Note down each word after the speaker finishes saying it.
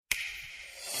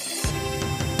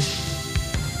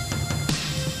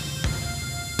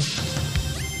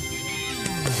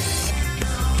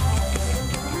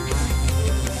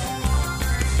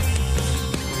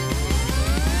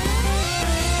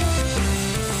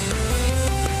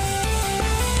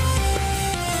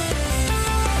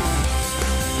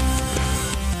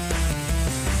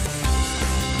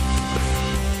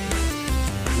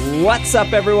What's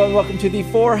up, everyone? Welcome to the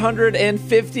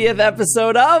 450th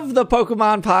episode of the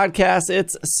Pokemon Podcast.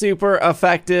 It's super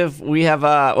effective. We have,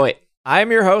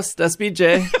 I'm your host,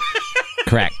 SBJ.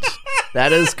 Correct.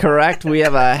 That is correct. We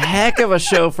have a heck of a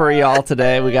show for y'all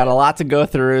today. We got a lot to go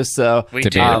through, so...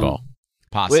 Debatable.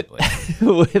 Possibly.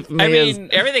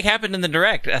 Everything happened in the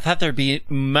Direct. I thought there'd be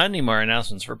many more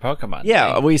announcements for Pokemon.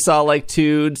 Yeah, we saw like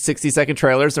 2 60-second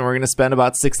trailers, and we're going to spend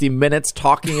about 60 minutes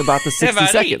talking about the 60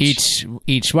 seconds.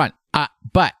 Each one.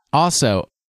 But also,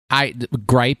 I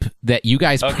gripe that you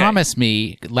guys promised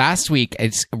me last week.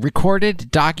 It's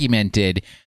recorded, documented,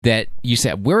 that you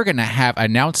said we're going to have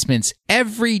announcements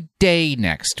every day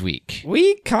next week.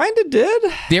 We kind of did.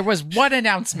 There was one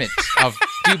announcement of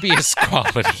dubious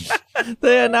quality.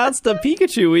 They announced a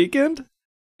Pikachu weekend.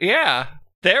 Yeah,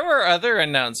 there were other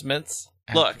announcements.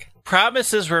 Look,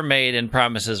 promises were made and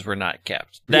promises were not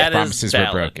kept. Promises were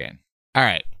broken. All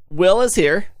right. Will is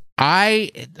here. As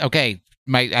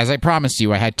I promised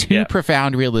you, I had 2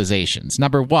 profound realizations.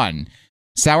 Number 1,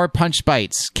 Sour Punch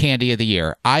Bites, candy of the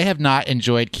year. I have not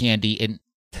enjoyed candy in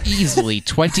easily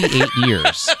 28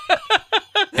 years.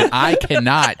 And I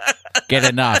cannot get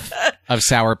enough of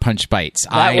Sour Punch Bites.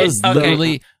 That was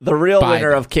literally the real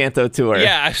winner of Kanto Tour.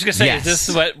 Yeah, I was going to say, yes.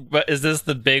 Is this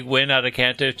the big win out of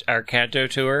our Kanto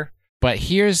Tour? But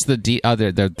here's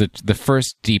the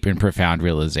first deep and profound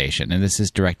realization, and this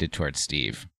is directed towards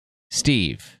Steve.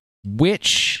 Steve,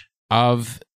 which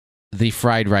of the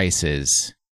fried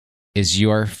rices is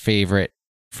your favorite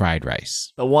fried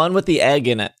rice? The one with the egg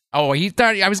in it. Oh, he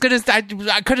thought I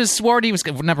could have sworn he was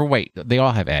number. Wait, they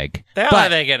all have egg. They all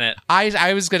have egg in it.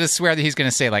 I was gonna swear that he's gonna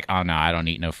say like, oh no, I don't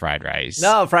eat no fried rice.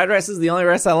 No, fried rice is the only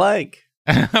rice I like.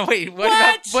 Wait, what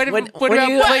about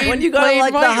when you go to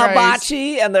like the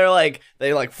hibachi and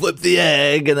they flip the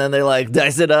egg and then they like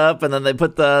dice it up and then they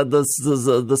put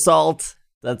the salt.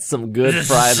 That's some good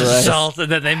fried rice. Salt,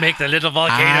 and then they make the little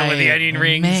volcano with the onion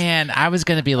rings. Man, I was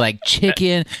going to be like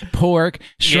chicken, pork,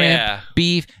 shrimp,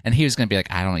 beef, and he was going to be like,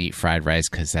 I don't eat fried rice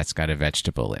because that's got a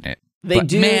vegetable in it. They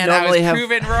normally have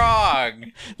proven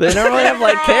wrong. They normally have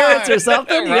like carrots or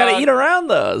something. You got to eat around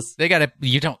those. You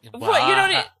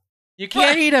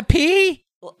can't eat a pea?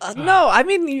 No, I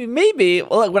mean maybe.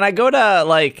 Well, look, when I go to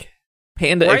like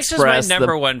Panda rice Express, is my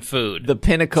number one food, the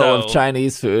pinnacle of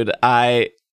Chinese food,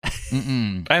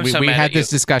 we had this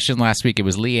discussion last week. It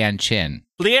was Lian Chin.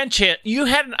 Lian Chin. You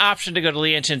had an option to go to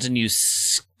Lian Chin's and you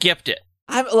skipped it.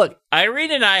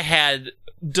 Irene and I had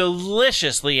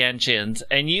delicious Lian Chin's,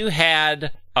 and you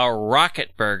had a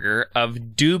rocket burger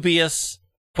of dubious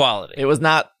quality. It was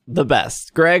not the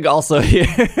best. Greg also here.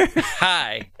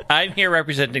 Hi, I'm here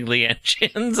representing Lian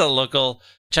Chin's, a local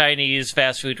Chinese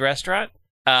fast food restaurant.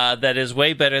 That is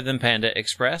way better than Panda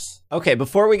Express. Okay,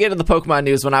 before we get to the Pokemon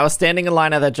news, when I was standing in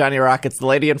line at that Johnny Rockets, the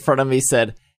lady in front of me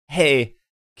said, "Hey,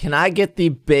 can I get the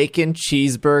bacon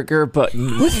cheeseburger, but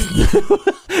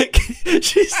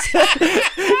she said,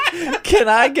 can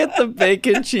I get the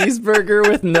bacon cheeseburger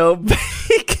with no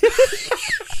bacon?"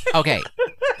 Okay,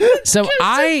 so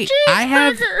I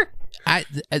have...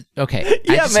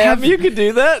 Yeah, ma'am, you could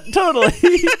do that. Totally.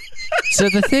 So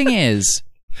the thing is...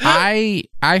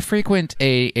 I frequent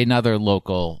another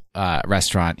local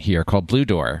restaurant here called Blue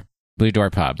Door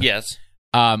Pub. Yes.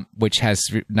 Which has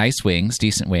nice wings,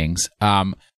 decent wings.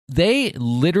 They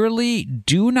literally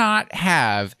do not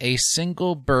have a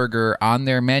single burger on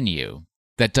their menu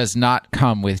that does not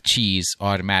come with cheese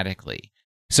automatically.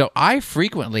 So I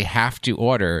frequently have to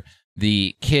order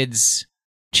the kids'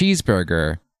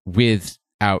 cheeseburger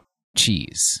without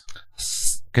cheese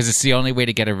because it's the only way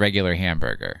to get a regular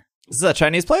hamburger. Is this a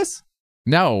Chinese place?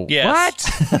 No. Yes.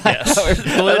 What? Yes.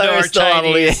 Blue Door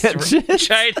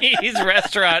Chinese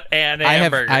restaurant and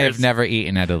hamburgers. I have never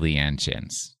eaten at a Lian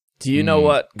Chin's. Do you know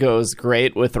what goes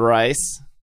great with rice?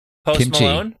 Post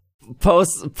Malone?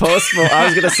 Post Malone. I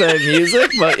was going to say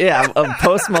music, but yeah,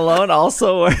 Post Malone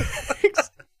also works.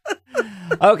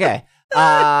 Okay.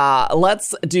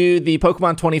 Let's do the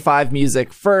Pokemon 25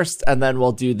 music first, and then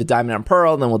we'll do the Diamond and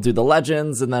Pearl, and then we'll do the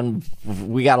Legends, and then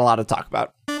we got a lot to talk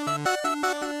about.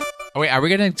 Oh, wait, are we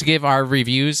going to give our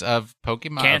reviews of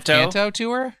Pokemon Kanto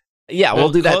Tour? Yeah, we'll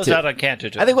do that close too. Out on Kanto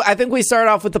Tour. I think we start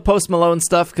off with the Post Malone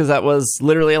stuff because that was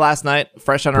literally last night,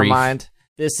 fresh on our mind.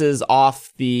 This is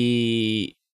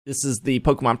the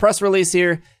Pokemon press release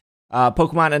here.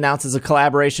 Pokemon announces a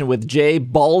collaboration with J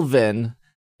Balvin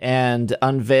and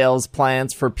unveils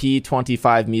plans for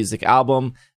P25 music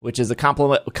album, which is a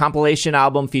compilation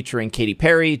album featuring Katy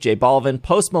Perry, J Balvin,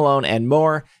 Post Malone, and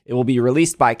more. It will be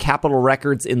released by Capitol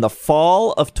Records in the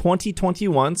fall of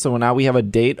 2021, so now we have a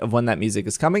date of when that music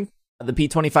is coming. The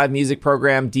P25 music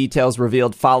program details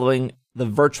revealed following the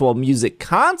virtual music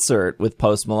concert with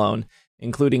Post Malone,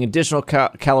 including additional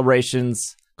collaborations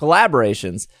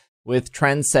with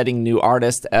trend-setting new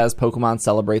artists as Pokemon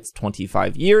celebrates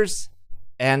 25 years.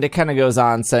 And it kind of goes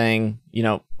on saying,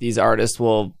 these artists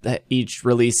will each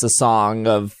release a song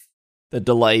of the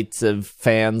delights of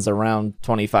fans around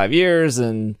 25 years,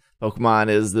 and Pokemon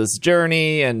is this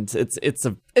journey, and it's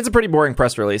a pretty boring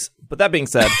press release. But that being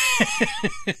said,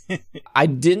 I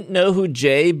didn't know who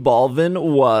J Balvin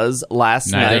was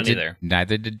last night.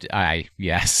 Neither did I.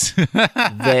 Yes.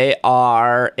 They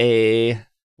are a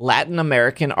Latin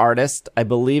American artist. I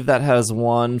believe that has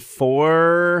won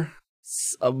 4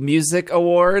 music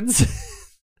awards.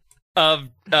 Of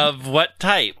what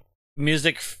type?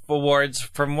 Music awards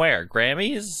from where?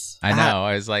 Grammys? I know.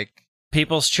 I was like,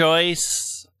 People's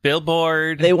Choice,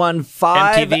 Billboard. They won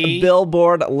 5 MTV.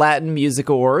 Billboard Latin Music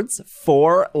Awards,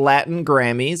 4 Latin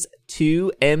Grammys,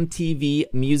 2 MTV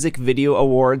Music Video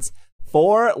Awards,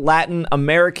 4 Latin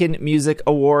American Music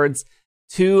Awards,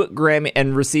 2 Grammy,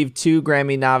 and received 2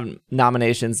 Grammy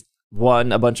nominations,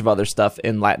 won a bunch of other stuff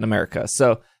in Latin America.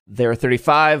 So they're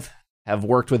 35, have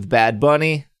worked with Bad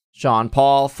Bunny, Sean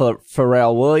Paul,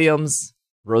 Pharrell Williams,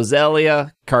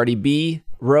 Rosalia, Cardi B,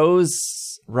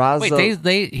 Raza.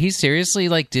 Wait, he seriously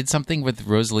did something with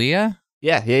Rosalia?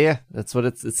 Yeah. That's what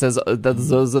it says.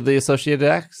 Those are the associated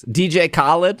acts. DJ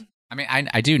Khaled. I mean,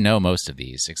 I do know most of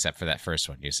these except for that first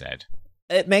one you said.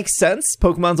 It makes sense.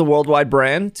 Pokemon's a worldwide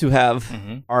brand to have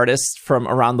artists from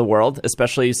around the world,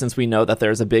 especially since we know that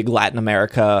there's a big Latin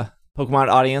America Pokemon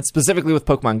audience, specifically with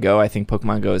Pokemon Go. I think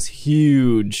Pokemon Go is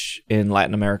huge in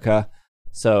Latin America.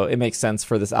 So it makes sense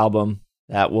for this album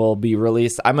that will be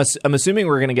released. I'm assuming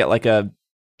we're going to get a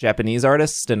Japanese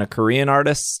artist and a Korean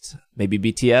artist, maybe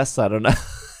BTS. I don't know.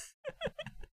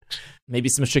 Maybe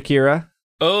some Shakira.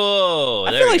 Oh,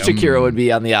 I feel like Shakira would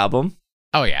be on the album.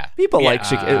 Oh yeah, people like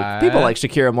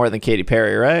Shakira more than Katy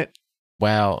Perry, right?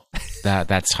 Well,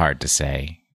 that's hard to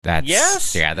say.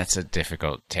 That's a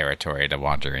difficult territory to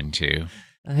wander into.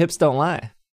 Hips don't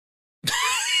lie.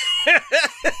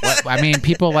 I mean,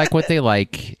 people like what they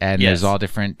like, and there's all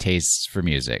different tastes for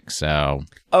music. So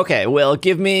okay, Will,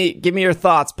 give me your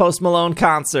thoughts. Post Malone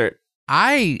concert.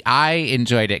 I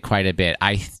enjoyed it quite a bit.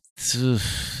 I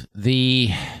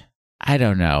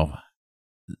don't know.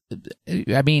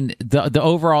 I mean, the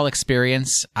overall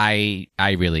experience, I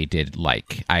really did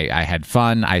like. I had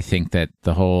fun. I think that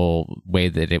the whole way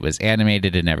that it was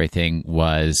animated and everything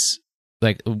was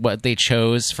what they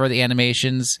chose for the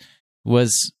animations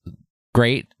was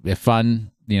great,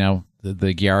 fun. The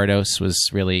Gyarados was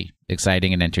really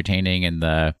exciting and entertaining, and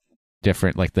the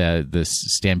different the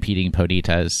stampeding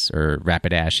Ponytas or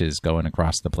Rapidashes going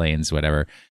across the plains, whatever.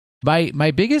 My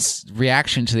biggest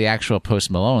reaction to the actual Post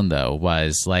Malone, though,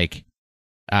 was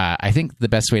I think the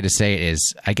best way to say it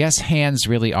is, I guess hands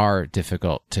really are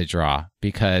difficult to draw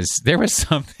because there was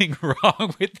something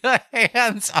wrong with the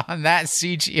hands on that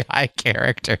CGI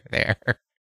character there.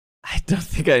 I don't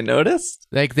think I noticed.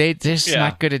 They're just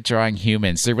not good at drawing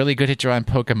humans. They're really good at drawing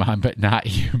Pokemon, but not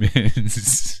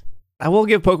humans. I will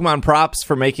give Pokemon props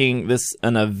for making this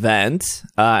an event,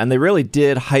 and they really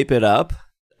did hype it up.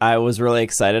 I was really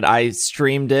excited. I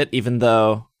streamed it, even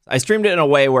though I streamed it in a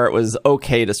way where it was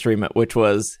okay to stream it, which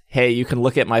was, hey, you can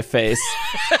look at my face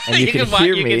and you can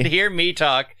hear me. You can hear me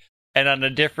talk, and on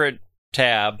a different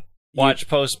tab, watch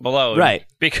Post Malone. Right.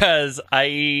 Because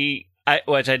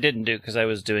which I didn't do because I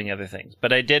was doing other things,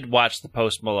 but I did watch the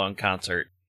Post Malone concert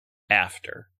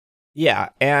after. Yeah,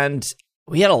 and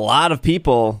we had a lot of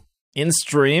people in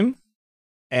stream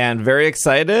and very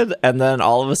excited, and then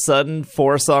all of a sudden,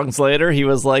 4 songs later, he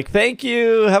was like, "Thank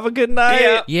you, have a good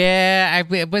night." Yeah, I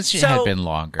wish it had been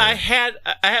longer. I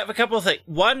have a couple of things.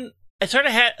 One, I sort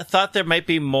of thought there might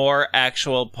be more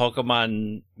actual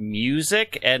Pokemon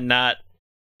music, and not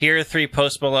here are 3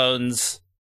 Post Malone's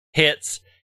hits,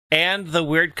 and the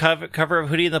weird cover of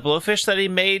Hootie and the Blowfish that he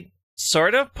made,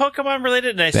 sort of Pokemon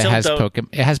related, and it has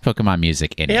Pokemon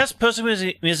music in it. It has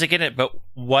Pokemon music in it, but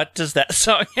what does that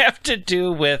song have to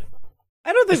do with?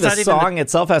 I don't think the song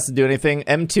itself has to do anything.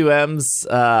 M2M's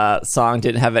song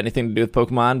didn't have anything to do with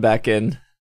Pokemon back in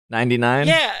 '99.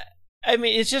 Yeah, I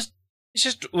mean, I was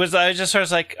just sort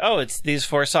of like, oh, it's these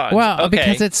 4 songs. Well,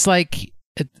 okay. because it's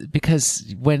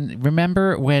because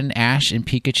remember when Ash and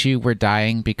Pikachu were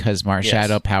dying because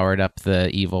Marshadow powered up the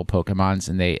evil Pokemons,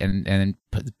 and then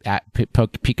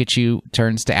Pikachu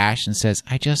turns to Ash and says,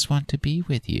 "I just want to be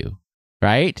with you,"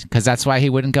 right? Because that's why he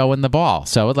wouldn't go in the ball.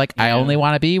 So I only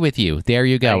want to be with you. There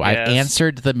you go. I've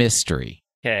answered the mystery.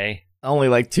 Okay.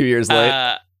 Only 2 years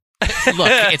late.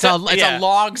 Look, it's a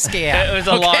log scam. It was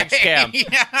a log scam.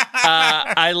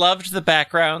 I loved the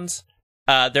backgrounds.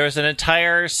 There was an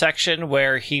entire section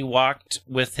where he walked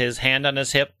with his hand on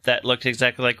his hip that looked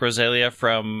exactly like Rosalia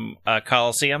from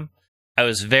Colosseum. I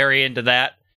was very into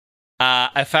that.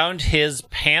 I found his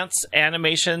pants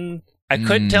animation. I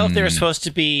couldn't tell if they were supposed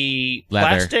to be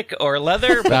plastic or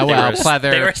leather. But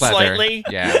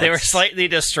they were slightly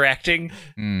distracting.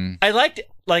 I liked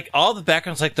all the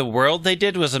backgrounds, like the world they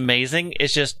did was amazing.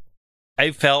 It's just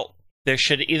I felt there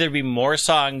should either be more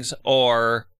songs,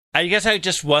 or I guess I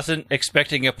just wasn't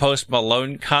expecting a Post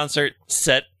Malone concert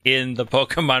set in the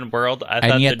Pokemon world.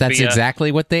 And yet that's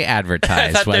exactly what they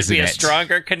advertised. I thought there'd be a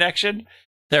stronger connection.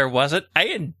 There wasn't.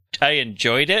 I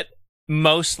enjoyed it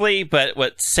mostly, but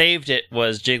what saved it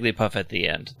was Jigglypuff at the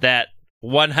end. That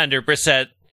 100%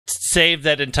 saved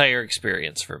that entire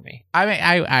experience for me. I mean,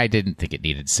 I didn't think it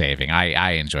needed saving.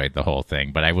 I enjoyed the whole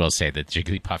thing, but I will say that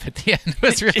Jigglypuff at the end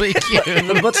was really cute.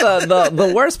 But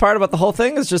the worst part about the whole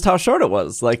thing is just how short it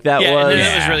was. Like that was.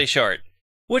 It was really short,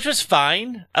 which was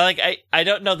fine. I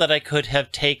don't know that I could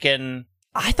have taken.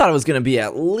 I thought it was going to be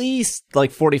at least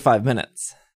like 45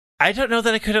 minutes. I don't know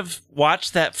that I could have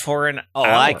watched that for an hour.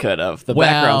 I could have. The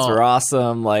backgrounds were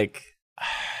awesome. Like,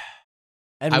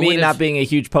 and me not being a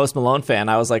huge Post Malone fan,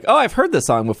 I was like, "Oh, I've heard this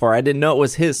song before. I didn't know it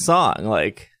was his song."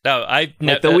 Like,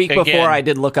 the week before, I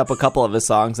did look up a couple of his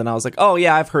songs, and I was like, "Oh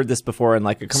yeah, I've heard this before in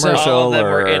like a commercial." So all of them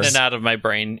were in and out of my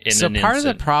brain in an part instant. of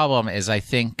the problem is, I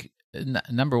think,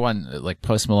 number one, like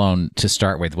Post Malone to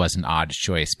start with was an odd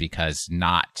choice because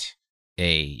not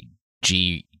a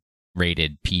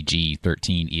G-rated,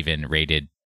 PG-13 even rated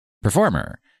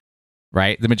performer,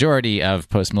 right? The majority of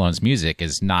Post Malone's music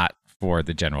is not for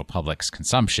the general public's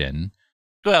consumption.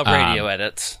 Well, radio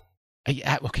edits.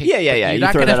 Okay. Yeah. You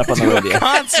throw that up on the radio.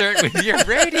 Concert with your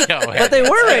radio edits. But they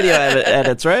were radio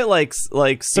edits, right? Like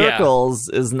Circles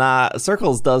is not.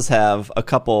 Circles does have a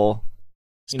couple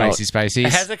spices.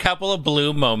 It has a couple of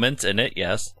blue moments in it,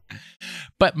 yes.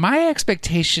 But my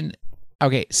expectation.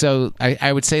 Okay, so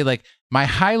I would say like my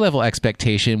high level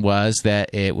expectation was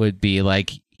that it would be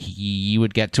like he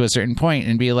would get to a certain point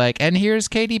and be like, and here's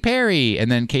Katy Perry,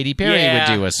 and then Katy Perry would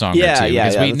do a song or two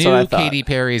because we knew Katy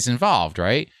Perry's involved,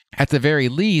 right? At the very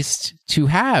least, to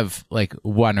have like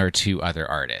one or two other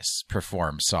artists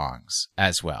perform songs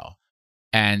as well,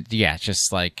 and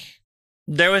just like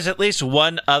there was at least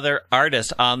one other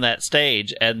artist on that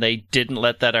stage, and they didn't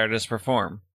let that artist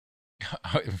perform.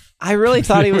 I really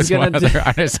thought he was going to do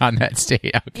artists on that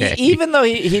stage. Okay, even though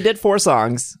he did 4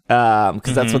 songs,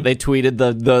 because that's what they tweeted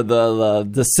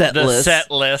the set list. The set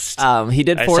list. He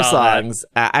did 4 songs.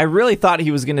 I really thought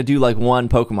he was going to do like one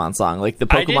Pokemon song, like the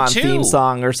Pokemon theme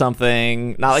song or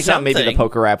something. Not maybe the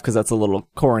Poke Rap because that's a little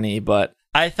corny, but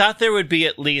I thought there would be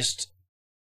at least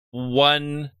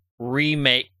one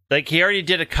remake. Like he already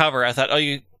did a cover. I thought,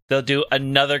 they'll do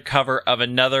another cover of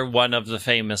another one of the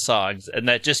famous songs, and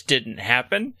that just didn't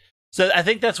happen. So I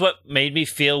think that's what made me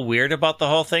feel weird about the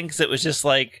whole thing, because it was just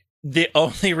like, the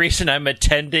only reason I'm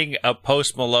attending a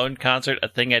Post Malone concert, a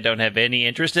thing I don't have any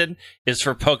interest in, is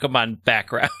for Pokemon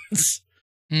backgrounds.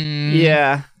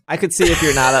 Yeah, I could see if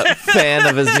you're not a fan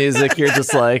of his music, you're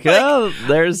just like, oh,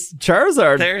 there's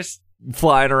Charizard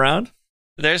flying around.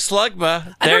 There's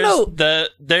Slugma.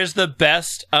 There's the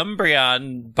best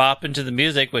Umbreon bop into the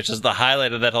music, which is the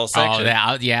highlight of that whole section.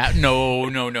 Oh, yeah. No.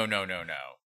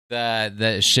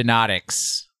 The Shinotics.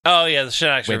 Oh, yeah, the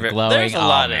Shinotics were glowing. There's a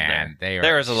lot in there.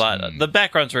 There was a lot. The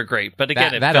backgrounds were great, but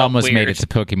again, that almost made it to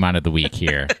Pokemon of the Week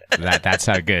here. That's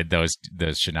how good those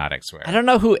Shinotics were. I don't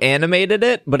know who animated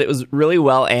it, but it was really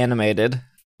well animated.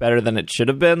 Better than it should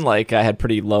have been. Like, I had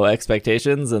pretty low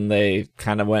expectations, and they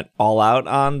kind of went all out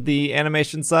on the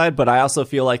animation side. But I also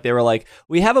feel like they were like,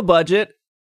 we have a budget,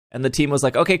 and the team was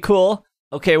like, okay, cool.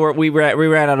 Okay, we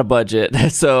ran out of budget,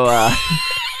 so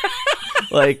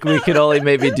like we could only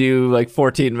maybe do like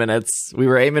 14 minutes. We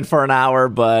were aiming for an hour,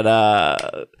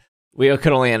 but we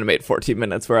could only animate 14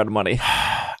 minutes. We're out of money.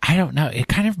 I don't know. It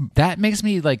kind of that makes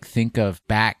me like think of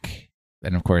back.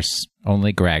 And of course,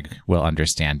 only Greg will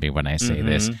understand me when I say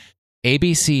this.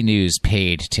 ABC News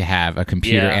paid to have a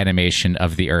computer animation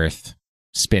of the Earth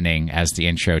spinning as the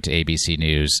intro to ABC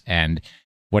News, and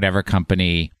whatever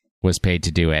company was paid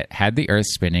to do it had the Earth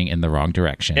spinning in the wrong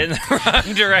direction. In the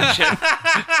wrong direction.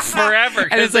 Forever.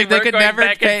 And it's like they could never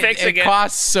pay. It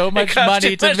costs so much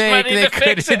money to make, they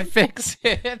couldn't fix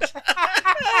it.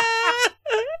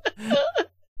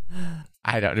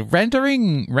 I don't.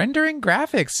 Rendering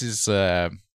graphics is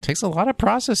takes a lot of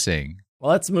processing.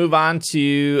 Well, let's move on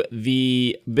to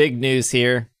the big news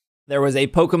here. There was a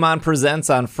Pokemon Presents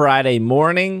on Friday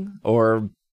morning or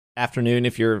afternoon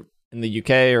if you're in the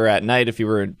UK, or at night if you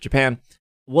were in Japan.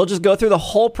 We'll just go through the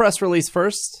whole press release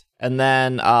first, and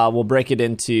then we'll break it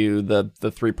into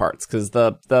the 3 parts, because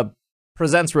the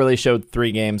Presents really showed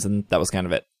 3 games, and that was kind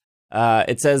of it.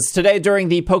 It says, today during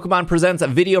the Pokemon Presents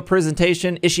video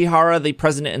presentation, Ishihara, the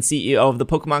president and CEO of the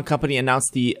Pokemon Company,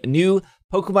 announced the new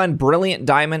Pokemon Brilliant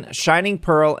Diamond, Shining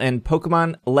Pearl, and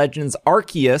Pokemon Legends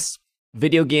Arceus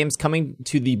video games coming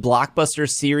to the blockbuster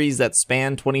series that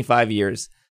span 25 years.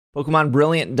 Pokemon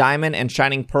Brilliant Diamond and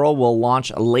Shining Pearl will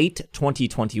launch late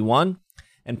 2021,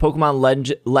 and Pokemon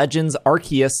Legends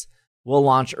Arceus will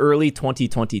launch early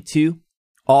 2022.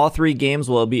 All 3 games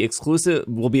will be exclusive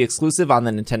on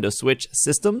the Nintendo Switch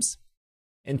systems.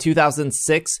 In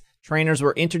 2006, trainers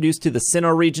were introduced to the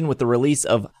Sinnoh region with the release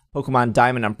of Pokemon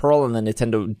Diamond and Pearl on the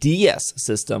Nintendo DS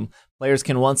system. Players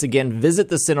can once again visit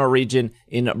the Sinnoh region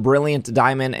in Brilliant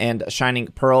Diamond and Shining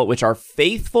Pearl, which are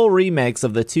faithful remakes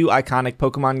of the 2 iconic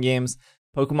Pokemon games.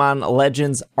 Pokemon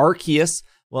Legends Arceus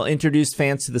will introduce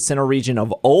fans to the Sinnoh region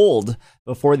of old,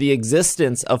 before the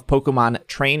existence of Pokemon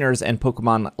trainers and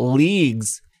Pokemon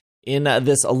leagues. In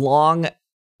this long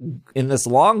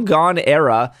gone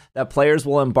era, that players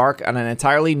will embark on an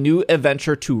entirely new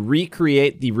adventure to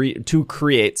create the region's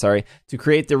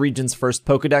first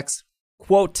Pokedex.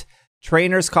 Quote,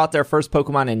 trainers caught their first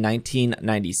Pokemon in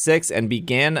 1996 and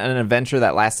began an adventure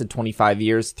that lasted 25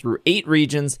 years through 8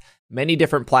 regions, many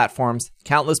different platforms,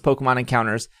 countless Pokemon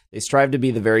encounters. They strive to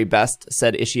be the very best,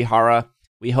 said Ishihara.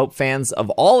 We hope fans of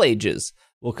all ages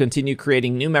will continue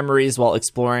creating new memories while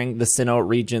exploring the Sinnoh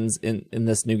regions in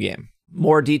this new game.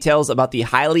 More details about the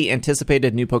highly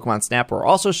anticipated new Pokemon Snap were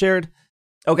also shared.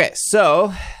 Okay,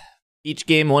 so each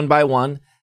game one by one.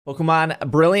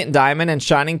 Pokemon Brilliant Diamond and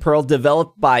Shining Pearl,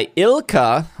 developed by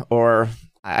ILCA, or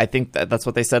I think that's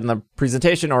what they said in the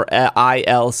presentation, or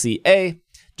ILCA.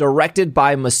 Directed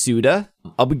by Masuda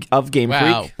of Game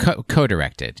Freak. Wow,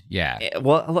 co-directed, yeah.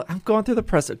 Well, look, I'm going through the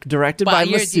press. Directed by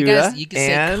Masuda. You can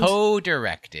say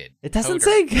co-directed. It doesn't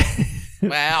say...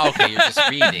 Well, okay, you're just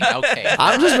reading. Okay.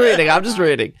 I'm just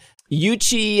reading.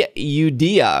 Yuichi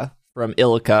Ueda from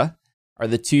ILCA are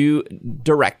the 2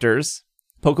 directors.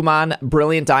 Pokemon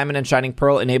Brilliant Diamond and Shining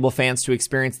Pearl enable fans to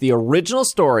experience the original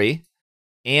story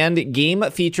and game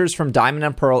features from Diamond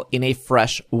and Pearl in a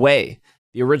fresh way.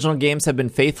 The original games have been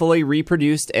faithfully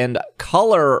reproduced and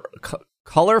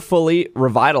colorfully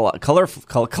revitalized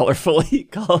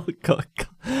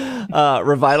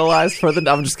for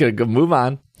the... I'm just going to move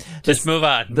on. Move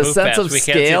on. The sense of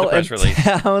scale and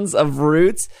towns of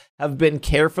roots have been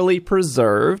carefully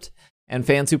preserved, and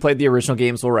fans who played the original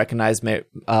games will recognize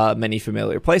many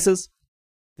familiar places.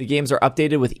 The games are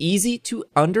updated with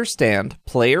easy-to-understand,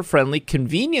 player-friendly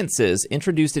conveniences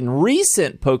introduced in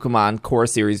recent Pokemon Core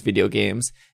Series video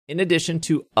games, in addition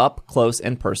to up-close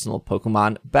and personal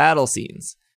Pokemon battle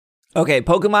scenes. Okay,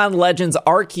 Pokemon Legends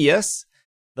Arceus.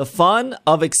 The fun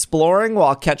of exploring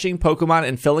while catching Pokemon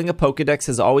and filling a Pokedex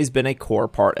has always been a core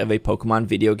part of a Pokemon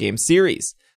video game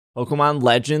series. Pokemon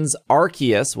Legends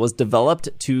Arceus was developed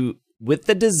with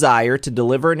the desire to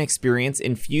deliver an experience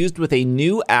infused with a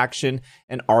new action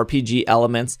and RPG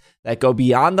elements that go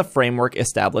beyond the framework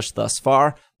established thus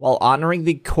far, while honoring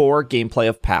the core gameplay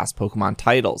of past Pokemon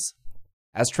titles.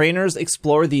 As trainers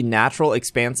explore the natural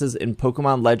expanses in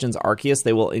Pokemon Legends Arceus,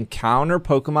 they will encounter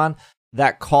Pokemon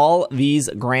that call these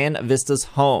grand vistas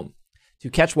home. To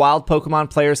catch wild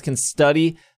Pokemon, players can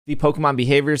study the Pokemon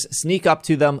behaviors, sneak up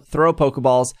to them, throw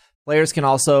Pokeballs. Players can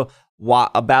also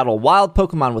battle wild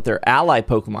Pokemon with their ally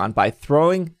Pokemon by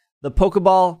throwing the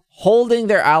Pokeball. Holding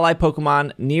their ally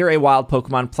Pokemon near a wild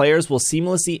Pokemon, players will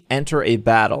seamlessly enter a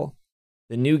battle.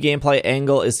 The new gameplay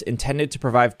angle is intended to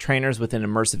provide trainers with an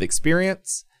immersive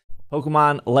experience.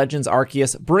 Pokemon Legends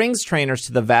Arceus brings trainers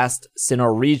to the vast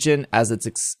Sinnoh region as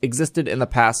it's existed in the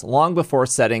past, long before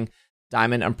the setting of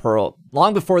Diamond and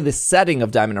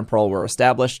Pearl were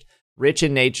established. Rich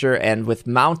in nature and with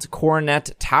Mount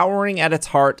Coronet towering at its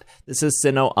heart, this is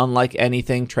Sinnoh unlike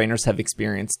anything trainers have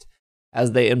experienced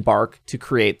as they embark to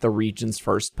create the region's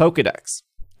first Pokedex.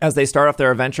 As they start off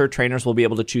their adventure, trainers will be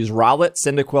able to choose Rowlet,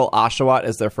 Cyndaquil, Oshawott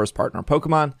as their first partner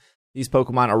Pokemon. These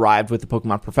Pokemon arrived with the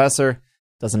Pokemon Professor,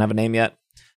 doesn't have a name yet,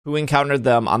 who encountered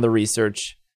them on the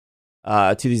research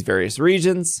to these various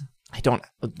regions.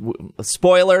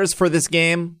 Spoilers for this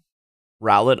game.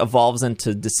 Rowlet evolves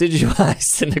into Decidueye,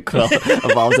 Cyndaquil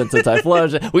evolves into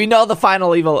Typhlosion. We know the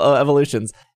final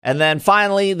evolutions. And then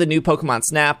finally, the new Pokemon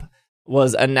Snap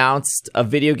was announced, a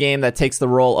video game that takes the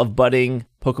role of budding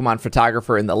Pokemon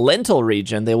photographer in the Lental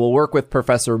region. They will work with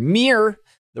Professor Mir,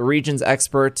 the region's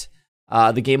expert.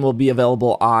 The game will be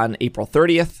available on April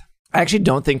 30th. I actually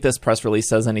don't think this press release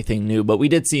says anything new, but we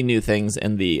did see new things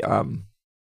in the...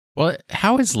 Well,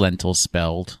 how is Lental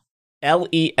spelled?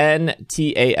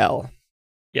 Lental.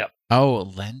 Yep.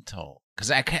 Oh, lentil.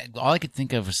 Because all I could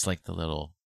think of was like the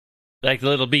little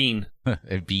bean.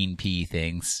 bean pea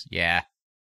things. Yeah.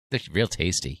 They're real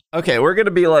tasty. Okay, we're going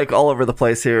to be like all over the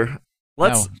place here.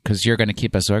 Because you're going to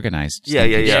keep us organized.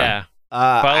 Yeah.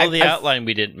 Follow the outline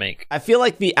we didn't make. I feel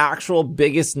like the actual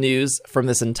biggest news from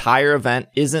this entire event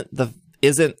isn't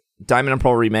Diamond and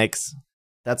Pearl remakes.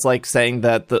 That's like saying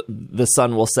that the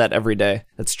sun will set every day.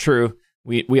 That's true.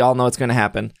 We all know it's going to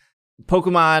happen.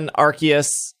 Pokemon Arceus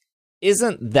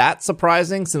isn't that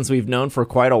surprising since we've known for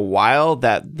quite a while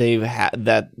that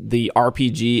that the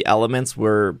RPG elements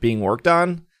were being worked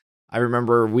on. I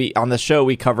remember on the show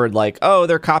we covered like, oh,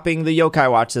 they're copying the Yokai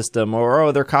Watch system, or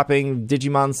oh, they're copying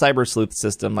Digimon Cyber Sleuth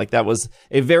system. Like that was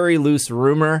a very loose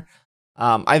rumor.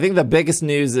 I think the biggest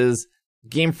news is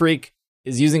Game Freak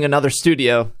is using another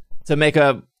studio to make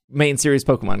a main series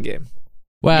Pokemon game.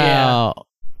 Well,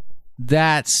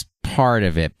 that's part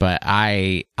of it, but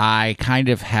I kind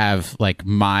of have like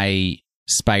my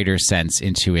spider sense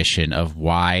intuition of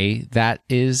why that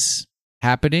is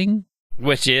happening.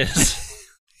 Which is?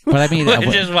 But I mean,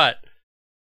 which is what?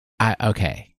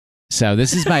 Okay. So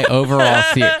this is my overall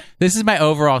theory. This is my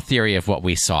overall theory of what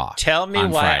we saw. Tell me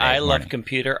why I Love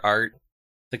Computer Art,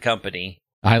 the company.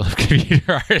 I Love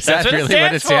Computer Art. Is that really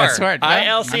what it stands for? No?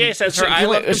 ILCA stands for I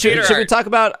Love Computer Art. Should we talk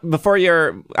about, before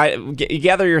you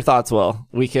gather your thoughts, Will?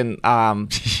 We can gather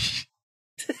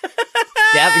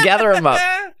them up.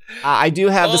 I do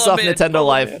have the stuff Nintendo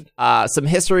Life. Some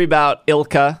history about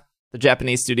ILCA, the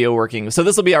Japanese studio working. So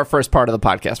this will be our first part of the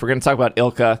podcast. We're going to talk about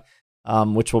ILCA,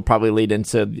 which will probably lead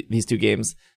into these two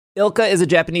games. ILCA is a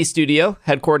Japanese studio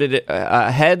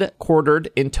headquartered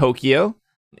in Tokyo,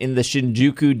 in the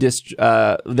Shinjuku district.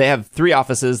 They have 3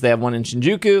 offices. They have one in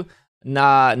Shinjuku,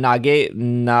 Nagoya,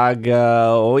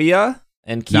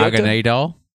 and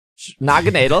Kyoto.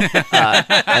 Naganadel,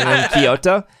 and then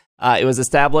Kyoto. It was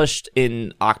established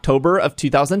in October of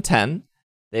 2010.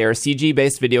 They are a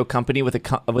CG-based video company with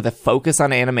a focus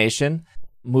on animation,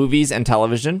 movies, and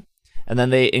television. And then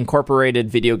they incorporated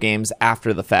video games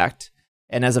after the fact.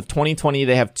 And as of 2020,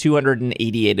 they have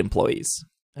 288 employees.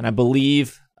 And I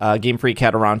believe Game Freak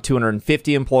had around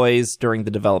 250 employees during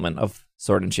the development of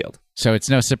Sword and Shield. So it's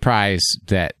no surprise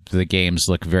that the games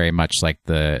look very much like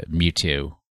the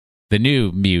new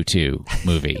Mewtwo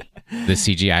movie, the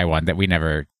CGI one that we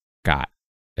never got,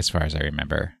 as far as I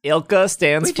remember. ILCA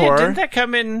stands for... Didn't that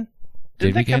come in...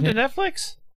 Did that come to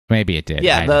Netflix? Maybe it did.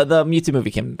 Yeah, the Mewtwo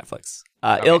movie came to Netflix.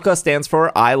 Okay. ILCA stands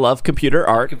for I Love Computer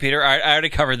Art. Computer Art. I already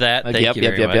covered that. Thank you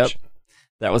very much.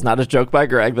 That was not a joke by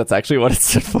Greg. That's actually what it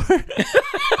stood for.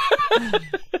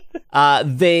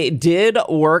 They did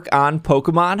work on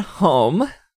Pokemon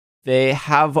Home. They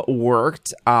have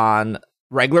worked on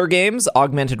regular games,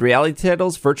 augmented reality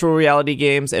titles, virtual reality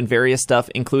games, and various stuff,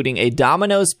 including a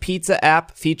Domino's Pizza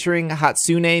app featuring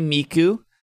Hatsune Miku.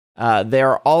 They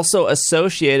are also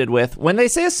associated with, when they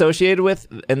say associated with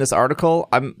in this article,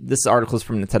 this article is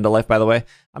from Nintendo Life, by the way.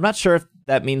 I'm not sure if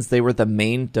that means they were the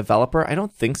main developer. I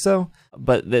don't think so,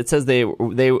 but it says they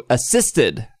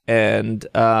assisted and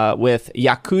with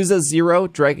Yakuza 0,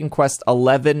 Dragon Quest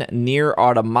 11, Nier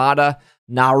Automata,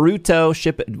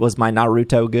 Naruto was my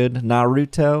Naruto good?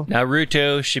 Naruto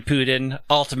Shippuden,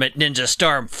 Ultimate Ninja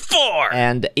Storm 4,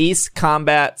 and Ace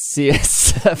Combat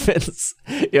CS7.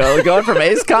 Going from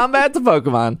Ace Combat to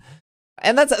Pokemon,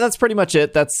 and that's pretty much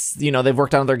it. That's they've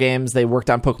worked on other games. They worked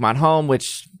on Pokemon Home,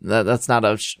 which that's not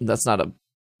a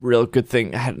real good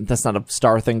thing. That's not a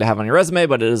star thing to have on your resume,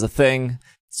 but it is a thing.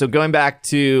 So going back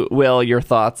to Will, your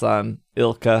thoughts on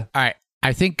ILCA? All right,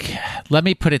 I think let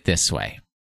me put it this way.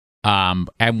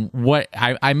 And what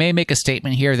I may make a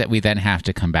statement here that we then have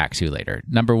to come back to later.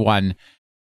 Number one,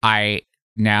 I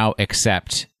now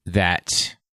accept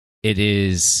that it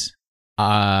is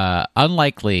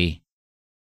unlikely.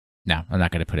 No, I'm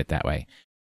not going to put it that way.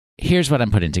 Here's what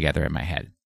I'm putting together in my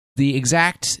head. The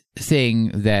exact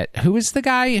thing that who is the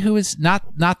guy who is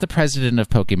not the president of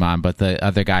Pokemon, but the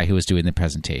other guy who was doing the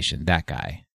presentation. That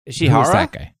guy. Ishihara? Who was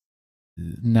that guy?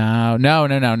 No.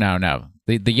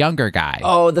 The younger guy.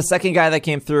 Oh, the second guy that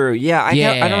came through. Yeah,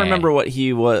 I don't remember what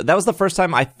he was. That was the first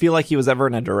time I feel like he was ever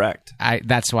in a direct.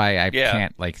 That's why I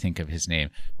can't think of his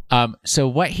name. So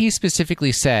what he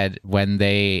specifically said when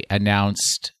they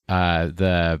announced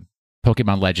the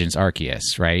Pokemon Legends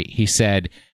Arceus, right? He said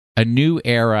a new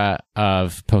era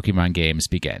of Pokemon games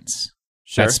begins.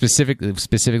 Sure. That's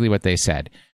specifically what they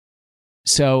said.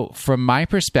 So from my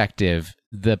perspective,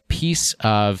 the piece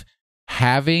of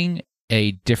having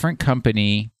a different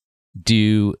company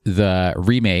do the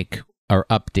remake or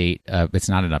update. It's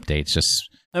not an update. It's just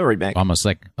a remake. Almost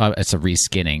like it's a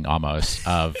reskinning almost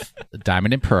of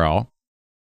Diamond and Pearl.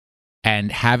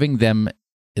 and having them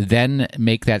then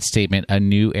make that statement, a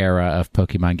new era of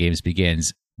Pokemon games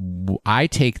begins. I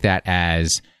take that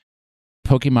as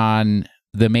Pokemon,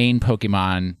 the main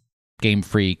Pokemon, Game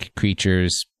Freak,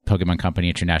 Creatures, Pokemon Company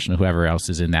International, whoever else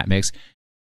is in that mix,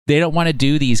 they don't want to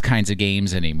do these kinds of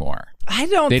games anymore. I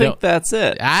don't think that's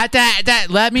it.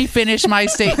 Let me finish my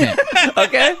statement.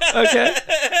 Okay.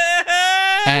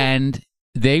 And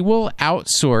they will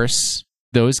outsource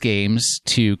those games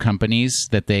to companies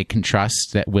that they can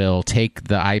trust that will take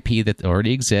the IP that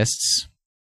already exists,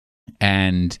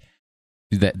 and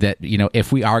that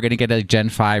if we are going to get a Gen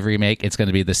 5 remake, it's going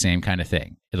to be the same kind of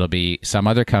thing. It'll be some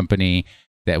other company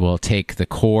that will take the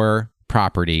core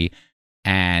property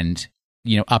and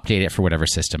update it for whatever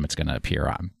system it's going to appear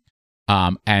on.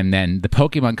 And then the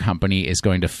Pokemon Company is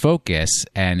going to focus,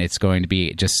 and it's going to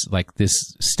be just like this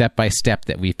step-by-step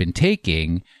that we've been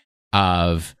taking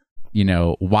of,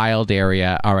 wild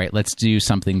area. All right, let's do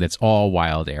something that's all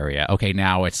wild area. Okay,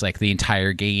 now it's like the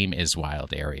entire game is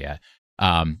wild area.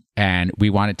 And we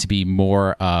want it to be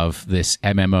more of this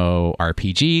MMO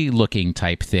RPG looking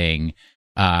type thing,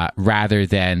 rather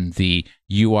than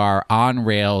you are on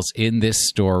rails in this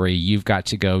story. You've got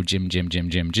to go gym,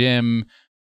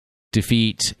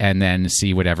 defeat, and then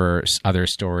see whatever other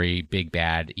story, big,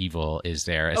 bad, evil is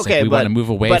there. It's we want to move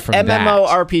away from that. But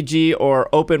MMORPG or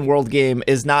open world game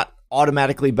is not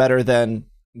automatically better than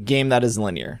game that is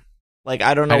linear. Like,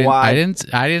 I don't know why.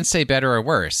 I didn't say better or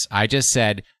worse. I just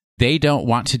said they don't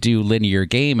want to do linear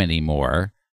game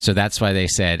anymore. So that's why they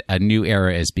said a new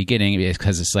era is beginning,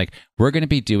 because it's like, we're going to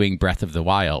be doing Breath of the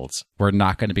Wild. We're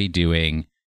not going to be doing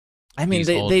they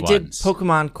did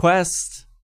Pokemon Quest.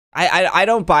 I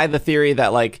don't buy the theory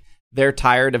that like they're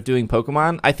tired of doing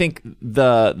Pokemon. I think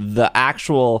the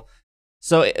actual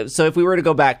so if we were to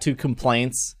go back to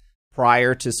complaints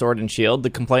prior to Sword and Shield, the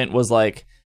complaint was like,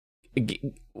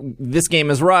 this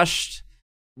game is rushed.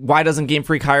 Why doesn't Game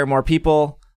Freak hire more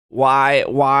people? Why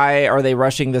are they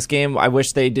rushing this game? I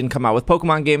wish they didn't come out with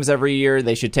Pokemon games every year.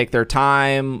 They should take their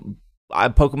time.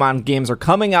 Pokemon games are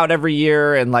coming out every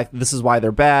year, and like, this is why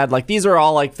they're bad. Like, these are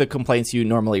all like the complaints you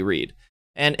normally read.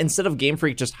 And instead of Game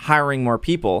Freak just hiring more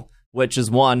people, which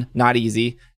is one, not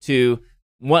easy,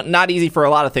 not easy for a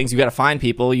lot of things. You got to find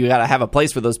people. You got to have a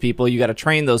place for those people. You got to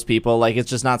train those people. Like, it's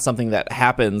just not something that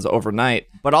happens overnight.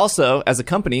 But also, as a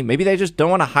company, maybe they just don't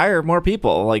want to hire more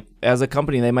people. Like, as a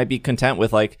company, they might be content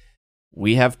with, like,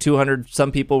 we have 200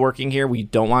 some people working here. We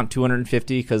don't want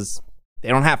 250 because they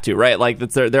don't have to, right? Like,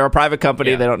 they're a private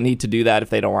company. Yeah. They don't need to do that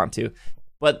if they don't want to.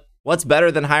 But what's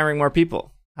better than hiring more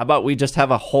people? How about we just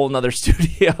have a whole nother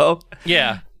studio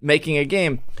making a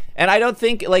game? And I don't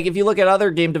think, like, if you look at other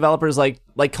game developers like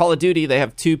Call of Duty, they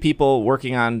have 2 people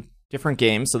working on different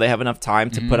games, so they have enough time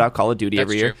to put out Call of Duty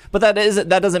every year. But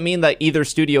that doesn't mean that either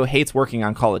studio hates working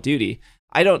on Call of Duty.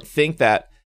 I don't think that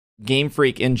Game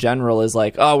Freak in general is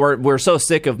like, oh, we're so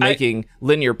sick of making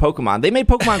linear Pokemon. They made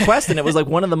Pokemon Quest, and it was like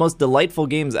one of the most delightful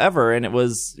games ever, and it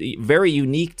was very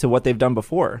unique to what they've done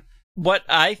before. What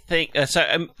I think, I'm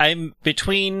sort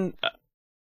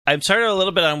of a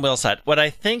little bit on Will's side.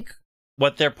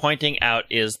 What they're pointing out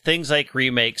is things like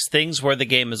remakes, things where the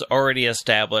game is already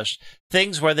established,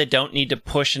 things where they don't need to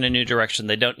push in a new direction.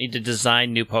 They don't need to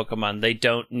design new Pokemon. They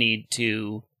don't need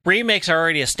to. Remakes are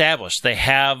already established. They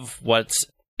have what's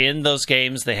in those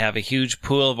games. They have a huge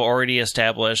pool of already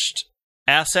established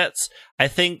assets. I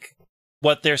think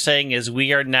what they're saying is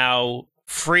we are now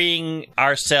freeing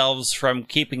ourselves from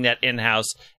keeping that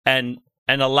in-house and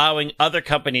allowing other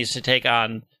companies to take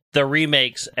on the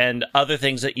remakes and other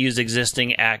things that use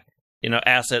existing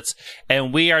assets,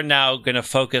 and we are now going to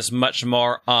focus much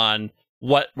more on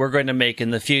what we're going to make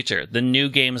in the future, the new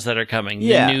games that are coming,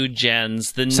 the new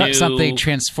gens, new something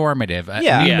transformative,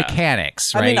 new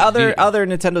mechanics. Right? I mean, other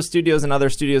Nintendo studios and other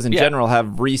studios in general have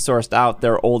resourced out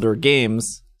their older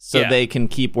games so they can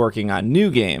keep working on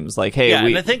new games. Like, hey,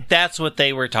 and I think that's what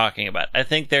they were talking about. I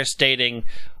think they're stating,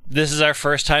 this is our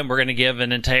first time we're going to give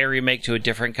an entire remake to a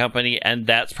different company, and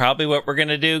that's probably what we're going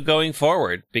to do going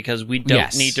forward, because we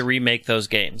don't need to remake those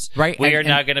games. Right. We are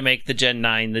now going to make the Gen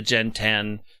 9, the Gen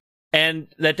 10, and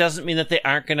that doesn't mean that they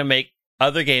aren't going to make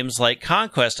other games like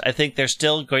Conquest. I think they're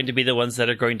still going to be the ones that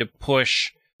are going to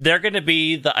push. They're going to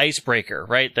be the icebreaker,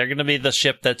 right? They're going to be the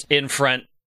ship that's in front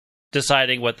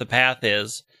deciding what the path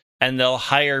is, and they'll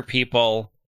hire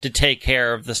people to take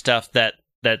care of the stuff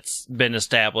that's been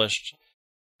established.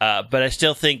 But I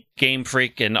still think Game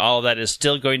Freak and all of that is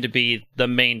still going to be the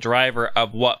main driver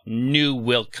of what new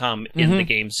will come in the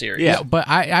game series. Yeah, but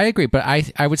I agree. But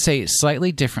I would say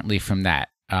slightly differently from that.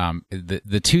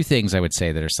 The 2 things I would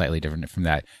say that are slightly different from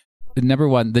that. Number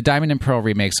one, the Diamond and Pearl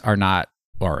remakes are not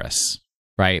ORAS,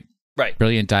 right? Right.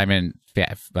 Brilliant Diamond.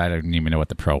 I don't even know what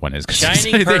the Pearl one is.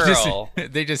 Shiny Pearl.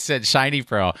 They just said Shiny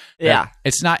Pearl. Yeah.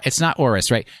 It's not Oris,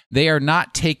 right? They are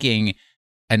not taking,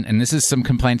 and this is some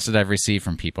complaints that I've received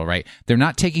from people, right? They're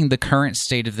not taking the current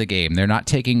state of the game. They're not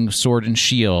taking Sword and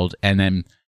Shield and then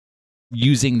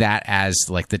using that as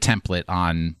like the template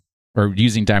on, or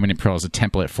using Diamond and Pearl as a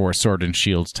template for Sword and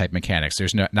Shield type mechanics.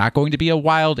 There's not going to be a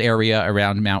wild area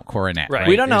around Mount Coronet. Right.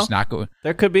 We don't know.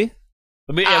 There could be.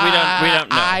 We don't know.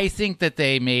 I think that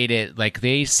they made it like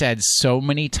they said so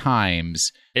many times.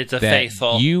 It's a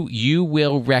faithful. You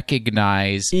will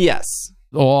recognize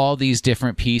all these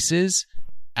different pieces.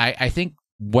 I think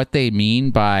what they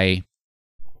mean by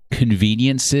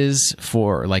conveniences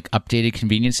for like updated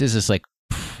conveniences is like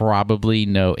probably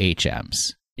no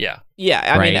HMs. Yeah.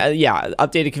 Yeah. I mean,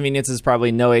 updated conveniences is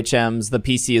probably no HMs. The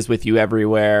PC is with you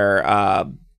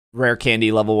everywhere. Rare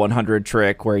candy level 100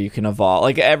 trick where you can evolve,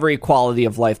 like every quality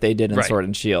of life they did in Sword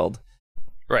and Shield.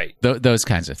 Right. Those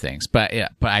kinds of things. But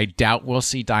I doubt we'll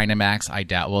see Dynamax. I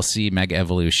doubt we'll see Mega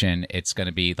Evolution. It's going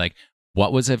to be like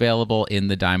what was available in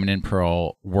the Diamond and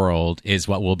Pearl world is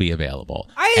what will be available.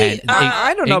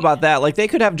 I don't know about that. Like they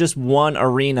could have just one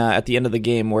arena at the end of the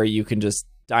game where you can just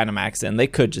Dynamax in. They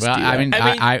could just do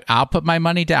that. I'll put my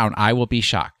money down. I will be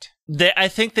shocked. I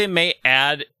think they may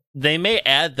add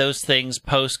those things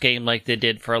post game like they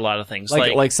did for a lot of things,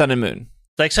 like Sun and Moon.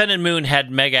 Like Sun and Moon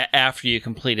had Mega after you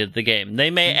completed the game. They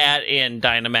may add in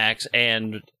Dynamax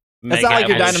and Mega. It's not like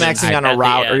you're Dynamaxing on a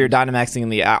route or you're Dynamaxing in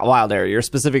the wild area. You're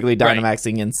specifically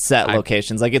Dynamaxing in set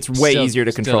locations. Like it's way easier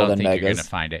to control than Megas. You're going to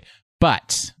find it.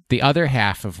 But the other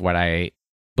half of what I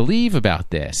believe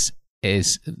about this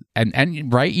is,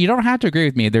 and right, you don't have to agree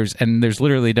with me. There's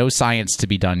literally no science to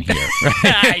be done here. Right?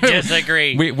 I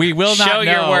disagree. We will not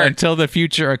know until the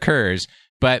future occurs.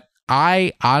 But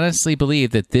I honestly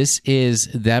believe that this is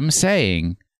them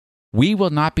saying we will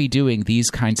not be doing these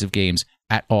kinds of games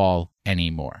at all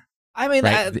anymore. I mean,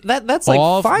 right? That's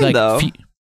like fine though.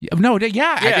 I'm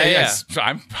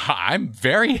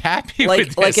very happy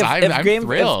with this. I'm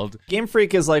thrilled. Game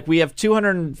Freak is like, we have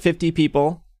 250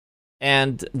 people.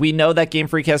 And we know that Game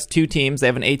Freak has two teams. They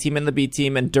have an A team and the B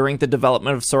team. And during the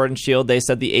development of Sword and Shield, they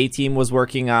said the A team was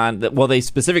working on... they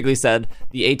specifically said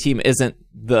the A team isn't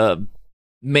the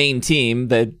main team.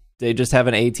 They just have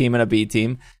an A team and a B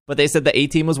team. But they said the A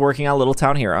team was working on Little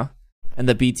Town Hero. And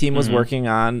the B team was working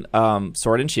on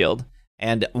Sword and Shield.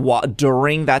 And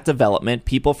during that development,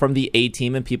 people from the A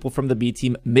team and people from the B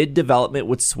team mid-development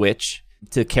would switch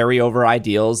to carry over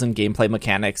ideals and gameplay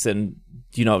mechanics and...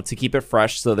 to keep it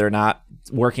fresh so they're not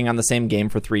working on the same game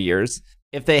for 3 years.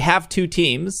 If they have two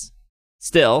teams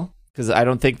still, because I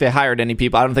don't think they hired any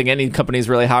people. I don't think any company is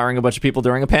really hiring a bunch of people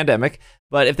during a pandemic.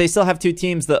 But if they still have two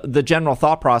teams, the general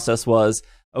thought process was,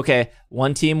 okay,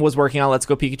 one team was working on Let's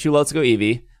Go Pikachu, Let's Go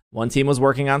Eevee. One team was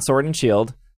working on Sword and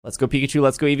Shield. Let's Go Pikachu,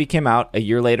 Let's Go Eevee came out. A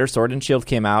year later, Sword and Shield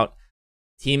came out.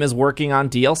 Team is working on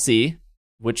DLC,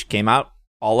 which came out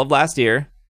all of last year.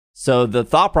 So the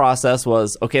thought process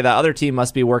was, okay, that other team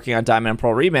must be working on Diamond and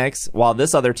Pearl Remix while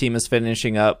this other team is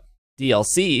finishing up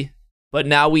DLC. But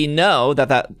now we know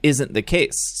that isn't the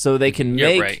case. So they can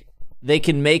make,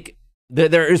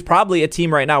 there is probably a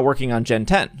team right now working on Gen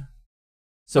 10.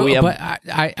 So we have,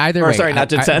 either way. Sorry, not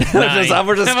Gen 10.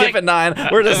 We're just skipping 9.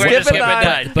 We're just skipping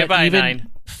 9. Goodbye, 9.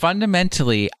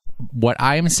 Fundamentally, what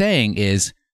I'm saying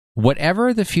is,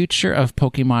 whatever the future of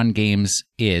Pokemon games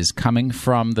is coming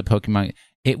from the Pokemon,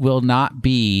 it will not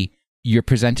be you're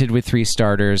presented with 3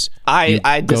 starters.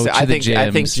 I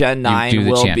think Gen 9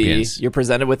 will be you're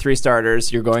presented with 3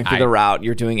 starters. You're going through the route.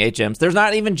 You're doing 8 gyms. There's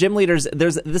not even gym leaders.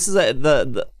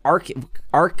 The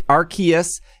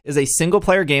Arceus is a single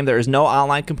player game. There is no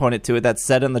online component to it. That's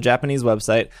said on the Japanese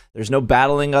website. There's no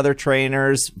battling other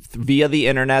trainers via the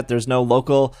internet. There's no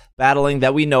local battling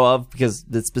that we know of because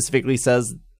it specifically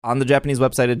says on the Japanese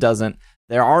website it doesn't.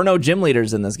 There are no gym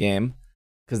leaders in this game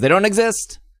because they don't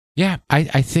exist. Yeah,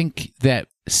 I think that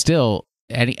still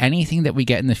anything that we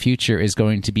get in the future is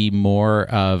going to be more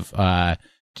of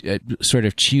sort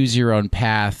of choose your own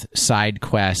path side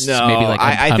quests. No, maybe like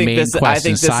I think main this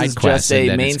is just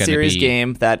a main series be...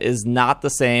 game that is not the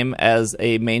same as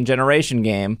a main generation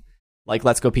game like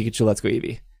Let's Go Pikachu, Let's Go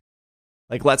Eevee.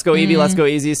 Like Let's Go Eevee, Let's Go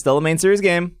Easy is still a main series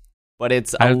game, but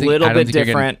it's a little bit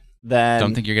different. I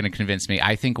don't think you're going to convince me.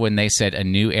 I think when they said a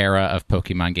new era of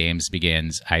Pokemon games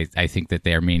begins, I think that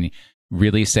they're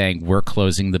really saying we're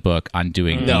closing the book on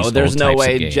doing these old there's no types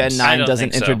way of games. Gen 9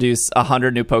 doesn't introduce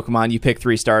 100 new Pokemon. You pick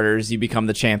 3 starters, you become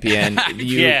the champion,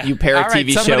 you pair a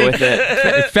TV show with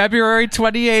it. February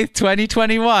 28th,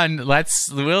 2021.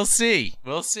 We'll see.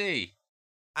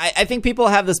 I think people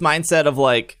have this mindset of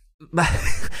like,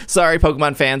 Sorry,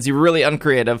 Pokemon fans, you're really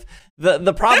uncreative.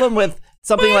 The problem with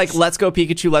something like Let's Go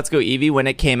Pikachu, Let's Go Eevee, when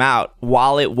it came out,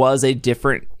 while it was a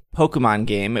different Pokemon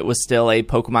game, it was still a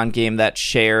Pokemon game that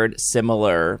shared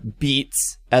similar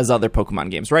beats as other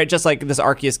Pokemon games, right? Just like this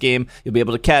Arceus game, you'll be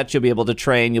able to catch, you'll be able to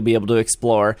train, you'll be able to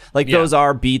explore. Like, those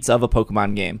are beats of a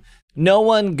Pokemon game. No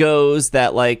one goes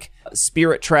that, like,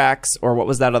 Spirit Tracks, or what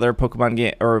was that other Pokemon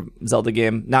game, or Zelda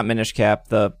game? Not Minish Cap,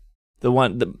 the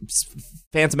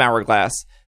Phantom Hourglass.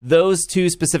 Those two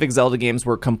specific Zelda games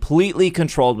were completely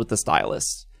controlled with the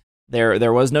stylus.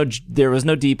 There was no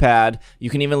D-pad. You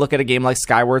can even look at a game like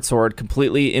Skyward Sword,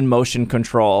 completely in motion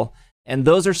control. And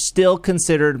those are still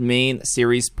considered main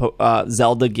series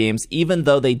Zelda games, even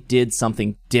though they did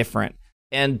something different.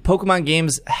 And Pokemon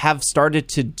games have started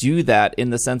to do that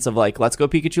in the sense of, like, Let's Go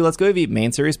Pikachu, Let's Go Eevee,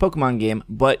 main series Pokemon game,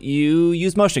 but you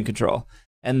use motion control.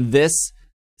 And this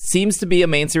seems to be a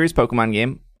main series Pokemon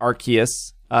game,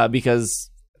 Arceus, because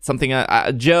something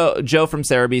Joe from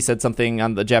Cerebi said something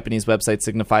on the Japanese website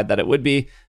signified that it would be.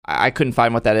 I couldn't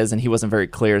find what that is, and he wasn't very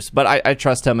clear. But I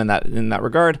trust him in that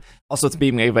regard. Also, it's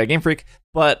being made by Game Freak,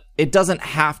 but it doesn't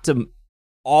have to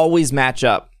always match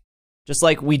up. Just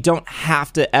like we don't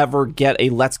have to ever get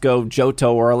a Let's Go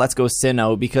Johto or a Let's Go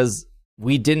Sinnoh, because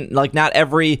we didn't, like, not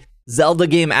every Zelda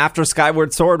game after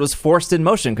Skyward Sword was forced in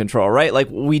motion control, right? Like,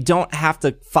 we don't have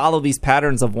to follow these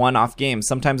patterns of one-off games.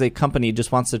 Sometimes a company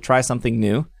just wants to try something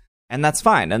new, and that's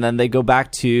fine. And then they go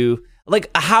back to,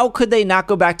 like, how could they not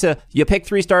go back to, you pick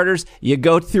 3 starters, you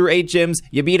go through 8 gyms,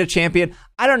 you beat a champion.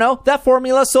 I don't know, that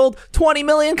formula sold 20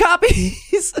 million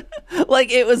copies. Like,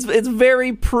 it's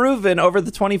very proven over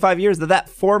the 25 years that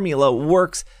formula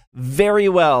works very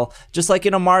well. Just like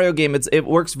in a Mario game, it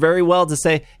works very well to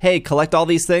say, hey, collect all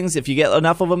these things. If you get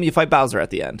enough of them, you fight Bowser at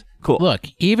the end. Cool. Look,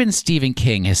 even Stephen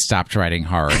King has stopped writing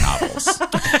horror novels.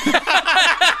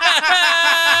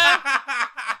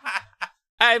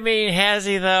 I mean, has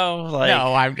he though? Like,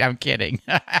 no, I'm kidding.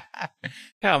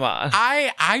 Come on.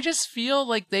 I just feel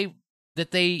like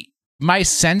my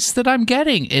sense that I'm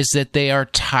getting is that they are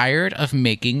tired of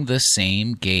making the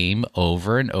same game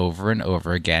over and over and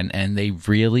over again, and they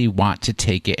really want to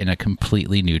take it in a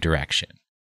completely new direction.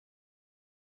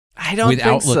 I don't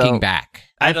without think looking so. back.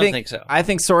 I don't think so. I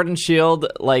think Sword and Shield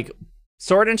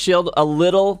a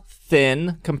little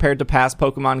thin compared to past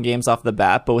Pokemon games off the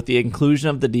bat, but with the inclusion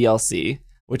of the DLC,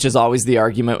 which is always the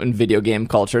argument in video game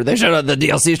culture, the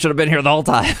DLC should have been here the whole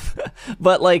time.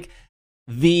 But, like,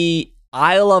 the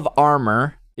Isle of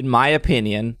Armor, in my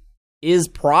opinion, is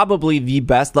probably the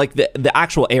best. Like, the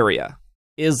actual area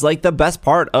is, like, the best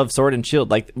part of Sword and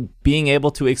Shield, like, being able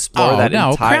to explore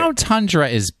entire... Crown Tundra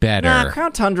is better.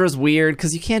 Crown Tundra is weird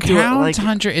because you can't do it. Crown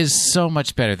Tundra is so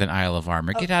much better than Isle of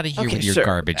Armor. Get out of here with your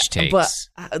garbage takes. But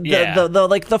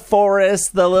the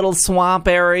forest, the little swamp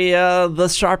area, the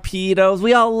Sharpedos.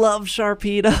 We all love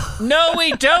Sharpedo. No,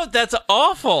 we don't. That's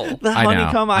awful. The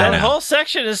Honeycomb Island. That whole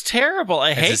section is terrible.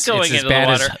 I hate going into the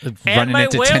water. As running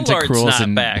into Tentacruels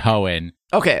and Hoenn.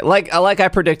 Okay, like I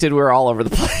predicted, we're all over the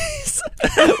place.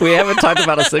 We haven't talked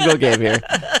about a single game here.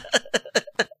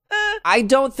 I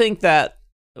don't think that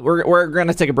we're going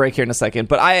to take a break here in a second,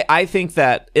 but I think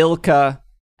that ILCA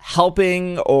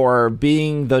helping or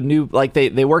being the new, like,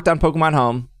 they worked on Pokemon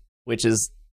Home, which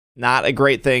is not a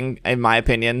great thing in my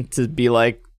opinion, to be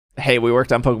like, hey, we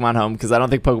worked on Pokemon Home, because I don't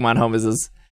think Pokemon Home is as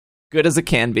good as it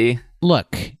can be.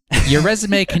 Look, your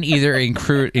resume can either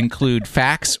include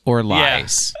facts or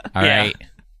lies. Yeah. All right.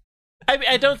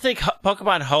 I don't think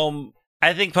Pokemon Home.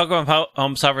 I think Pokemon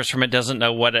Home suffers from it doesn't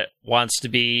know what it wants to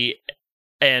be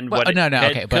and what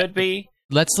it could be.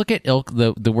 Let's look at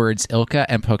the words ILCA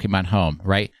and Pokemon Home,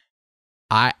 right?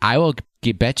 I will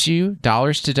bet you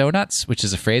dollars to donuts, which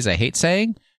is a phrase I hate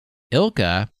saying.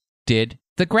 ILCA did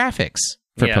the graphics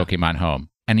for Pokemon Home,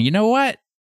 and you know what?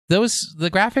 The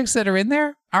graphics that are in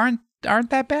there aren't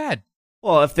that bad.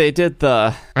 Well, if they did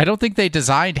I don't think they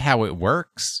designed how it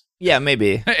works. Yeah,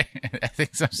 maybe. I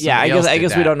think so. Yeah, I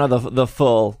guess we don't know the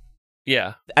full.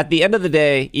 Yeah. At the end of the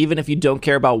day, even if you don't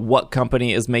care about what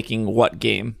company is making what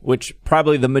game, which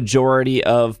probably the majority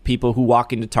of people who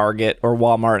walk into Target or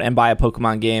Walmart and buy a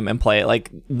Pokemon game and play it,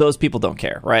 like, those people don't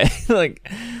care, right? Like,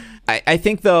 I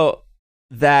think, though,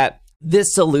 that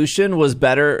this solution was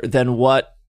better than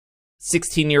what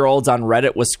 16-year-olds on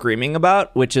Reddit was screaming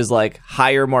about, which is, like,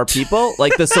 hire more people.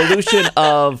 Like, the solution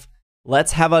of,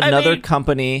 let's have another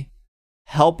company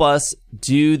help us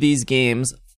do these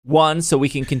games. 1, so we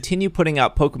can continue putting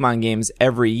out Pokemon games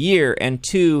every year, and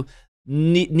 2,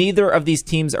 neither of these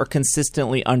teams are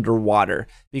consistently underwater,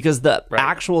 because the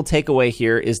actual takeaway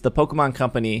here is the Pokemon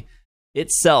Company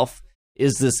itself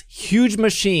is this huge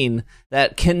machine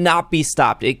that cannot be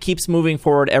stopped. It keeps moving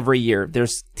forward every year.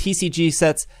 There's TCG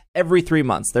sets every 3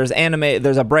 months. There's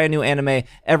a brand new anime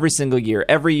every single year.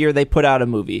 Every year they put out a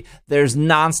movie. There's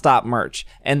nonstop merch.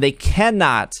 And they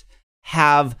cannot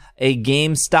have a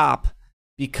game stop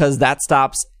because that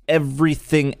stops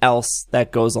everything else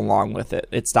that goes along with it.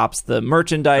 It stops the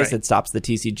merchandise, It stops the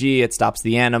TCG, it stops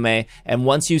the anime. And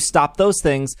once you stop those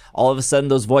things, all of a sudden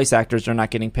those voice actors are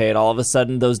not getting paid. All of a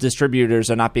sudden those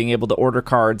distributors are not being able to order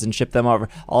cards and ship them over.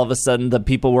 All of a sudden the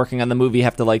people working on the movie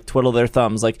have to like twiddle their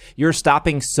thumbs. Like, you're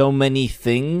stopping so many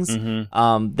things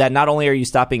that not only are you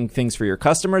stopping things for your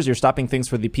customers, you're stopping things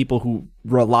for the people who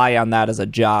rely on that as a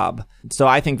job. So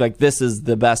I think like this is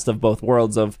the best of both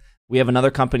worlds of, we have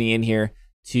another company in here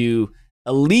to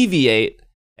alleviate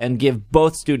and give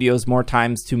both studios more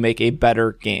times to make a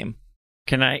better game.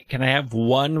 Can I have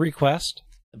one request?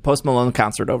 Post Malone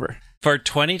concert over. For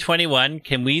 2021,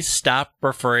 can we stop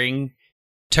referring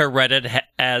to Reddit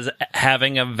as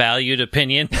having a valued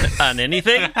opinion on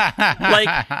anything?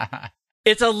 Like,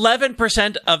 it's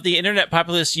 11% of the internet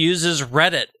populace uses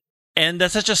Reddit. And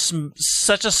that's such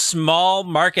a small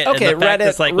market. Okay, and the fact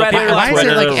Reddit. Like, Reddit why is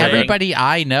it like saying, everybody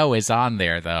I know is on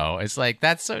there though? It's like,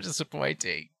 that's so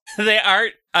disappointing. They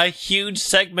aren't a huge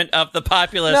segment of the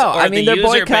populace. No, or I mean the their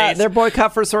user base. Their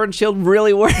boycott for Sword and Shield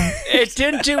really worked. It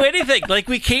didn't do anything. Like,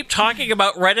 we keep talking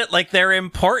about Reddit like they're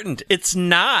important. It's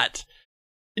not.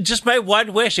 Just my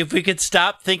one wish, if we could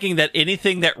stop thinking that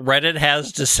anything that Reddit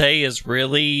has to say is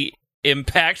really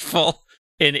impactful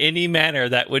in any manner,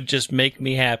 that would just make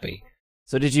me happy.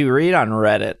 So did you read on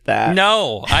Reddit that?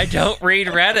 No, I don't read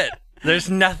Reddit. There's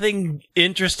nothing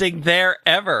interesting there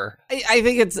ever. I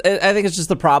think it's just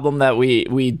the problem that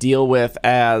we deal with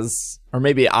as, or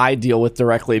maybe I deal with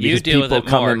directly, because people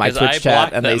come in my Twitch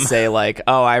chat and they say like,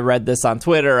 oh, I read this on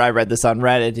Twitter, I read this on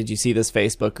Reddit, did you see this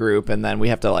Facebook group? And then we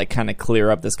have to like kind of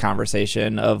clear up this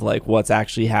conversation of like what's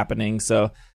actually happening.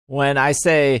 So when I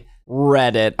say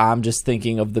Reddit, I'm just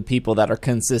thinking of the people that are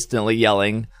consistently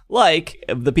yelling, like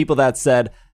the people that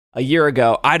said a year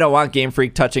ago, I don't want Game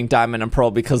Freak touching Diamond and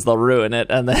Pearl because they'll ruin it.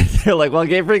 And then they're like, well,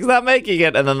 Game Freak's not making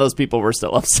it. And then those people were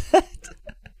still upset.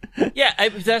 Yeah,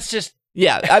 that's just...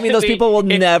 Yeah, I mean, those people will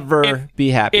never be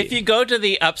happy. If you go to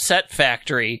the upset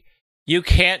factory, you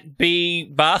can't be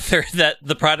bothered that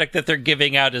the product that they're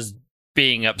giving out is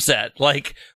being upset.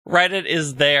 Like, Reddit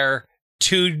is there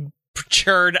to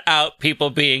churn out people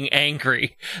being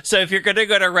angry. So if you're going to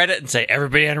go to Reddit and say,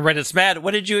 everybody on Reddit's mad,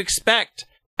 what did you expect?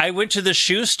 I went to the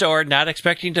shoe store not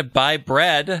expecting to buy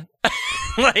bread.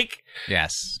 Like,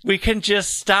 yes, we can just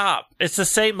stop. It's the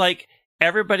same, like,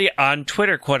 everybody on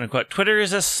Twitter, quote unquote. Twitter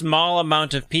is a small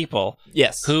amount of people,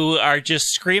 yes, who are just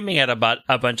screaming at about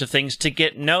a bunch of things to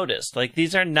get noticed. Like,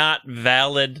 these are not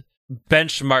valid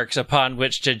benchmarks upon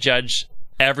which to judge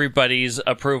everybody's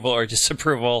approval or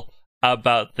disapproval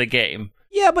about the game.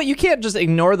 Yeah, but you can't just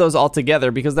ignore those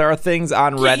altogether, because there are things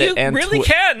on Reddit and Twitter. You really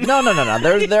can. No.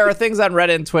 There are things on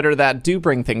Reddit and Twitter that do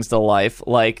bring things to life,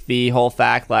 like the whole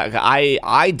fact that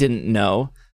I didn't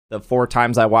know the 4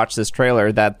 times I watched this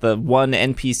trailer that the one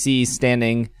NPC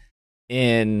standing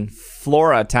in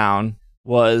Flora Town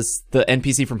was the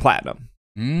NPC from Platinum.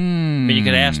 I mean, you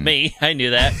could ask me. I knew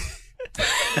that.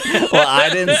 Well, I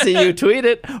didn't see you tweet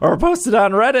it or post it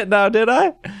on Reddit now, did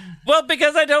I? Well,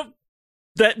 because I don't...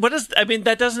 That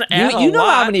doesn't add you know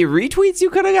lot. how many retweets you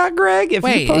could have got, Greg, if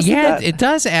you posted that? It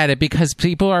does add it, because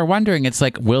people are wondering, it's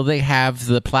like, will they have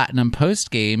the Platinum post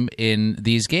game in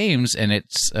these games? And it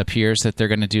appears that they're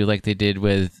going to do like they did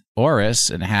with Oris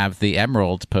and have the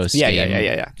Emerald post game.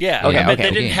 Yeah, okay, but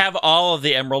they didn't have all of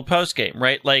the Emerald post game,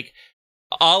 right? Like,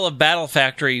 all of Battle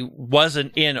Factory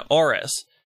wasn't in Oris.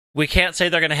 We can't say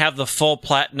they're going to have the full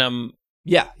Platinum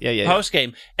post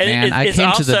game. And man, I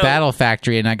came to the Battle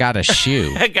Factory and I got a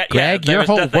shoe. Greg, your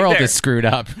whole world is screwed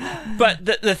up. But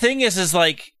the thing is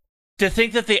like, to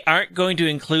think that they aren't going to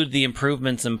include the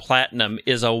improvements in Platinum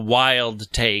is a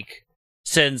wild take,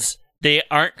 since they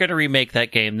aren't going to remake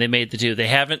that game. They made the 2. They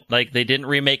haven't, like, they didn't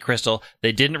remake Crystal.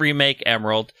 They didn't remake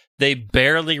Emerald. They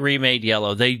barely remade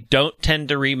Yellow. They don't tend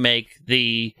to remake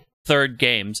the third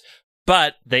games,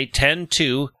 but they tend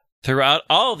to, throughout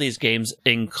all of these games,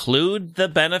 include the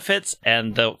benefits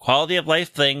and the quality of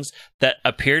life things that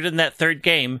appeared in that third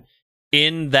game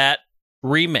in that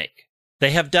remake.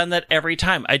 They have done that every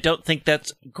time. I don't think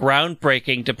that's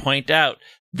groundbreaking to point out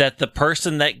that the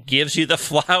person that gives you the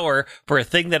flower for a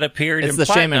thing that appeared in Platinum... It's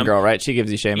the Shaman girl, right? She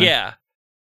gives you Shaman. Yeah.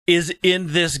 Is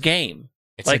in this game.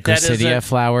 It's like a Gracidia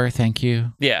flower, thank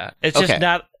you. Yeah. It's just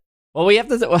not... Well, we have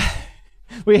to...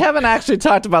 We haven't actually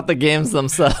talked about the games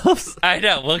themselves. I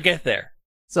know. We'll get there.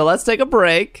 So let's take a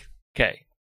break. Okay.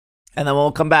 And then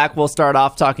we'll come back. We'll start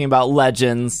off talking about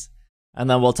Legends. And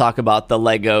then we'll talk about the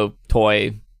Lego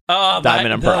toy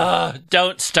Diamond and Pearl.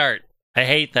 Don't start. I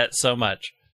hate that so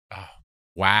much. Oh,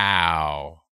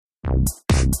 wow.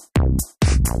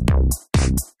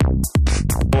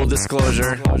 Full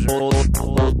disclosure. Full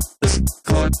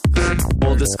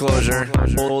disclosure.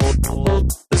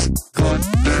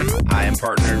 I am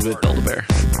partnered with Build-A-Bear.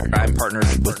 I'm partnered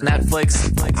with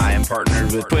Netflix. I am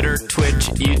partnered with Twitter, Twitch,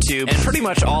 YouTube, and pretty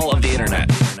much all of the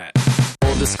internet.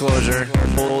 Full disclosure.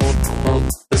 Full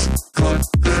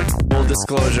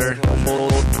disclosure.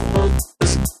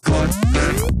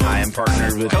 I am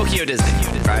partnered with Tokyo Disney.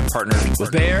 I'm partnered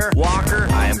with Bear Walker.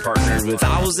 I am partnered with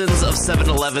thousands of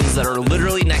 7-Elevens that are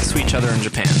literally next to each other in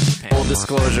Japan. Full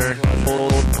disclosure. Full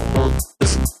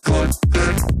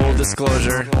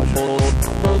disclosure.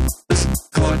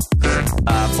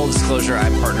 Full disclosure.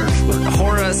 I'm partnered with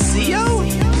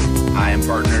Horacio. I am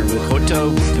partnered with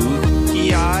Hoto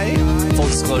Tukiai. Full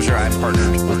disclosure. I'm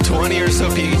partnered with 20 or so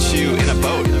Pikachu in a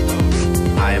boat.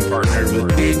 I am partnered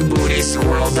with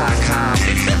BigBootySquirrel.com.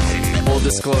 Full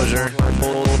disclosure.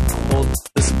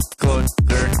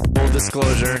 Full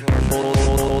disclosure.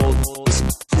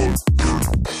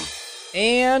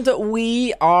 And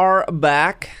we are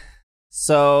back.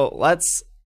 So let's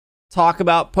talk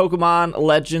about Pokemon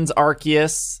Legends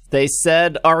Arceus. They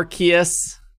said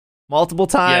Arceus multiple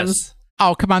times. Yes.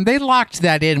 Oh, come on. They locked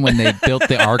that in when they built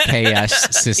the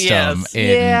RKS system.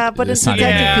 Yes. But in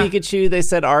Detective Pikachu, they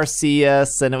said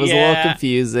Arceus, and it was a little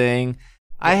confusing.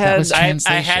 I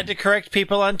had to correct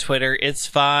people on Twitter. It's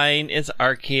fine. It's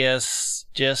Arceus.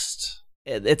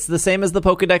 It's the same as the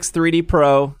Pokedex 3D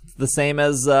Pro. It's the same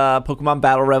as Pokemon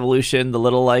Battle Revolution, the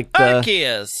little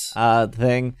Arceus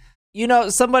thing. You know,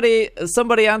 somebody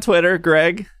on Twitter,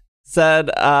 Greg, said,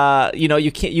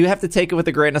 you have to take it with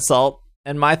a grain of salt.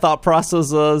 And my thought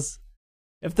process was,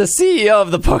 if the CEO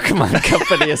of the Pokemon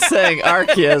company is saying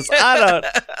Arceus, I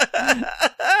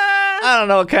don't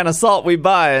know what kind of salt we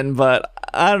buying, but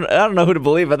I don't know who to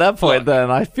believe at that point. Then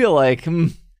I feel like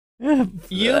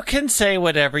you can say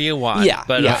whatever you want,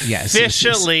 but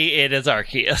officially it is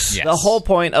Arceus. Yes. The whole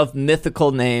point of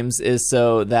mythical names is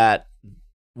so that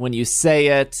when you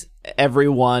say it,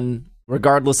 everyone,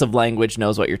 regardless of language,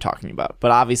 knows what you're talking about.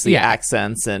 But obviously,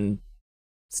 accents and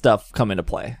stuff come into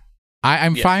play.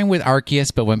 I'm fine with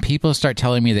Arceus, but when people start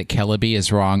telling me that Celebi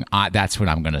is wrong, that's when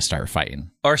I'm going to start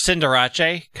fighting. Or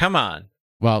Cinderace? Come on.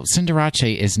 Well,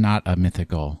 Cinderace is not a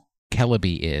mythical.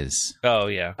 Celebi is. Oh,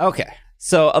 yeah. Okay.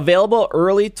 So, available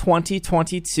early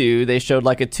 2022. They showed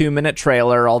like a 2-minute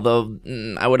trailer, although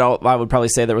I would probably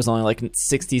say there was only like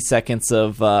 60 seconds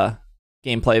of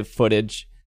gameplay footage.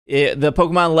 The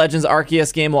Pokemon Legends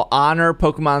Arceus game will honor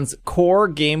Pokemon's core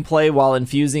gameplay while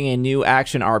infusing a new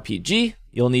action RPG.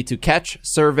 You'll need to catch,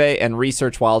 survey, and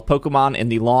research wild Pokemon in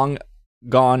the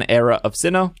long-gone era of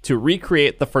Sinnoh to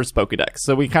recreate the first Pokedex.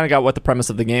 So we kind of got what the premise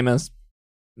of the game is.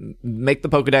 Make the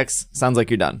Pokedex. Sounds like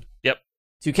you're done. Yep.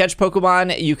 To catch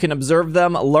Pokemon, you can observe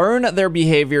them, learn their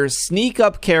behavior, sneak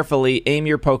up carefully, aim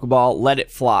your Pokeball, let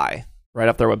it fly. Right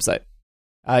off their website.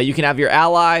 You can have your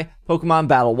ally Pokemon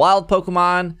battle wild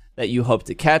Pokemon that you hope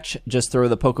to catch. Just throw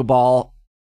the Pokeball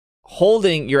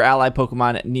holding your ally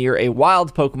Pokemon near a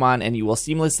wild Pokemon, and you will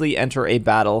seamlessly enter a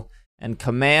battle and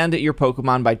command your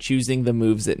Pokemon by choosing the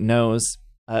moves it knows.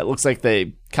 It looks like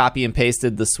they copy and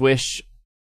pasted the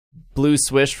blue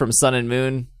swish from Sun and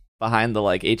Moon behind the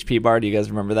HP bar. Do you guys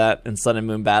remember that? In Sun and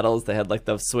Moon battles, they had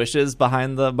the swishes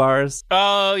behind the bars.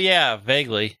 Oh yeah,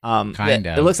 vaguely. Kind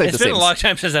of. It looks like it's been a long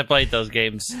time since I played those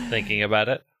games. Thinking about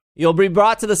it, you'll be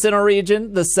brought to the Sinnoh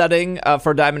region, the setting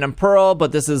for Diamond and Pearl,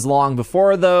 but this is long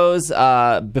before those,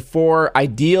 before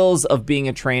ideals of being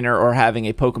a trainer or having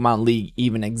a Pokemon League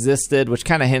even existed, which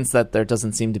kind of hints that there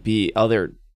doesn't seem to be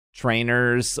other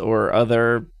trainers or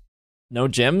no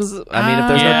gyms. I mean, if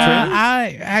there's no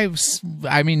trainers,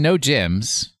 I mean, no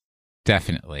gyms,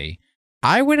 definitely.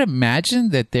 I would imagine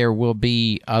that there will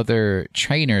be other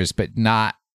trainers, but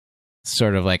not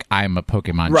sort of like I'm a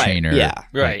Pokemon trainer. Yeah,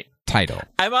 right. Title.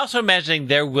 I'm also imagining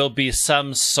there will be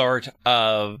some sort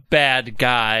of bad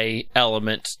guy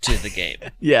element to the game.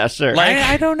 Yeah, sure.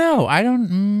 I don't know.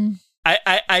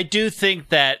 I do think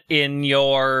that in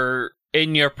your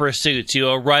pursuits,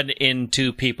 you'll run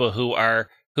into people who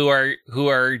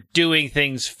are doing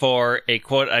things for a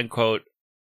quote unquote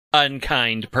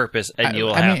unkind purpose, and you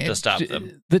will have to stop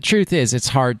them. The truth is, it's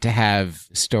hard to have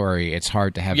story. It's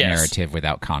hard to have narrative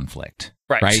without conflict.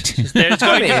 Right. There's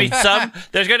going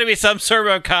to be some sort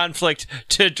of conflict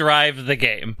to drive the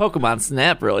game. Pokemon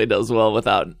Snap really does well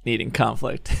without needing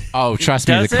conflict. Oh, trust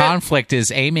me, the conflict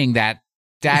is aiming that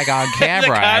daggone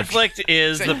camera. The conflict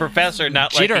is the professor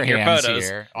not liking your photos.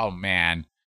 Here. Oh, man.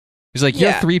 He's like,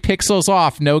 you're 3 pixels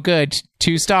off. No good.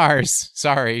 2 stars.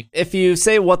 Sorry. If you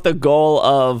say what the goal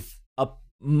of a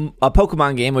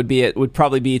Pokemon game would be, it would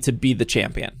probably be to be the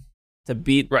champion. To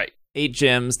beat 8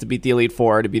 gyms, to beat the Elite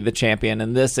Four, to be the champion.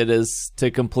 And this, it is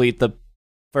to complete the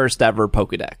first ever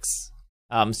Pokedex.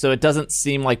 So it doesn't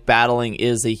seem like battling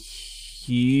is a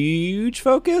huge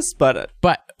focus, but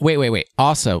wait.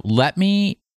 Also, let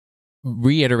me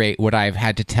reiterate what I've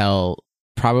had to tell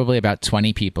probably about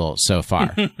 20 people so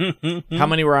far. How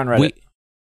many were on Reddit?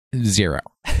 0.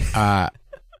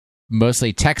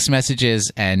 Mostly text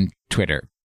messages and Twitter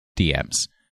DMs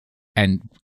and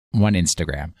 1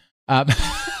 Instagram.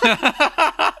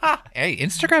 Hey,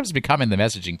 Instagram's becoming the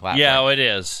messaging platform. Yeah, it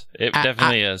is. It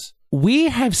definitely is. We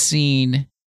have seen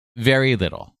very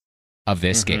little of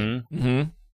this game. Mm-hmm.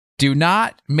 Do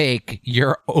not make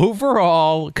your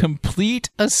overall complete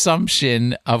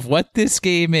assumption of what this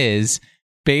game is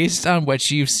based on what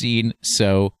you've seen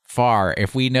so far.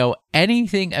 If we know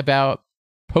anything about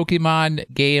Pokemon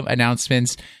game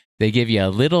announcements, they give you a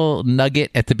little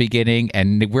nugget at the beginning,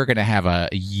 and we're going to have a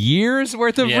year's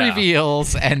worth of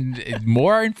reveals and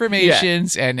more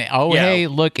informations. And hey,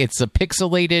 look, it's a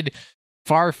pixelated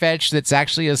Farfetch that's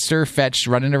actually a Surfetch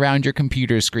running around your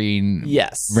computer screen.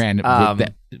 Yes.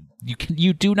 Random.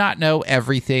 You do not know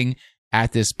everything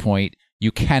at this point.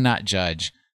 You cannot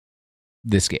judge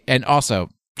this game. And also,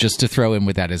 just to throw in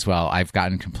with that as well, I've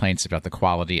gotten complaints about the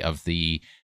quality of the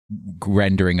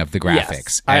rendering of the graphics.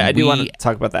 Yes, I do want to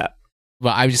talk about that.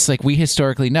 Well, I was just like, we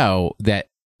historically know that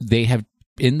they have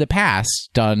in the past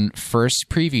done first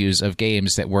previews of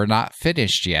games that were not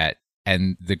finished yet,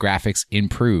 and the graphics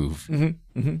improve.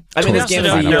 Mm-hmm. Mm-hmm. I mean, this game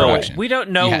is a year away. We don't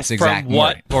know from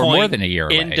what point or more than a year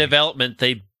in away. Development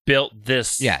they built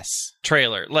this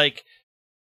trailer. Like,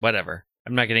 whatever.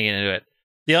 I'm not getting into it.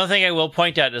 The only thing I will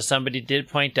point out is somebody did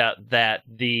point out that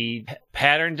the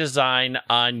pattern design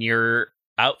on your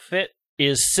outfit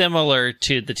is similar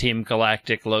to the Team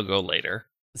Galactic logo later.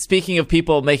 Speaking of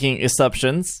people making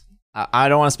assumptions, I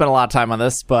don't want to spend a lot of time on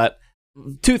this, but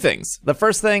 2 things. The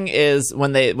first thing is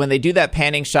when they do that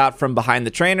panning shot from behind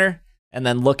the trainer and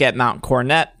then look at Mount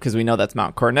Coronet, because we know that's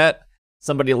Mount Coronet,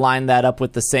 somebody lined that up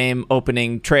with the same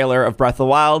opening trailer of Breath of the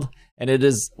Wild, and it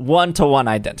is 1-to-1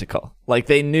 identical. Like,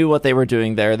 they knew what they were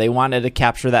doing there. They wanted to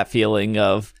capture that feeling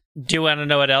of... Do you want to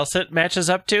know what else it matches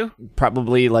up to?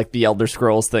 Probably like the Elder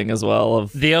Scrolls thing as well.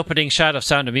 Of the opening shot of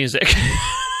Sound of Music.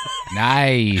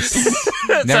 Nice.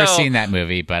 Never seen that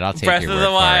movie, but I'll take Breath your of word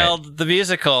the Wild, for it. The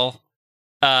musical,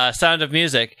 Sound of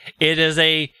Music. It is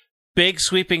a big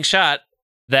sweeping shot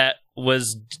that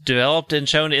was developed and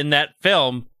shown in that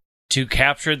film to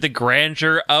capture the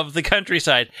grandeur of the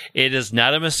countryside. It is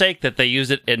not a mistake that they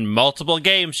use it in multiple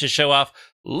games to show off,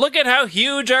 look at how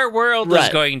huge our world is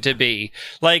going to be.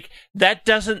 Like, that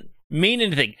doesn't mean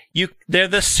anything. They're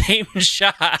the same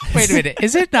shot. Wait a minute.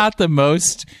 Is it not the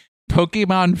most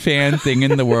Pokemon fan thing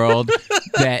in the world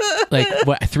that, like,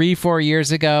 3-4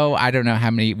 years ago, I don't know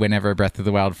how many, whenever Breath of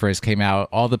the Wild first came out,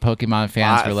 all the Pokemon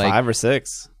fans were like 5 or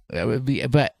 6. It would be,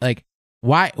 but like,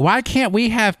 why can't we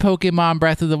have Pokemon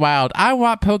Breath of the Wild? I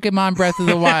want Pokemon Breath of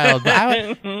the Wild.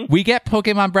 We get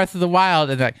Pokemon Breath of the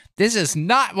Wild, and like, this is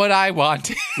not what I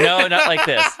want. No, not like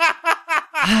this.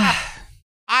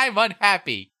 I'm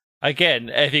unhappy. Again,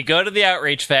 if you go to the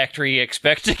Outrage Factory,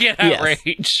 expect to get outrage.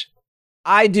 Yes.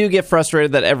 I do get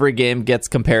frustrated that every game gets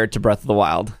compared to Breath of the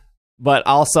Wild. But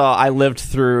also, I lived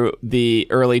through the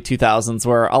early 2000s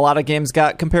where a lot of games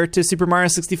got compared to Super Mario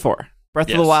 64. Breath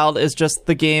of the Wild is just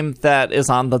the game that is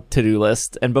on the to-do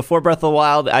list. And before Breath of the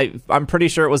Wild, I'm pretty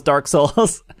sure it was Dark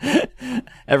Souls.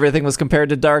 Everything was compared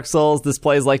to Dark Souls. This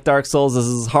plays like Dark Souls. This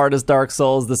is as hard as Dark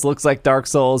Souls. This looks like Dark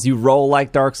Souls. You roll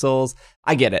like Dark Souls.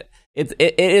 I get it.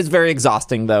 It is very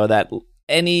exhausting, though, that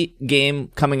any game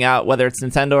coming out, whether it's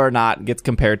Nintendo or not, gets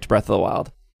compared to Breath of the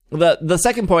Wild. The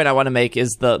second point I want to make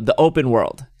is the open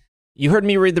world. You heard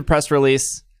me read the press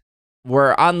release.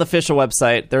 We're on the official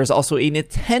website. There's also a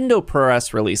Nintendo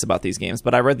press release about these games,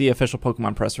 but I read the official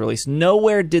Pokemon press release.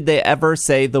 Nowhere did they ever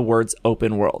say the words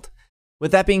open world.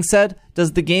 With that being said,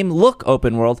 does the game look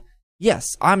open world?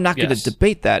 Yes, I'm not going to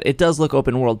debate that. It does look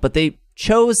open world, but they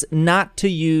chose not to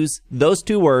use those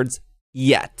 2 words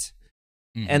yet.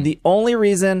 Mm-hmm. And the only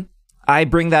reason I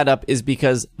bring that up is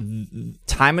because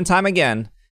time and time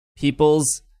again,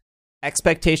 people's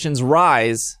expectations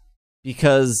rise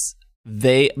because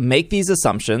they make these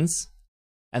assumptions,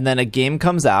 and then a game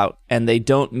comes out, and they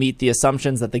don't meet the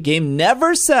assumptions that the game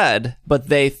never said, but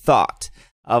they thought.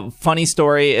 A funny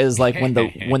story is like when the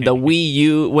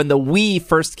Wii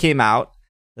first came out.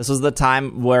 This was the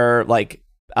time where like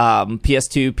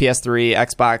PS2, PS3,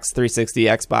 Xbox 360,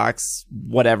 Xbox,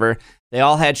 whatever. They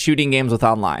all had shooting games with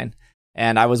online.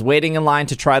 And I was waiting in line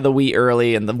to try the Wii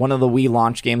early, and one of the Wii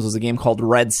launch games was a game called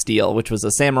Red Steel, which was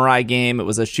a samurai game. It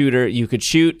was a shooter. You could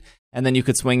shoot, and then you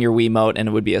could swing your Wiimote, and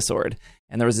it would be a sword.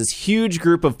 And there was this huge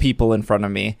group of people in front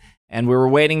of me, and we were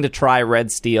waiting to try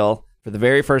Red Steel for the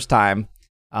very first time.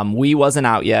 Wii wasn't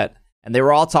out yet, and they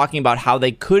were all talking about how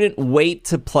they couldn't wait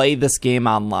to play this game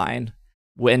online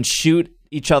and shoot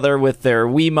each other with their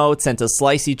Wiimotes and to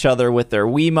slice each other with their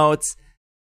Wiimotes.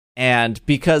 And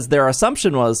because their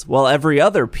assumption was, well, every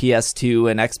other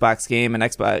PS2 and Xbox game and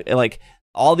Xbox, like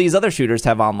all these other shooters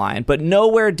have online, but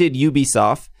nowhere did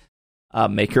Ubisoft,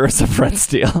 makers of Red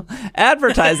Steel,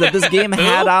 advertise that this game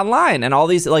had online. And all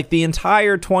these, like the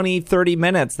entire 20, 30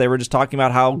 minutes, they were just talking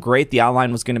about how great the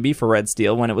online was going to be for Red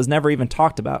Steel when it was never even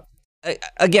talked about.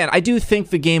 Again, I do think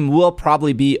the game will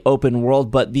probably be open world,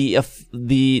 but the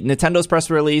Nintendo's press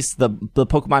release, the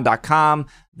Pokemon.com,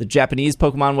 the Japanese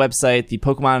Pokemon website, the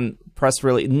Pokemon press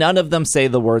release, none of them say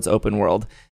the words open world.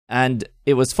 And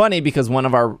it was funny because one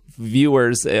of our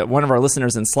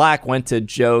listeners in Slack went to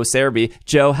Joe Cerebi.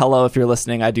 Joe, hello if you're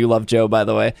listening. I do love Joe, by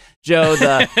the way. Joe,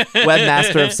 the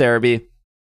webmaster of Cerebi,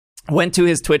 went to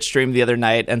his Twitch stream the other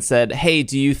night and said, hey,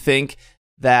 do you think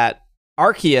that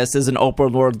Arceus is an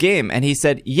open world game? And he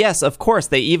said, yes, of course.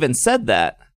 They even said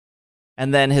that.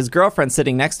 And then his girlfriend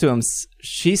sitting next to him,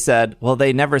 she said, well,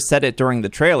 they never said it during the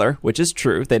trailer, which is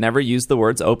true. They never used the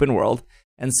words open world.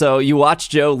 And so you watch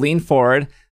Joe lean forward,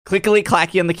 clickety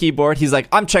clacky on the keyboard. He's like,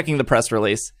 I'm checking the press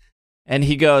release. And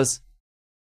he goes,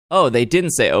 oh, they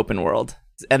didn't say open world.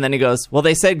 And then he goes, well,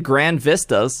 they said Grand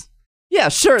Vistas. Yeah,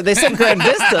 sure, they said Grand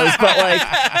Vistas, but like...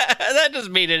 that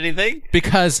doesn't mean anything.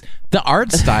 Because the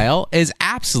art style is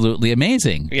absolutely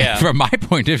amazing, from my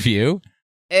point of view.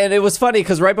 And it was funny,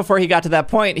 because right before he got to that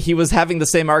point, he was having the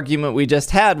same argument we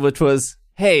just had, which was,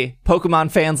 hey,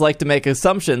 Pokemon fans like to make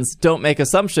assumptions. Don't make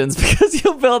assumptions, because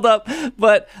you'll build up.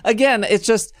 But again, it's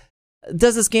just...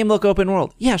 does this game look open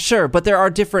world? Yeah, sure, but there are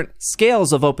different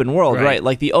scales of open world, right?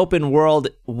 Like the open world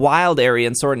wild area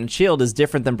in Sword and Shield is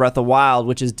different than Breath of Wild,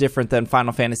 which is different than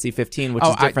Final Fantasy 15, which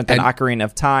is different than Ocarina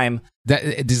of Time. That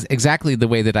is exactly the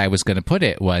way that I was going to put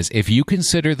it. Was if you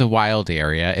consider the wild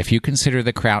area, if you consider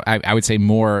the Crown, I would say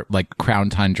more like Crown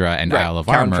Tundra and Isle of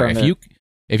Armor.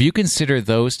 If you consider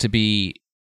those to be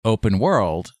open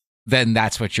world, then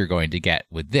that's what you're going to get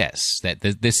with this. That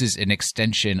this is an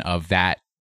extension of that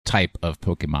type of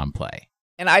Pokemon play.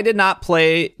 And I did not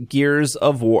play Gears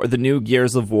of War, the new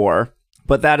Gears of War,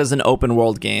 but that is an open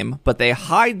world game. But they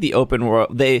hide the open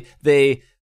world. They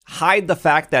hide the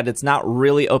fact that it's not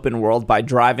really open world by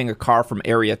driving a car from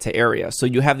area to area. So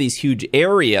you have these huge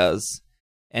areas,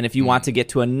 and if you want to get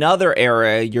to another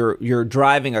area, you're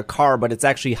driving a car, but it's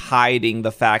actually hiding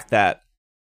the fact that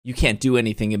you can't do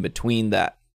anything in between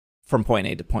that. From point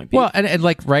A to point B. Well, and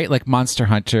like Monster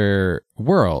Hunter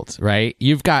World, right?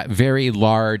 You've got very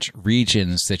large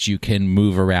regions that you can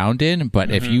move around in,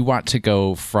 but if you want to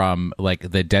go from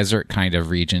like the desert kind of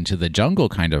region to the jungle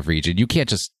kind of region, you can't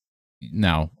just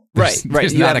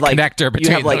There's not a connector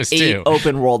between you have like those 8 two.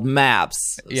 Open world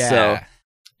maps. Yeah. So,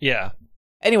 yeah.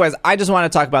 Anyways, I just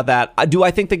want to talk about that. Do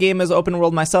I think the game is open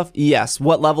world myself? Yes.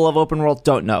 What level of open world?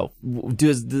 Don't know.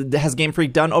 Has Game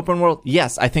Freak done open world?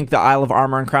 Yes. I think the Isle of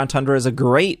Armor and Crown Tundra is a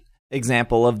great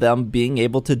example of them being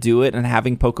able to do it and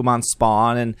having Pokemon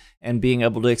spawn and being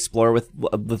able to explore with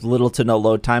little to no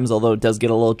load times, although it does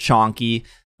get a little chonky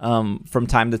from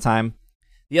time to time.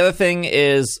 The other thing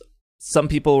is some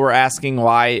people were asking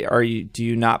why do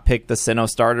you not pick the Sinnoh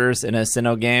starters in a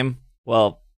Sinnoh game?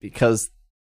 Well, because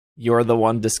you're the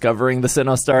one discovering the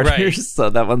Sinnoh starters, right. So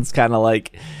that one's kind of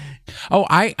like... Oh,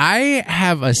 I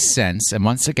have a sense, and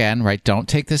once again, right, don't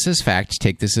take this as fact,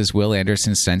 take this as Will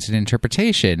Anderson's sense and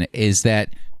interpretation, is that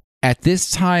at this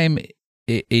time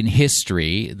in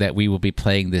history that we will be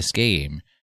playing this game,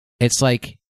 it's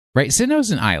like, right, Sinnoh's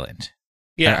an island.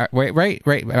 Yeah. Right.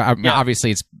 Yeah.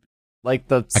 Obviously, it's... Like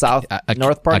the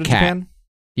north part of Japan?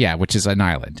 Yeah, which is an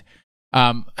island.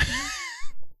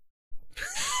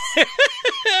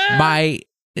 My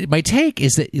take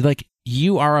is that like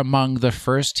you are among the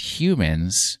first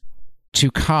humans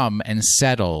to come and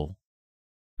settle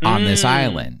on this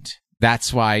island.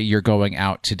 That's why you're going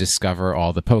out to discover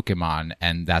all the Pokemon,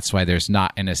 and that's why there's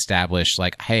not an established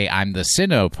like, hey, I'm the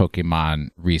Sinnoh Pokemon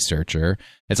researcher.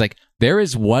 It's like there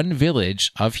is one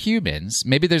village of humans.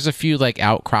 Maybe there's a few like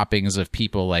outcroppings of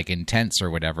people like in tents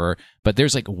or whatever, but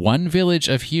there's like one village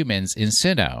of humans in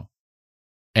Sinnoh.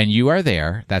 And you are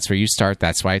there. That's where you start.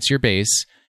 That's why it's your base.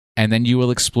 And then you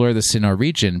will explore the Sinnoh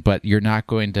region, but you're not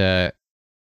going to...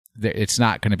 It's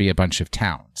not going to be a bunch of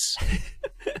towns.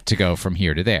 to go from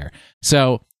here to there.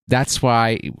 So that's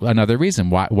why another reason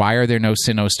why are there no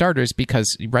Sinnoh starters?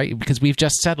 Because we've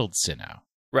just settled Sinnoh.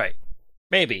 Right.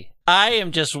 Maybe. I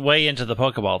am just way into the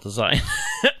Pokeball design.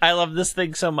 I love this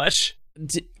thing so much.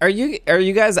 Are you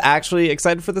guys actually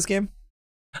excited for this game?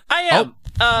 I am.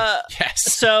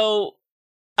 Yes. So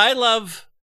I love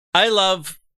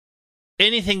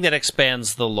anything that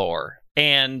expands the lore.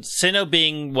 And Sinnoh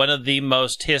being one of the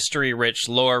most history-rich,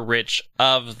 lore-rich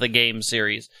of the game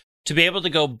series, to be able to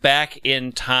go back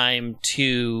in time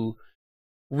to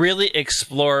really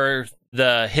explore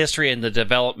the history and the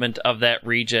development of that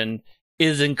region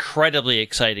is incredibly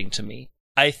exciting to me.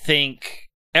 I think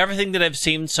everything that I've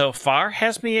seen so far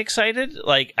has me excited.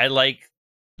 Like, I like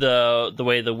the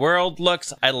way the world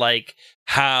looks. I like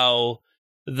how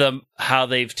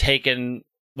they've taken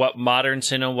what modern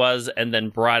Sinnoh was and then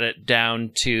brought it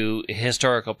down to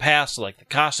historical past. So, like, the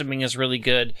costuming is really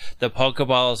good. The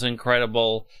Pokeball is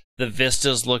incredible. The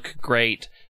vistas look great.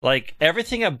 Like,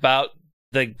 everything about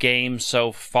the game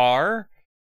so far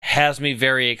has me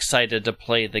very excited to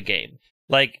play the game.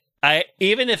 Like,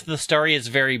 even if the story is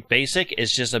very basic,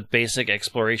 it's just a basic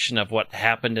exploration of what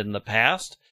happened in the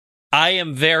past, I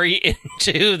am very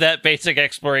into that basic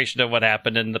exploration of what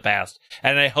happened in the past,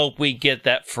 and I hope we get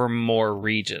that for more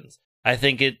regions. I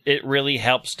think it really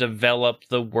helps develop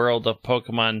the world of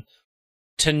Pokemon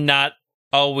to not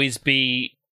always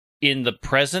be in the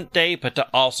present day, but to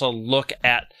also look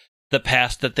at the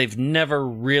past that they've never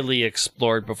really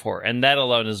explored before, and that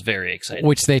alone is very exciting.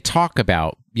 Which they talk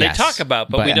about, yes, they talk about,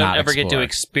 but we don't ever get to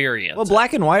experience. Well,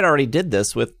 Black and White already did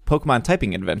this with Pokemon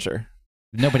Typing Adventure.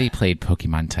 Nobody played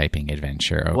Pokemon Typing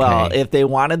Adventure, okay? Well, if they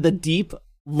wanted the deep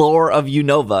lore of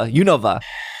Unova,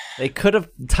 they could have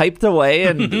typed away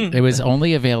and... It was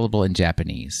only available in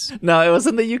Japanese. No, it was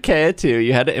in the UK too.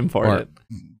 You had to import it.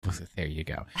 There you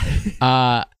go.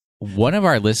 One of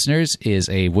our listeners is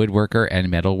a woodworker and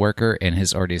metalworker and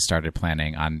has already started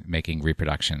planning on making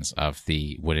reproductions of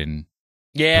the wooden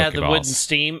Pokeballs. The wooden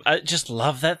steam. I just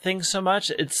love that thing so much.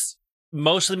 It's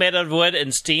mostly made out of wood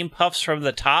and steam puffs from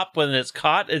the top when it's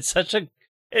caught. It's such a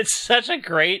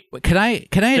great Can I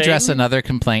address another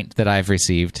complaint that I've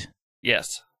received? Yes.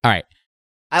 All right.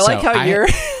 I like how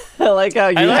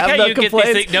you have no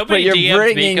complaints, but you're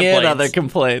bringing in other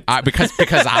complaints.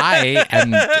 Because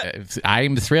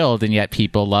I'm thrilled, and yet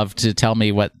people love to tell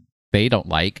me what they don't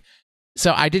like.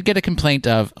 So I did get a complaint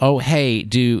of, oh, hey,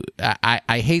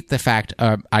 I hate the fact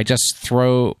I just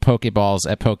throw Pokeballs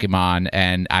at Pokemon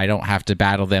and I don't have to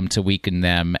battle them to weaken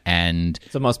them. And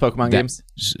so most Pokemon games,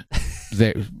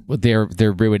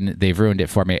 they're ruined. They've ruined it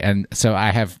for me. And so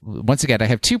I have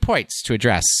 2 points to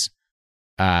address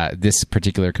this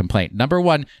particular complaint. Number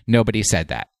one, nobody said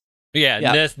that.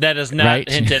 Yeah. That is not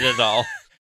hinted at all.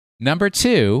 Number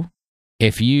two,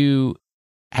 if you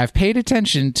have paid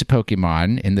attention to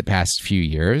Pokemon in the past few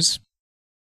years,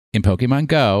 in Pokemon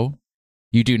Go,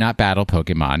 you do not battle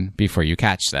Pokemon before you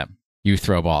catch them. You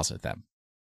throw balls at them.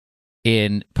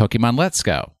 In Pokemon Let's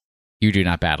Go, you do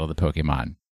not battle the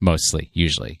Pokemon,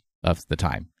 usually, of the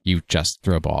time. You just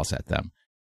throw balls at them.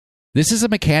 This is a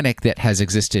mechanic that has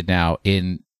existed now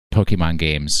in Pokemon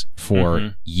games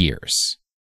for years.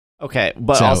 Okay,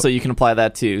 but also you can apply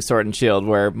that to Sword and Shield,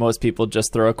 where most people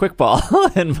just throw a quick ball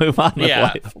and move on with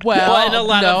life.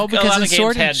 Well, because in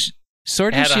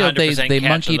Sword and Shield, they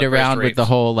monkeyed around with the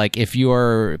whole, like, if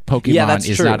your Pokemon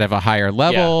is not of a higher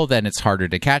level, then it's harder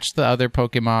to catch the other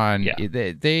Pokemon.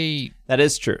 Yeah. That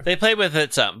is true. They play with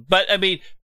it some. But, I mean,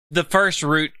 the first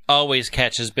route always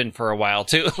catch has been for a while,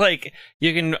 too. Like,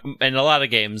 you can, in a lot of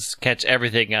games, catch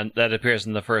everything that appears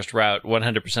in the first route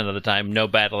 100% of the time. No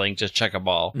battling, just check a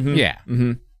ball. Mm-hmm. Yeah.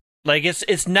 Mm-hmm. Like,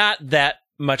 it's not that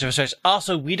much of a stretch.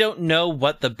 Also, we don't know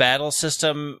what the battle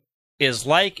system is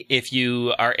like if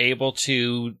you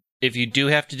do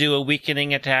have to do a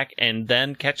weakening attack and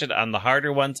then catch it on the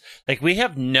harder ones. Like, we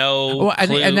have no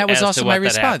clue and that was as also to my what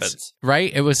response,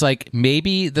 right? It was like,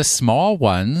 maybe the small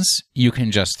ones you can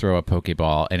just throw a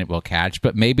Pokeball and it will catch,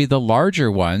 but maybe the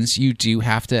larger ones you do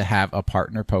have to have a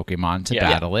partner Pokemon to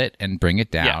battle it and bring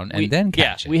it down and then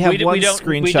catch it. We have one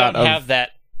screenshot of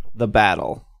the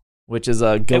battle, which is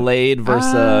a Gallade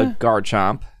versus a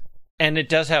Garchomp. And it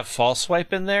does have False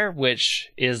Swipe in there,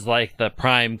 which is like the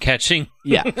prime catching.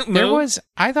 Yeah.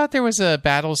 I thought there was a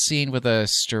battle scene with a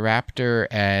Staraptor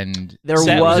and... There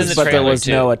was, but there was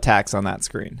no attacks on that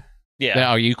screen.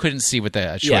 Yeah. Oh, you couldn't see what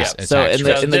the choice attacks. So in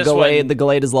the Gallade, the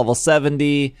Gallade is level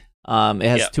 70. It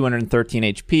has 213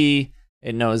 HP.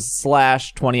 It knows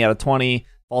Slash, 20 out of 20.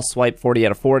 False Swipe, 40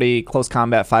 out of 40. Close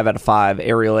Combat, 5 out of 5.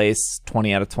 Aerial Ace,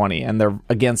 20 out of 20. And they're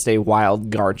against a wild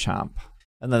Garchomp.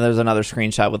 And then there's another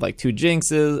screenshot with like 2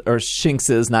 jinxes, or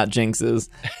shinxes, not jinxes.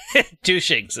 2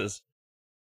 shinxes.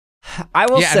 I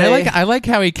will say, and I like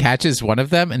how he catches one of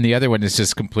them, and the other one is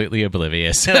just completely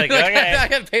oblivious. Like,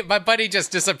 okay. My buddy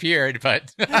just disappeared,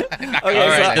 but all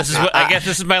right. I guess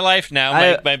this is my life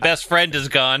now. My best friend is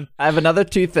gone. I have another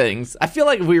 2 things. I feel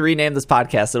like if we rename this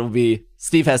podcast, it'll be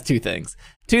Steve has 2 things.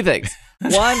 2 things.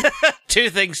 One, 2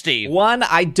 things, Steve. One,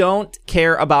 I don't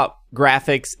care about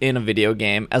graphics in a video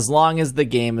game as long as the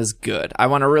game is good. I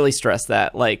want to really stress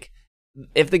that. Like,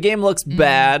 if the game looks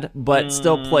bad but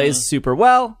still plays super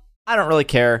well, I don't really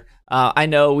care. I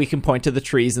know we can point to the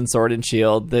trees in Sword and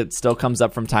Shield that still comes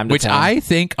up from time to time. Which I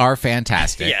think are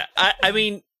fantastic. Yeah, I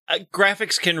mean,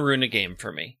 graphics can ruin a game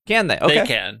for me. Can they? Okay. They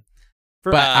can.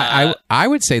 But I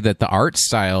would say that the art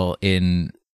style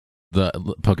in the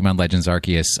Pokemon Legends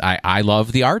Arceus, I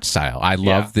love the art style. I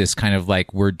love this kind of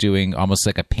like we're doing almost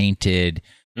like a painted,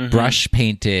 brush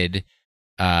painted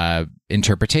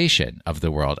interpretation of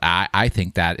the world. I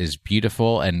think that is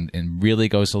beautiful and really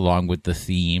goes along with the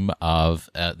theme of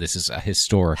this is a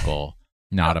historical,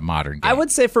 not a modern game. I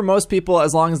would say for most people,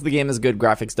 as long as the game is good,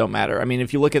 graphics don't matter. I mean,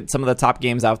 if you look at some of the top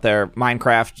games out there,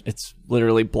 Minecraft, it's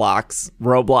literally blocks.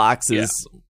 Roblox is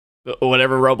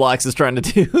whatever Roblox is trying to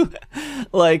do.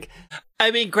 Like,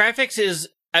 I mean, graphics is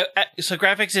so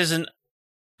graphics isn't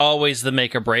always the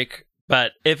make or break,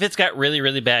 but if it's got really,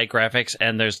 really bad graphics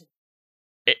and there's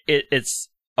it's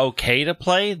okay to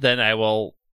play, then I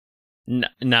will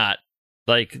not.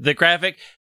 Like, the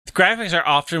graphics are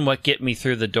often what get me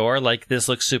through the door. Like, this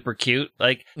looks super cute.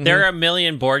 Like, there are a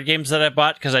million board games that I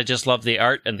bought because I just love the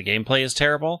art and the gameplay is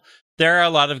terrible. There are a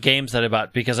lot of games that I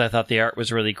bought because I thought the art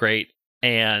was really great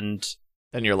and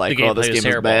then you're like, oh, this game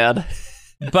is bad.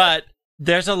 But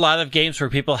there's a lot of games where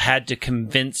people had to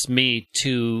convince me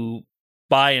to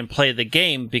buy and play the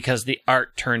game because the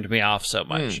art turned me off so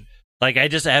much. Like, I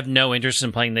just have no interest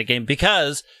in playing the game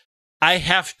because I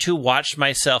have to watch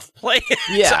myself play it.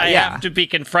 Yeah, I have to be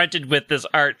confronted with this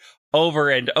art over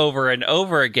and over and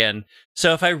over again.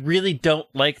 So if I really don't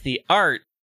like the art,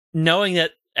 knowing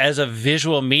that as a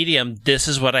visual medium, this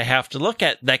is what I have to look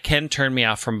at, that can turn me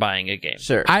off from buying a game.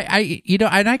 Sure. I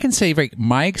can say, like,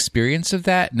 my experience of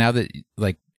that, now that,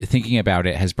 like, thinking about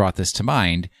it has brought this to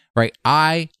mind, right?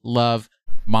 I love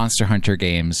Monster Hunter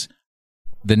games,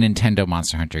 the Nintendo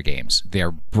Monster Hunter games.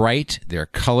 They're bright, they're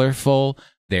colorful,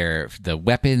 they're the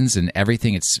weapons and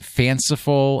everything. It's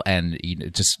fanciful, and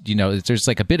there's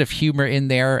like a bit of humor in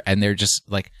there, and they're just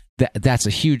like that's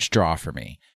a huge draw for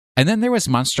me. And then there was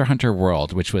Monster Hunter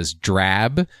World, which was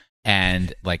drab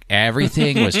and like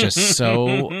everything was just so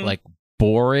like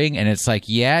boring. And it's like,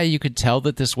 yeah, you could tell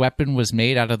that this weapon was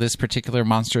made out of this particular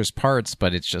monster's parts,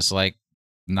 but it's just like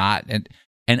not.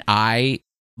 And I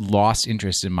lost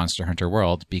interest in Monster Hunter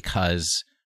World because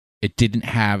it didn't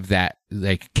have that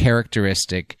like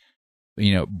characteristic,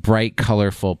 bright,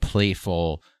 colorful,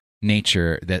 playful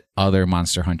nature that other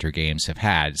Monster Hunter games have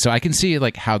had. So I can see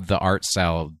like how the art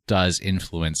style does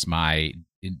influence my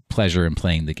pleasure in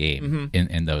playing the game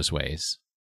in those ways.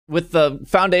 With the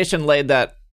foundation laid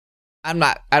that I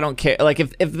don't care. Like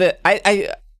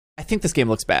I think this game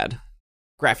looks bad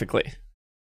graphically.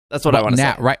 That's what I want to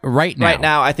say. Right now. Right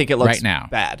now, I think it looks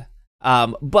bad.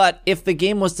 But if the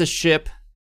game was to ship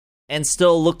and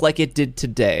still look like it did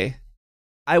today,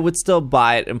 I would still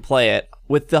buy it and play it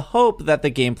with the hope that the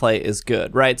gameplay is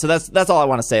good, right? So that's all I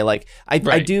want to say. Like, I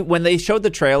do, when they showed the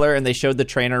trailer and they showed the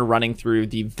trainer running through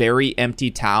the very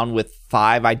empty town with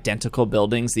 5 identical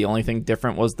buildings, the only thing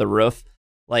different was the roof.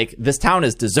 Like, this town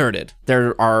is deserted.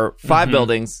 There are 5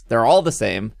 buildings. They're all the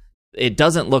same. It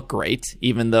doesn't look great,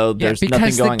 even though there's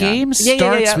nothing going on. Because the game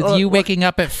starts with you waking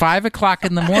up at 5 o'clock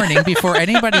in the morning before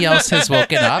anybody else has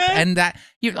woken up, and that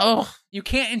you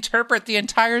can't interpret the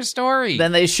entire story.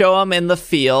 Then they show them in the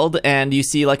field, and you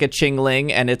see like a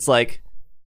Chingling, and it's like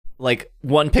 1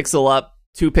 pixel up,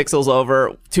 2 pixels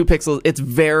over, 2 pixels. It's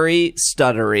very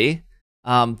stuttery.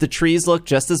 The trees look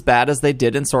just as bad as they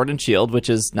did in Sword and Shield, which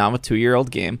is now a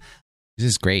 2-year-old game. This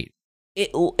is great.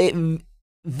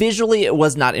 Visually, it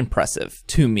was not impressive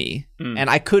to me, and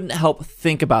I couldn't help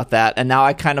think about that. And now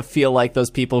I kind of feel like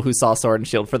those people who saw Sword and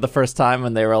Shield for the first time,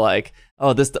 and they were like,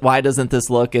 "Oh, why doesn't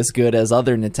this look as good as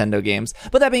other Nintendo games?"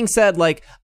 But that being said, like,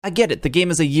 I get it. The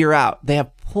game is a year out; they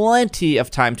have plenty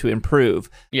of time to improve.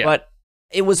 Yeah. But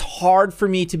it was hard for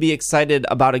me to be excited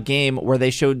about a game where they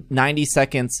showed 90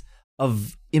 seconds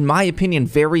of, in my opinion,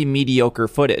 very mediocre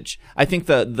footage. I think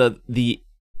the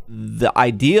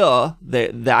idea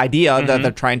that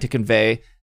they're trying to convey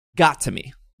got to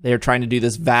me. They're trying to do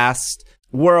this vast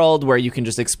world where you can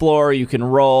just explore, you can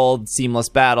roll, seamless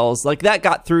battles. Like, that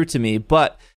got through to me,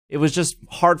 but it was just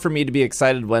hard for me to be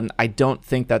excited when I don't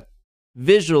think that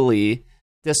visually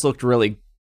this looked really.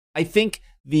 I think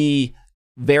the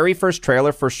very first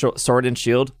trailer for Sword and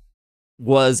Shield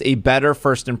was a better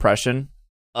first impression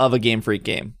of a Game Freak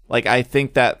game. Like, I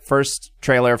think that first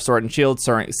trailer of Sword and Shield,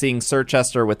 seeing Sir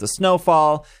Chester with the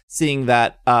snowfall, seeing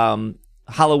that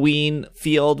Halloween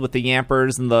field with the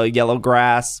Yampers and the yellow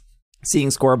grass, seeing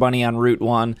Scorbunny on Route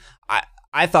 1,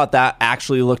 I thought that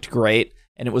actually looked great,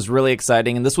 and it was really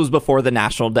exciting. And this was before the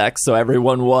National Dex, so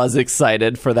everyone was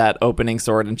excited for that opening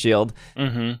Sword and Shield.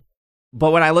 Mm-hmm.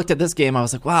 But when I looked at this game, I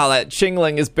was like, wow, that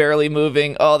Chingling is barely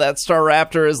moving. Oh, that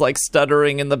Staraptor is like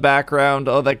stuttering in the background.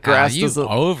 Oh, that grass you doesn't...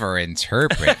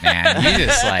 overinterpret, man. You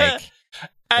just like,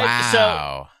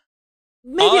 wow.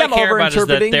 Maybe I'm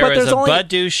overinterpreting, but there's only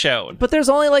Budew shown. But there's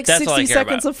only like 60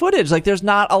 seconds of footage. Like, there's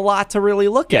not a lot to really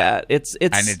look at. It's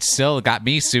and it still got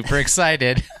me super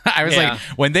excited. I was like,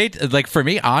 when they like, for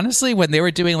me, honestly, when they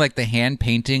were doing like the hand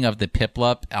painting of the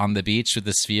Piplup on the beach with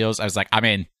the Spheals, I was like, I'm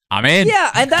in.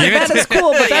 Yeah, and that is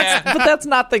cool, but that's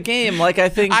not the game. Like, I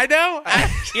think I know.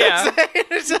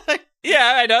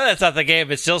 Yeah, I know that's not the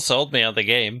game. It still sold me on the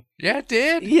game. Yeah, it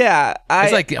did. Yeah,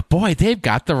 it's like, boy, they've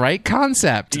got the right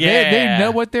concept. Yeah, they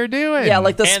know what they're doing. Yeah,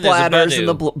 like the splatters and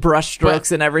the brush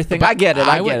strokes and everything. I get it.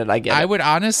 I get it. I would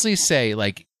honestly say,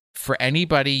 like, for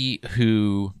anybody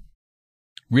who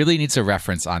really needs a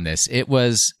reference on this, it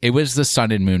was the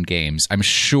Sun and Moon games. I'm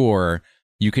sure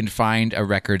you can find a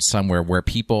record somewhere where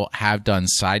people have done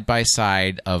side by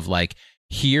side of like,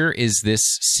 here is this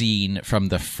scene from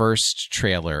the first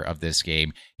trailer of this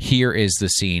game. Here is the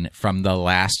scene from the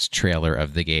last trailer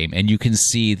of the game. And you can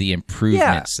see the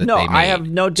improvements that they made. I have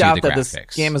no doubt that this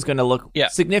game is going to look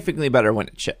significantly better when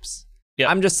it ships. Yeah.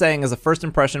 I'm just saying, as a first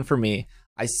impression for me,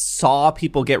 I saw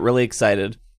people get really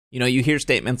excited. You know, you hear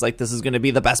statements like, this is going to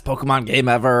be the best Pokemon game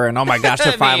ever, and oh my gosh,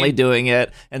 they're finally doing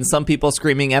it. And some people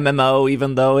screaming MMO,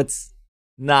 even though it's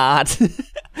not.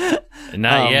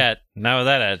 Not yet. Not with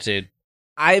that attitude.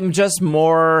 I'm just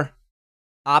more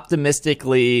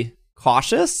optimistically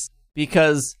cautious,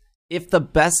 because if the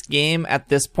best game at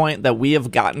this point that we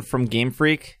have gotten from Game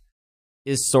Freak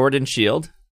is Sword and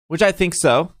Shield, which I think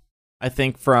so. I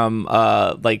think from,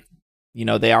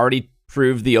 they already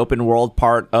proved the open world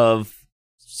part of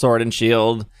Sword and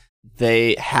Shield.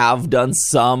 They have done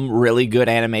some really good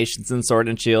animations in Sword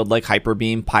and Shield, like Hyper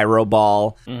Beam, Pyro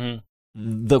Ball. Mm-hmm.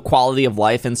 The quality of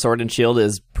life in Sword and Shield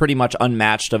is pretty much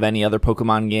unmatched of any other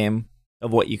Pokemon game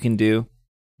of what you can do.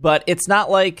 But it's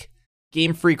not like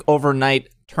Game Freak overnight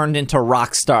turned into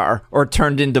Rockstar or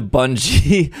turned into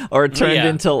Bungie or turned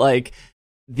into like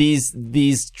these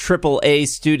AAA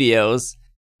studios.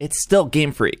 It's still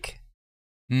Game Freak.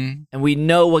 And we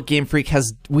know what Game Freak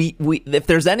has. We if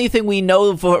there's anything we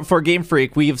know for Game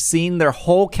Freak, we have seen their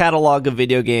whole catalog of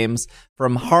video games,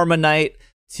 from Harmonite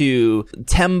to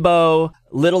Tembo,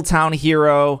 Little Town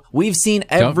Hero. We've seen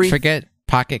every. Don't forget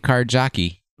Pocket Card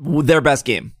Jockey. Their best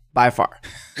game by far.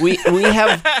 We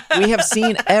have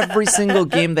seen every single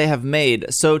game they have made.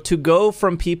 So to go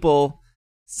from people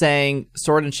saying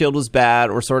Sword and Shield was bad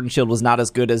or Sword and Shield was not as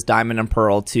good as Diamond and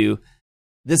Pearl to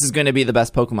this is going to be the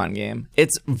best Pokemon game,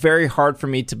 it's very hard for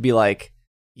me to be like,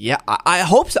 yeah, I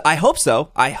hope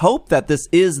so. I hope that this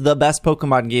is the best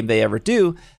Pokemon game they ever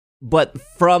do. But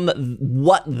from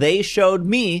what they showed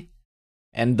me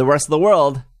and the rest of the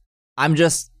world, I'm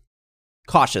just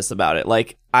cautious about it.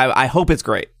 Like, I hope it's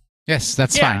great. Yes,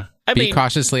 that's fine. Be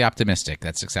cautiously optimistic.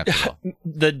 That's acceptable.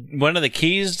 One of the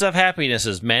keys of happiness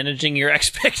is managing your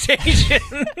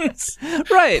expectations.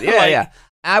 Right. Yeah, yeah.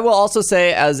 I will also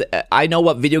say, as I know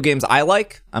what video games I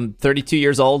like. I'm 32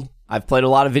 years old. I've played a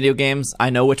lot of video games.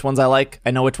 I know which ones I like. I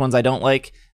know which ones I don't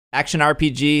like. Action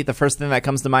RPG, the first thing that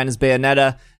comes to mind is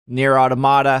Bayonetta, Nier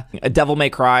Automata, Devil May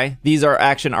Cry. These are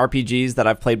action RPGs that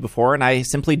I've played before, and I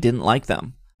simply didn't like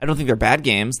them. I don't think they're bad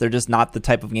games. They're just not the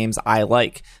type of games I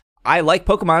like. I like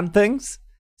Pokemon things,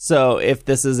 so if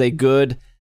this is a good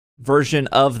version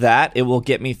of that, it will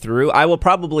get me through. I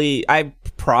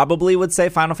probably would say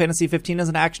Final Fantasy 15 is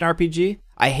an action RPG.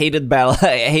 I hated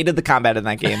the combat in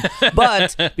that game,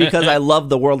 but because I love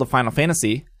the world of Final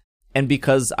Fantasy, and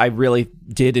because I really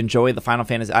did enjoy the Final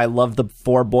Fantasy, I love the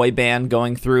 4 boy band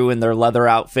going through in their leather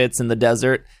outfits in the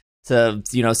desert to,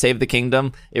 save the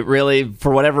kingdom. It really,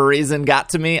 for whatever reason, got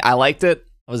to me. I liked it.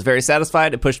 I was very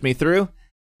satisfied. It pushed me through.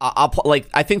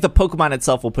 I think the Pokemon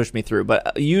itself will push me through,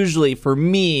 but usually for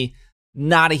me,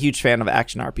 not a huge fan of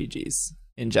action RPGs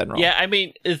in general. Yeah, I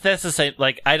mean, that's the same.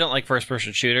 Like, I don't like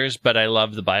first-person shooters, but I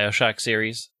love the BioShock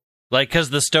series. Like,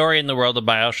 because the story in the world of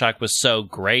BioShock was so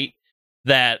great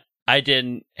that I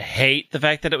didn't hate the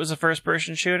fact that it was a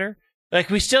first-person shooter. Like,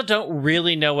 we still don't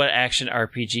really know what action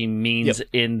RPG means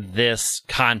in this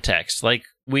context. Like,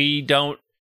 we don't...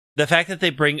 The fact that they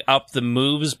bring up the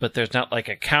moves, but there's not like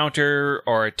a counter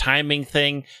or a timing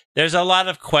thing. There's a lot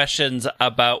of questions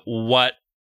about what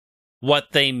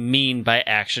they mean by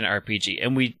action RPG.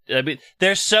 And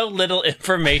there's so little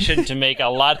information to make a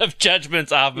lot of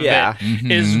judgments off of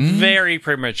it is very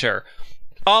premature.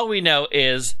 All we know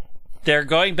is they're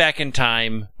going back in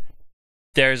time.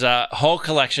 There's a whole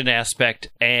collection aspect,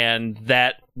 and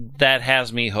that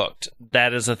has me hooked.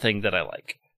 That is a thing that I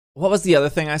like. What was the other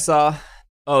thing I saw?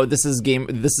 Oh, this is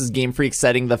Game Freak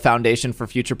setting the foundation for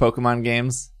future Pokemon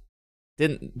games.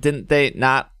 Didn't they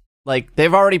not, like,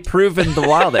 they've already proven the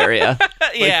wild area.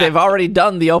 Like, they've already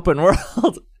done the open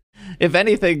world. If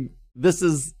anything, this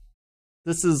is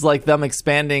like them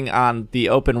expanding on the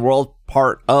open world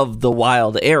part of the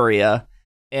wild area.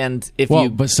 And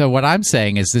so what I'm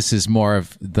saying is this is more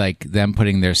of like them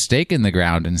putting their stake in the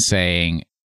ground and saying,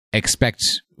 expect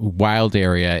wild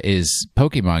area is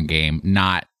Pokemon game,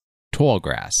 not tall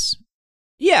grass.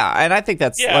 Yeah, and I think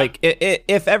that's like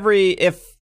if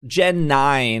Gen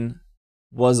 9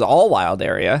 was all wild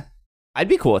area, I'd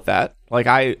be cool with that. Like,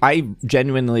 I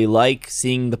genuinely like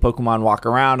seeing the Pokemon walk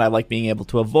around. I like being able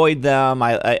to avoid them.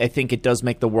 I think it does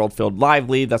make the world feel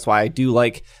lively. That's why I do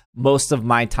like most of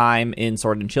my time in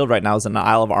Sword and Shield right now is in the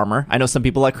Isle of Armor. I know some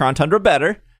people like Crown Tundra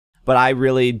better, but I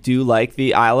really do like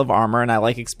the Isle of Armor, and I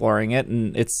like exploring it,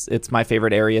 and it's my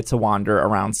favorite area to wander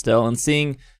around still, and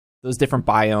seeing those different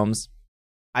biomes.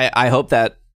 I hope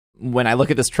that when I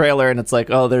look at this trailer and it's like,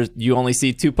 oh, you only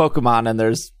see 2 Pokemon and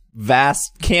there's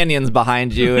vast canyons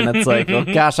behind you, and it's like, oh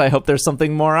gosh, I hope there's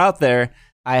something more out there.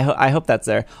 I hope that's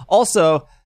there. Also,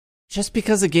 just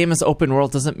because a game is open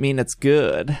world doesn't mean it's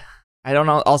good. I don't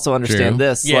also understand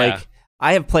this. Yeah. Like,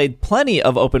 I have played plenty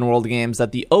of open world games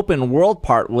that the open world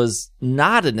part was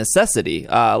not a necessity.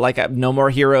 Like No More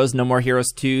Heroes, No More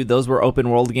Heroes 2, those were open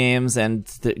world games, and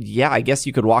I guess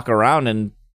you could walk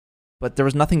around but there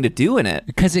was nothing to do in it.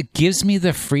 Because it gives me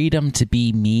the freedom to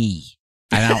be me.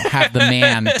 I don't have the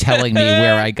man telling me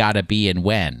where I gotta be and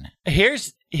when.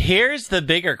 Here's the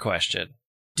bigger question.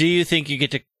 Do you think you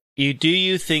get to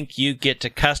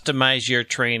customize your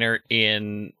trainer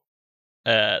in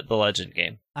the Legend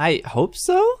game? I hope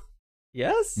so.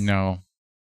 Yes? No.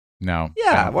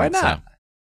 Yeah, why not? So.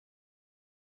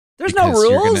 There's no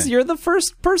rules. You're the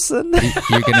first person.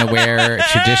 You're going to wear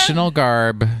traditional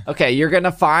garb. Okay, you're going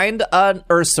to find an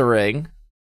Ursaring.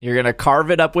 You're going to carve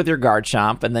it up with your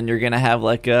Garchomp, and then you're going to have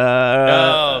like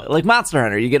like Monster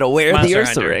Hunter. You get to wear the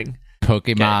Ursaring.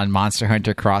 Pokemon Monster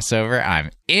Hunter crossover. I'm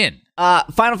in.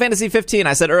 Final Fantasy 15,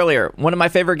 I said earlier, one of my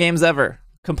favorite games ever.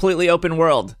 Completely open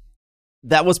world.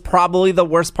 That was probably the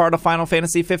worst part of Final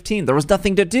Fantasy 15. There was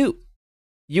nothing to do.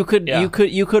 You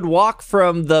could walk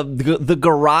from the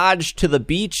garage to the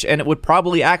beach, and it would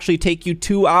probably actually take you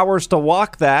 2 hours to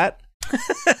walk that.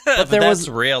 But there was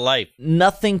real life.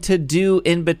 Nothing to do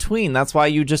in between. That's why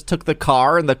you just took the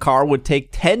car, and the car would take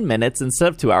 10 minutes instead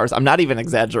of 2 hours. I'm not even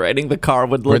exaggerating. The car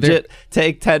would legit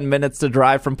take 10 minutes to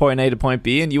drive from point A to point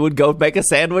B, and you would go make a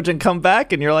sandwich and come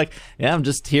back, and you're like, yeah, I'm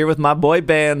just here with my boy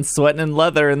band, sweating in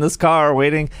leather in this car,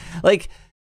 waiting. Like,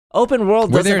 open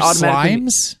world doesn't automatically...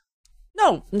 slimes?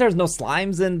 No, there's no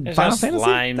slimes in Final Fantasy.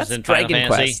 Slimes That's in Dragon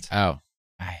Final Fantasy. Quest. Oh.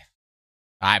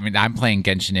 I mean, I'm playing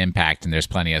Genshin Impact, and there's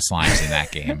plenty of slimes in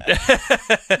that game.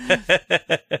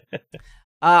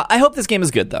 I hope this game is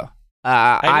good, though.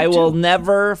 I will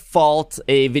never fault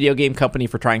a video game company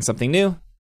for trying something new.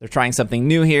 They're trying something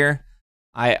new here.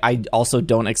 I also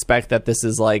don't expect that this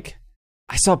is like...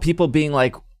 I saw people being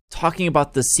like, talking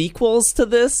about the sequels to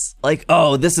this, like,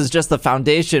 oh, this is just the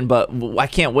foundation, but I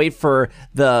can't wait for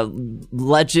the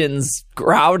Legends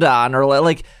Groudon, or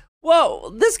like, whoa,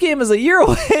 this game is a year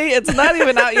away. It's not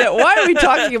even out yet. Why are we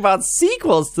talking about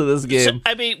sequels to this game? So,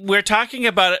 I mean, we're talking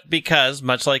about it because,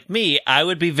 much like me, I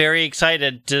would be very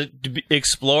excited to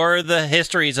explore the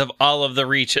histories of all of the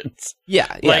regions.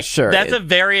 Yeah, sure. That's a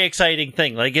very exciting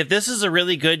thing. Like, if this is a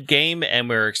really good game and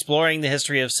we're exploring the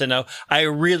history of Sinnoh, I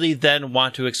really then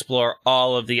want to explore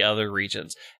all of the other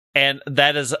regions. And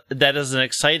that is an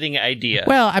exciting idea.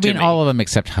 Well, I mean, all of them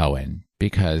except Hoenn,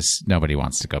 because nobody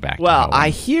wants to go back to Hoenn. Well, I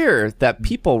hear that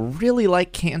people really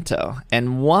like Kanto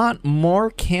and want more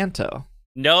Kanto.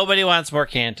 Nobody wants more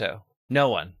Kanto. No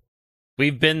one.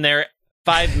 We've been there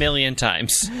 5 million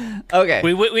times. Okay.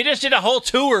 We just did a whole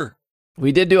tour.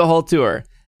 We did do a whole tour.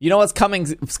 You know what's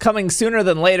coming sooner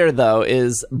than later, though,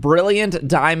 is Brilliant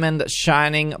Diamond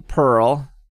Shining Pearl.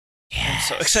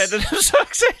 Yes. I'm so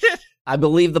excited. I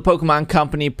believe the Pokemon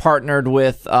Company partnered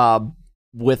with I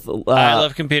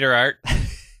Love Computer Art.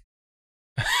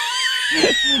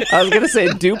 I was going to say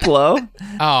Duplo.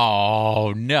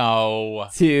 Oh, no.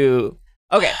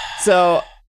 Okay, so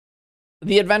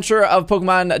the adventure of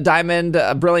Pokemon Diamond,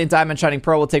 Brilliant Diamond, Shining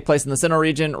Pearl will take place in the Sinnoh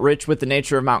region, rich with the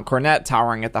nature of Mount Coronet,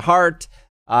 towering at the heart.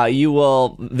 You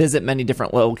will visit many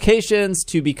different locations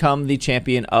to become the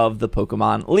champion of the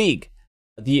Pokemon League.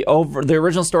 The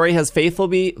original story has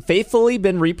faithfully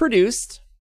been reproduced.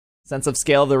 Sense of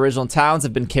scale of the original towns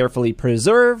have been carefully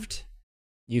preserved.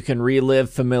 You can relive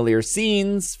familiar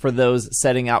scenes for those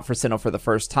setting out for Sinnoh for the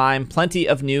first time. Plenty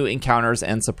of new encounters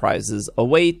and surprises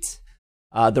await.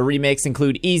 The remakes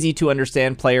include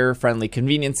easy-to-understand, player-friendly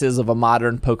conveniences of a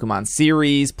modern Pokemon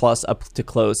series, plus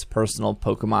up-to-close personal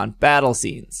Pokemon battle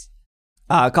scenes.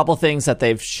 A couple things that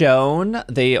they've shown.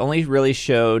 They only really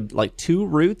showed, 2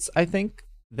 routes, I think.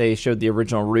 They showed the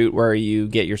original route where you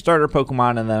get your starter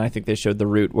Pokemon, and then I think they showed the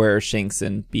route where Shinx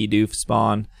and Bidoof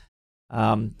spawn.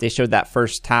 They showed that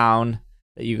first town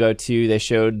that you go to. They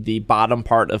showed the bottom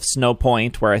part of Snow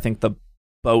Point, where I think the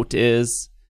boat is.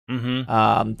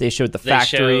 Mm-hmm. They showed the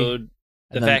factory.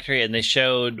 Factory, and they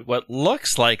showed what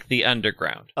looks like the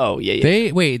underground. Oh, yeah.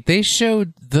 They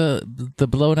showed the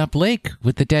blown up lake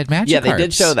with the dead Magikarps. Yeah, they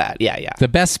did show that. Yeah. The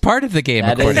best part of the game,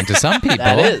 according to some people.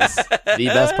 That is the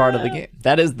best part of the game.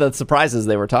 That is the surprises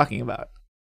they were talking about.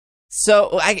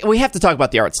 So we have to talk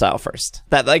about the art style first.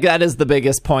 That is the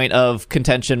biggest point of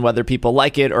contention, whether people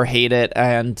like it or hate it,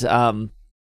 and I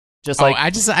just love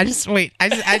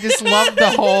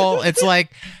the whole. It's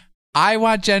like, I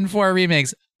want Gen 4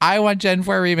 remakes. I want Gen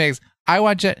 4 remakes.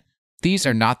 These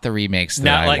are not the remakes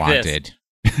that I wanted.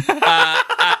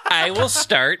 I will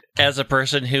start as a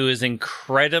person who is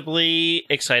incredibly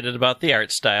excited about the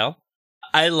art style.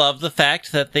 I love the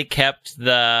fact that they kept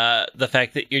the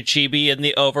fact that you're chibi in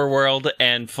the overworld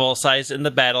and full size in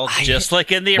the battle, just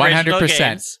like in the original 100%,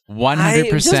 games.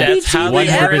 100%. That's how they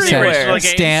were in the original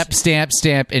games.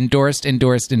 Stamp. Endorsed. They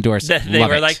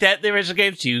were it. like that in the original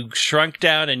games. You shrunk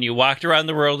down and you walked around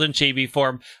the world in chibi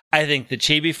form. I think the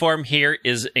chibi form here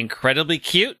is incredibly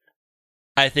cute.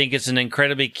 I think it's an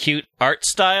incredibly cute art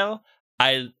style.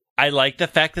 I like the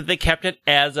fact that they kept it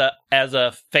as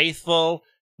a faithful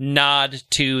nod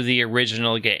to the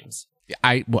original games.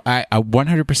 I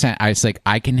 100%. I was like,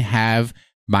 I can have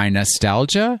my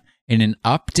nostalgia in an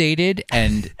updated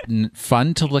and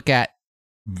fun to look at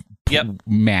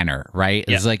manner, right?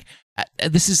 Yep. It's like,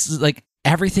 this is like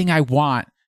everything I want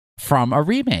from a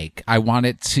remake. I want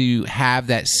it to have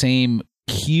that same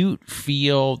cute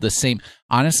feel,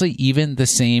 honestly, even the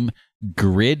same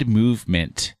grid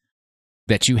movement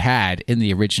that you had in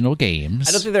the original games.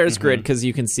 I don't think there is grid because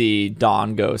you can see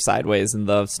Dawn go sideways in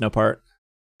the snow part.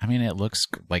 I mean, it looks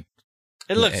like...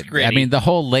 It looks gritty. I mean, the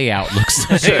whole layout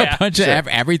looks like a bunch of...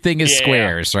 Everything is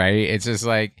squares, right? It's just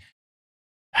like...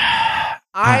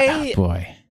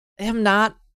 boy. Am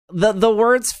not... The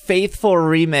words faithful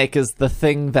remake is the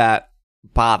thing that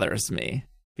bothers me.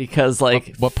 Because,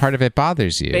 what part of it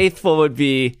bothers you? Faithful would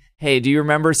be... Hey, do you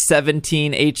remember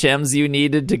 17 HMs you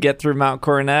needed to get through Mount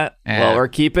Coronet? Well, we're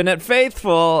keeping it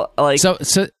faithful. So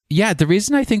yeah, the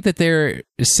reason I think that they're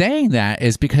saying that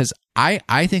is because I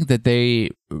think that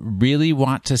they really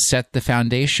want to set the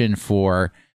foundation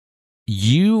for,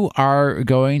 you are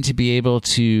going to be able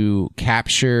to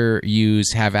capture,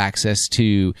 use, have access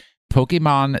to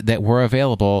Pokemon that were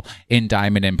available in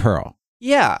Diamond and Pearl.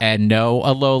 Yeah. And no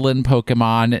Alolan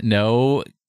Pokemon, no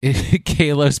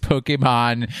Kalos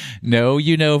Pokemon, no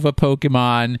Unova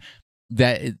Pokemon.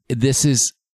 That this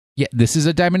is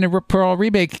a Diamond and Pearl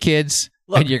remake, kids.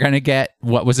 Look, and you're gonna get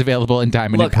what was available in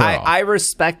Diamond and Pearl. I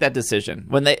respect that decision.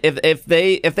 When if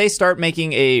they start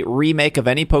making a remake of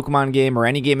any Pokemon game or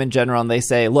any game in general, and they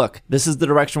say, look, this is the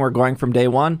direction we're going from day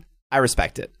one, I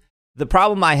respect it. The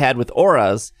problem I had with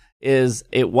Auras is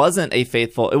it wasn't a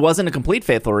complete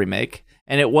faithful remake.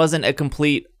 And it wasn't a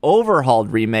complete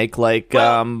overhauled remake like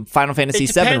Final Fantasy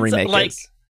VII remake is.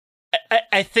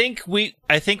 I think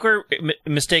we're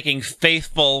mistaking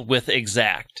faithful with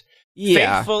exact.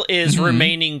 Yeah. Faithful is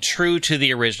remaining true to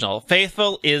the original.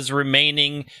 Faithful is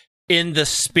remaining in the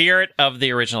spirit of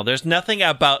the original. There's nothing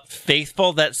about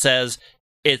faithful that says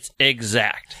it's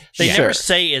exact. They never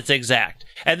say it's exact.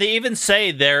 And they even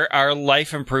say there are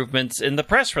life improvements in the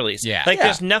press release.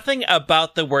 There's nothing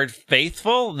about the word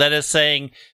faithful that is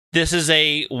saying this is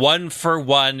a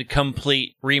one-for-one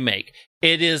complete remake.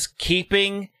 It is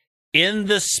keeping in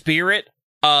the spirit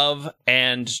of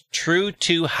and true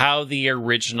to how the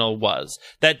original was.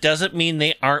 That doesn't mean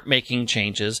they aren't making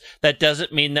changes. That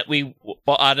doesn't mean that we will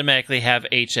automatically have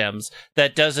HMs.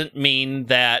 That doesn't mean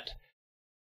that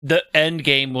the end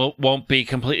game won't be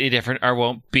completely different or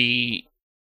won't be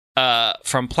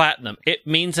from Platinum. It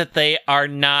means that they are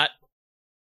not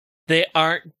they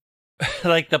aren't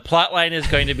like the plot line is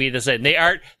going to be the same. They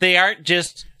aren't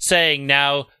just saying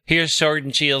now here's Sword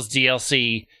and Shield's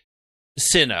DLC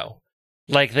Sinnoh.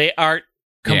 Like they aren't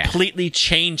completely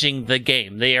changing the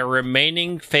game. They are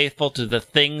remaining faithful to the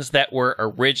things that were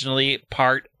originally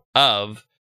part of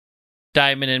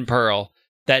Diamond and Pearl.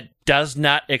 That does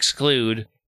not exclude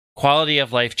quality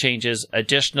of life changes,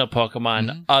 additional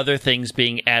Pokemon, other things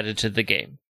being added to the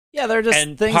game. Yeah, they're just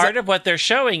and part of what they're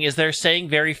showing is they're staying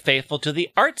very faithful to the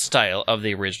art style of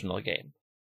the original game.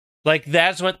 Like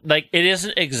that's what it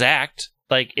isn't exact.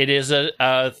 Like it is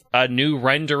a new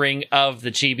rendering of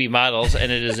the chibi models,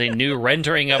 and it is a new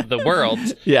rendering of the world.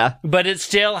 Yeah, but it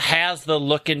still has the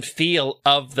look and feel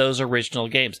of those original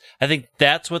games. I think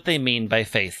that's what they mean by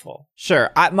faithful. Sure,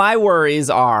 my worries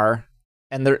are,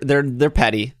 and they're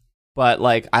petty. But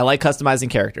like, I like customizing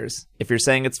characters. If you're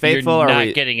saying it's faithful, you're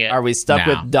not getting it. Are we stuck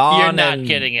with Dawn? You're not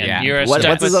getting it. Yeah. You're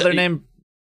what's his other name?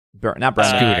 Not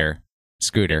Brown.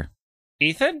 Scooter.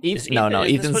 Ethan? No.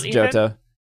 Ethan's Johto.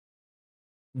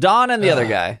 Dawn and the other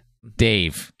guy.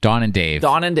 Dave. Dawn and Dave.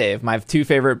 Dawn and Dave, my two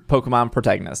favorite Pokemon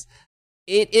protagonists.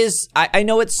 It is. I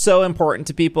know it's so important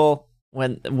to people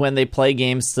when they play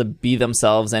games to be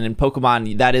themselves, and in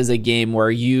Pokemon, that is a game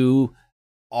where you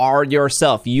are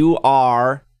yourself. You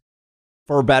are,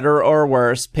 for better or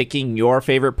worse, picking your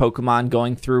favorite Pokemon,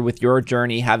 going through with your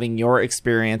journey, having your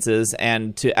experiences,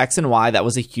 and to X and Y, that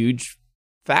was a huge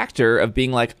factor of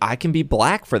being like, I can be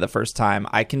black for the first time.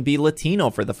 I can be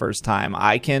Latino for the first time.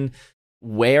 I can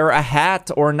wear a hat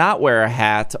or not wear a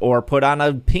hat or put on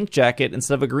a pink jacket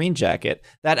instead of a green jacket.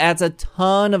 That adds a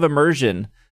ton of immersion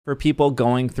for people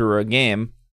going through a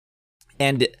game.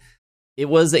 And it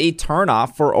was a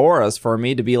turnoff for auras for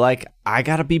me to be like, I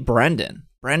gotta be Brendan.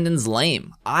 Brendan's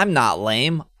lame. I'm not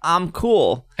lame. I'm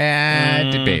cool.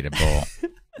 Debatable.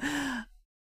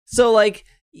 So like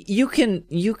you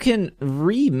can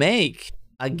remake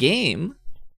a game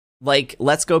like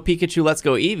Let's Go Pikachu, Let's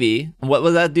Go Eevee. What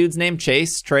was that dude's name?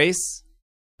 Trace?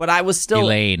 But I was still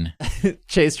Elaine.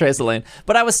 Trace Elaine.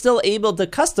 But I was still able to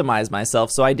customize myself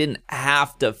so I didn't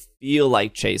have to feel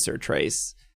like Chase or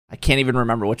Trace. I can't even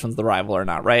remember which one's the rival or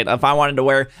not, right? If I wanted to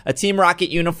wear a Team Rocket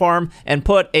uniform and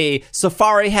put a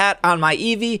safari hat on my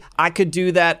Eevee, I could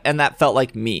do that, and that felt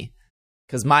like me.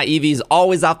 Because my Eevee's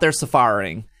always out there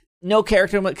safaring. No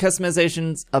character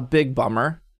customization's a big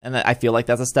bummer, and I feel like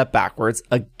that's a step backwards.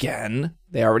 Again,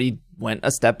 they already went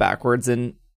a step backwards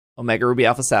in Omega Ruby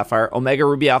Alpha Sapphire. Omega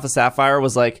Ruby Alpha Sapphire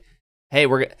was like, hey,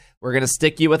 we're going to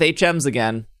stick you with HMs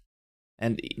again.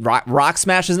 And Rock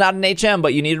Smash is not an HM,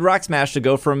 but you needed Rock Smash to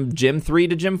go from Gym 3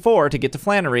 to Gym 4 to get to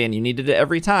Flannery, and you needed it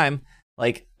every time.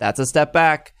 Like, that's a step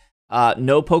back.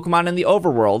 No Pokemon in the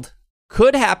overworld.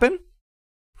 Could happen.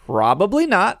 Probably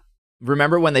not.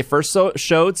 Remember when they first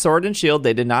showed Sword and Shield,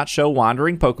 they did not show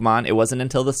Wandering Pokemon. It wasn't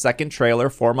until the second trailer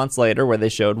 4 months later where they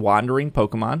showed Wandering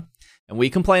Pokemon. And we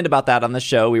complained about that on the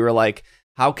show. We were like,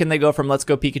 how can they go from Let's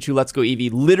Go Pikachu, Let's Go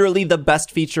Eevee, literally the best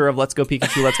feature of Let's Go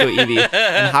Pikachu, Let's Go Eevee,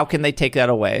 and how can they take that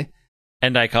away?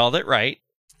 And I called it right.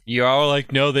 You're all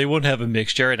like, no, they won't have a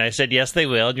mixture. And I said, yes, they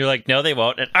will. And you're like, no, they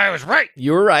won't. And I was right.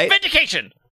 You were right.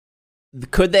 Vindication.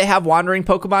 Could they have Wandering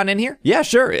Pokemon in here? Yeah,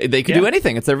 sure. They could do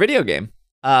anything. It's their video game.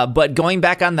 But going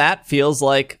back on that feels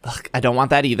like, ugh, I don't want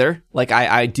that either. Like,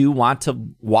 I do want to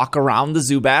walk around the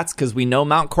Zubats because we know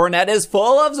Mount Coronet is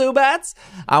full of Zubats.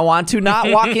 I want to not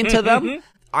walk into them.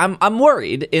 I'm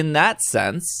worried in that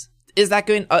sense. Is that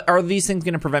going? Are these things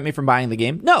going to prevent me from buying the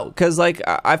game? No, because like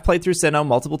I've played through Sinnoh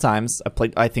multiple times.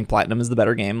 I think Platinum is the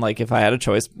better game. Like if I had a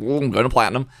choice, I'm going to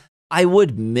Platinum. I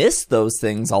would miss those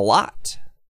things a lot,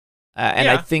 and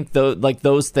I think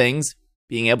those things,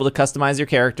 being able to customize your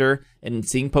character and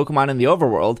seeing Pokemon in the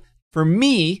overworld, for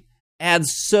me, adds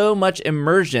so much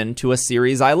immersion to a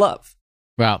series I love.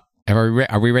 Well,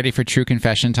 are we ready for true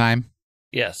confession time?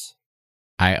 Yes.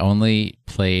 I only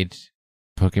played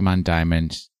Pokemon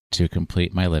Diamond to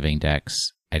complete my living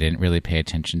dex. I didn't really pay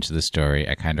attention to the story.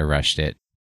 I kind of rushed it.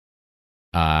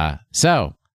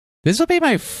 So this will be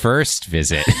my first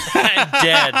visit. I'm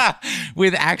dead.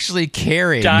 With actually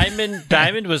caring.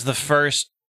 Diamond was the first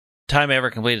time I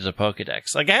ever completed a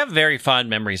Pokedex. Like I have very fond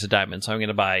memories of Diamond, so I'm going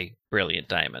to buy Brilliant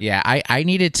Diamond. Yeah, I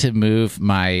needed to move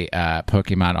my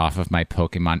Pokemon off of my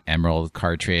Pokemon Emerald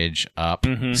cartridge up.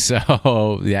 Mm-hmm.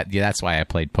 So that's why I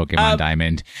played Pokemon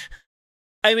Diamond.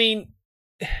 I mean,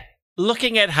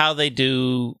 looking at how they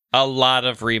do a lot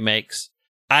of remakes,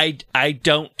 I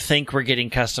don't think we're getting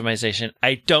customization.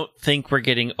 I don't think we're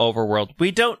getting overworld.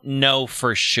 We don't know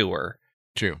for sure.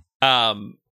 True.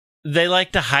 They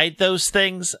like to hide those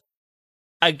things.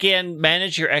 again,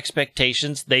 manage your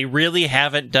expectations. They really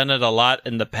haven't done it a lot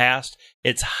in the past.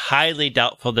 It's highly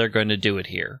doubtful they're going to do it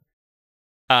here.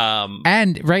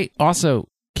 Also,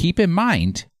 keep in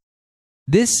mind,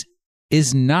 this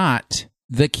is not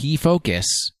the key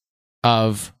focus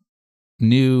of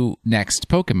new next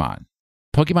Pokemon.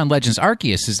 Pokemon Legends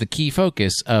Arceus is the key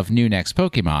focus of new next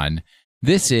Pokemon.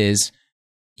 This is,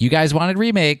 you guys wanted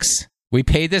remakes. We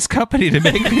paid this company to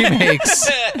make remakes.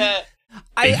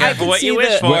 I can what you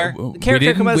wish for.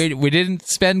 We didn't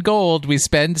spend gold. We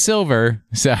spend silver.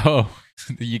 So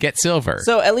you get silver.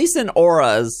 So at least in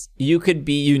Auras, you could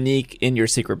be unique in your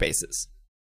secret bases.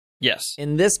 Yes.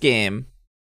 In this game,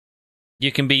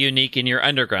 you can be unique in your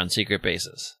underground secret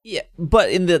bases. Yeah,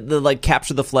 but in the like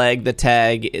capture the flag, the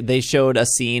tag, they showed a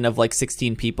scene of like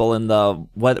 16 people in the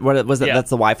what was that? Yeah.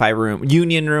 That's the Wi-Fi room,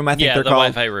 Union room. I think they're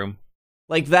called. Wi-Fi room.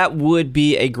 Like that would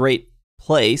be a great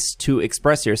place to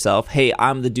express yourself. Hey,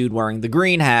 I'm the dude wearing the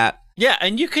green hat. Yeah,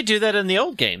 and you could do that in the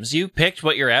old games. You picked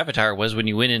what your avatar was when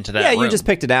you went into that room. You just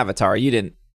picked an avatar. You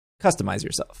didn't customize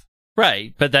yourself.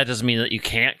 Right, but that doesn't mean that you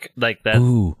can't, like, that.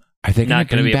 Ooh, are they not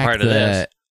going to be a part of this?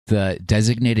 The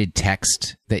designated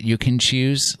text that you can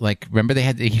choose, like, remember they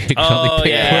had you could only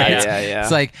pick words. Yeah.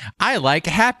 It's like, I like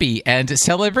happy and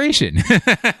celebration.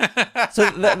 So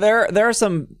there are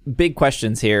some big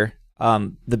questions here.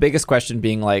 The biggest question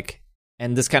being like,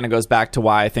 and this kind of goes back to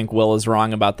why I think Will is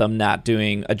wrong about them not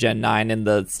doing a Gen 9 in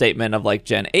the statement of like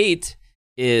Gen 8,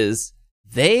 is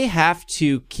they have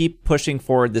to keep pushing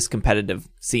forward this competitive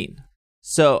scene.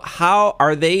 So how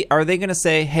are they going to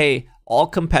say, hey, all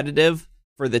competitive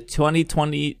for the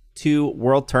 2022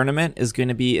 World Tournament is going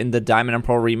to be in the Diamond and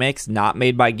Pearl remakes not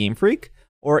made by Game Freak?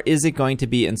 Or is it going to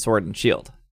be in Sword and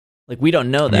Shield? Like, we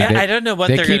don't know that. Yeah, I don't know what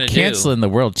they're going to do. They keep canceling the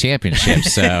World Championship,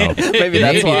 so maybe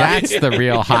that's the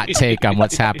real hot take on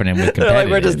what's happening with competitive. Like,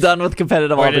 we're just done with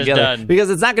competitive altogether. Because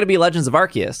it's not going to be Legends of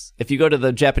Arceus. If you go to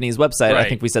the Japanese website, right. I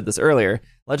think we said this earlier,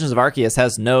 Legends of Arceus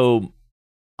has no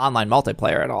online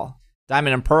multiplayer at all.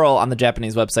 Diamond and Pearl on the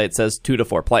Japanese website says 2 to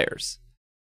 4 players.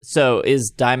 So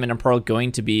is Diamond and Pearl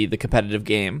going to be the competitive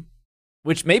game?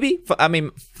 Which maybe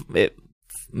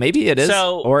it is,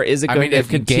 or is it going to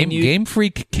continue? Game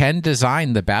Freak can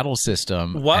design the battle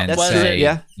system and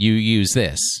say, you use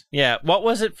this. Yeah, what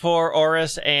was it for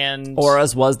Auras and...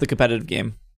 Auras was the competitive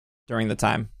game during the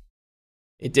time.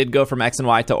 It did go from X and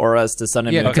Y to Auras to Sun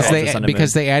and Moon.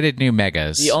 Because they added new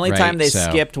megas. The only time they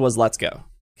skipped was Let's Go.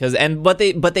 But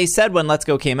they said when Let's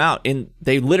Go came out,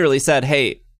 they literally said,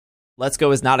 hey, Let's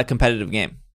Go is not a competitive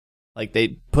game. Like,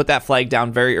 they put that flag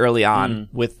down very early on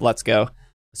with Let's Go.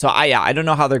 So I don't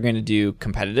know how they're going to do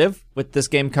competitive with this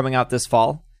game coming out this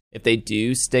fall. If they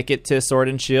do stick it to Sword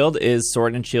and Shield, is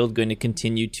Sword and Shield going to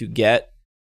continue to get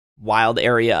wild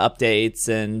area updates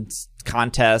and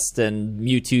contests and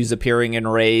Mewtwo's appearing in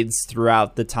raids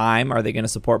throughout the time? Are they going to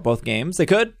support both games? They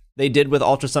could. They did with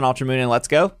Ultra Sun, Ultra Moon, and Let's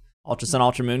Go. Ultra Sun,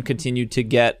 Ultra Moon continued to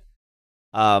get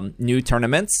new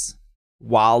tournaments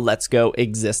while Let's Go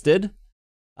existed.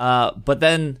 But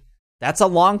then... that's a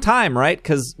long time, right?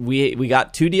 Because we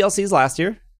got 2 DLCs last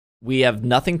year. We have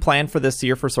nothing planned for this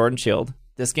year for Sword and Shield.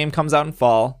 This game comes out in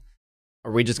fall.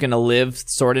 Are we just going to live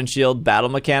Sword and Shield battle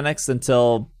mechanics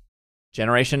until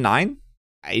Generation 9?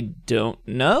 I don't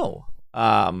know.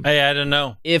 I don't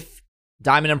know. If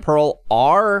Diamond and Pearl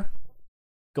are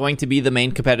going to be the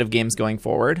main competitive games going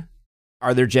forward,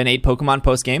 are there Gen 8 Pokemon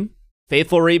post-game?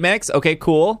 Faithful remix? Okay,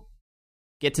 cool.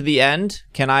 Get to the end.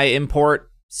 Can I import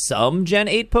some Gen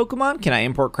 8 Pokemon? Can I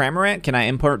import Cramorant? Can I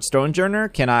import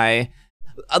Stonejourner? Can I...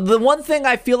 the one thing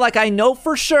I feel like I know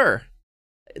for sure,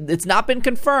 it's not been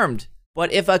confirmed,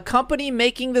 but if a company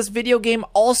making this video game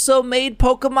also made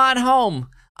Pokemon Home,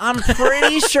 I'm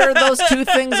pretty sure those two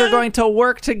things are going to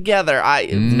work together.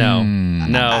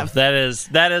 No, that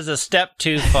is a step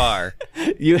too far.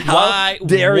 Why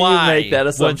dare you make that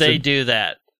assumption? Would they do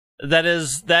that? That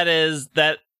is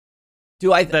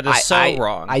so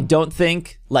wrong. I don't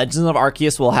think Legends of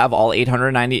Arceus will have all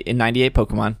 898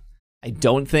 Pokemon. I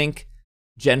don't think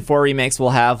Gen 4 remakes will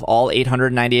have all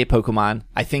 898 Pokemon.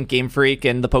 I think Game Freak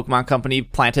and the Pokemon Company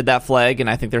planted that flag, and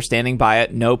I think they're standing by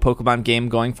it. No Pokemon game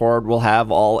going forward will have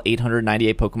all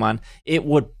 898 Pokemon. It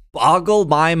would boggle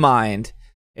my mind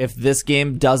if this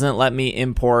game doesn't let me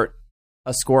import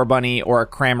a Scorbunny or a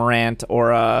Cramorant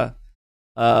or a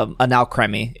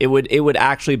Alcremie. It would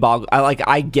actually boggle.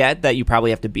 I get that you probably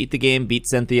have to beat the game, beat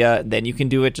Cynthia, then you can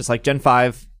do it just like Gen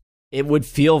 5. It would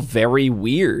feel very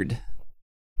weird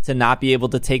to not be able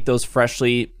to take those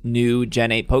freshly new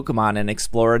Gen 8 Pokemon and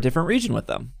explore a different region with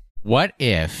them. What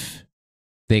if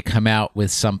they come out with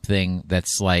something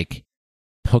that's like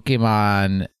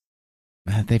Pokemon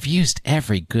they've used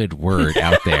every good word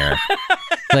out there.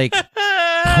 Like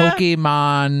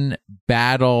Pokemon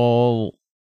battle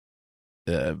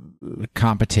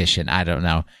competition. I don't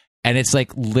know. And it's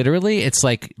like literally, it's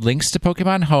like links to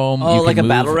Pokemon Home. Oh, you like can a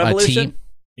battle revolution?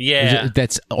 Yeah.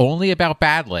 That's only about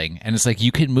battling. And it's like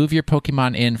you can move your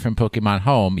Pokemon in from Pokemon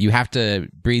Home. You have to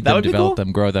breed them, develop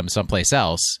them, grow them someplace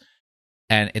else.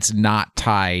 And it's not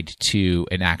tied to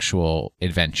an actual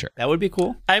adventure. That would be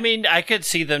cool. I mean, I could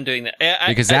see them doing that.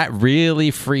 Because that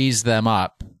really frees them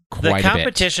up quite a bit. The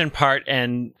competition part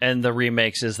and the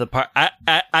remakes is the part.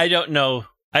 I don't know.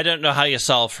 I don't know how you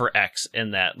solve for X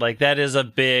in that. Like that is a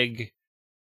big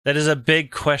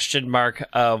question mark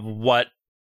of what.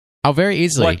 Oh, very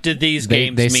easily. What did these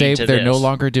games they mean say to they're this? no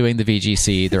longer doing the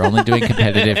VGC. They're only doing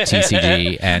competitive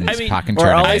TCG and Pokken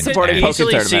Tournament. only supporting I could Pokken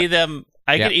easily Tournament. see them.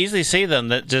 I could easily see them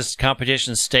that just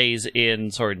competition stays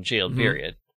in Sword and Shield.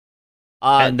 Period.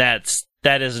 And that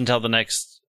is until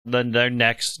their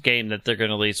next game that they're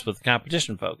going to release with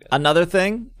competition focus. Another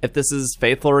thing, if this is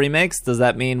faithful remakes, does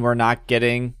that mean we're not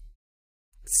getting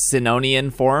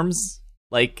Sinonian forms?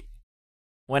 Like,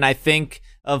 when I think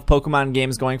of Pokemon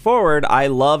games going forward, I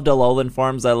loved Alolan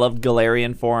forms, I loved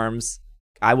Galarian forms.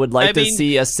 I would like to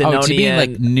see a Sinonian... Oh, do you mean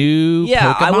like new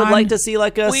Pokemon? I would like to see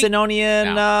like a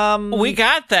Sinonian... we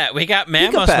got that. We got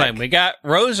Mamoswine. We got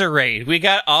Roserade. We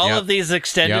got all of these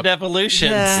extended evolutions.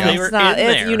 Yeah, they were in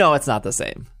there. You know it's not the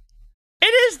same.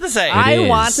 It is the same. I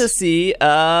want to see,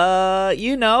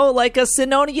 like a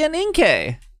Sinonian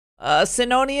Inkay.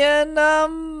 Sinonian,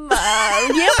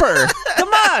 Yamper. Come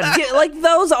on.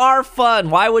 Those are fun.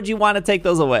 Why would you want to take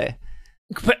those away?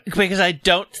 Because I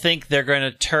don't think they're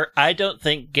going to I don't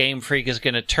think Game Freak is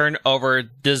going to turn over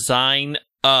design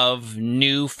of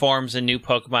new forms and new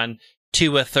Pokemon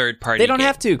to a third party. They don't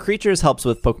have to. Creatures helps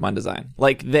with Pokemon design.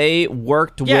 Like they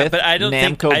worked with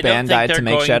Namco Bandai to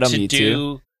make Shadow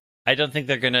Mewtwo. I don't think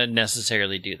they're going to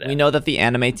necessarily do that. We know that the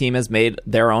anime team has made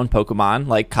their own Pokemon,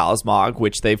 like Cosmog,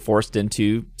 which they forced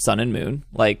into Sun and Moon.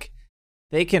 Like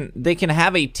they can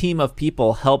have a team of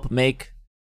people help make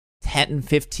 10,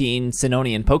 15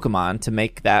 Sinonian Pokemon to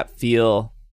make that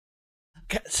feel...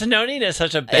 Sinonian is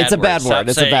such a bad word. It's a bad word.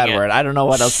 It's a bad word. I don't know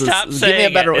what else is... Give me a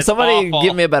better word. Somebody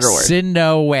give me a better word.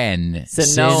 Sinoen.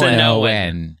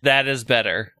 That is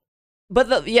better.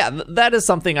 But that is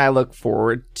something I look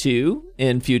forward to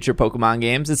in future Pokemon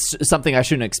games. It's something I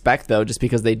shouldn't expect, though, just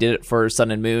because they did it for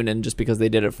Sun and Moon and just because they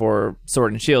did it for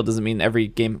Sword and Shield doesn't mean every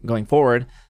game going forward.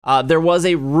 There was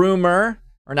a rumor...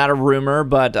 Or not a rumor,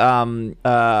 but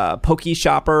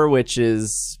PokeShopper, which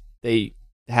is they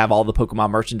have all the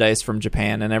Pokemon merchandise from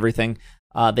Japan and everything.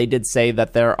 They did say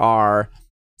that there are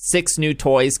 6 new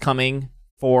toys coming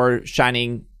for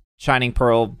Shining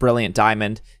Pearl, Brilliant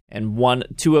Diamond, and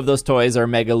 2 of those toys are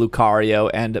Mega Lucario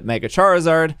and Mega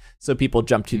Charizard. So people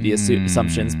jump to the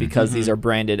assumptions because these are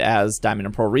branded as Diamond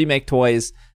and Pearl remake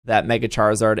toys that Mega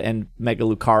Charizard and Mega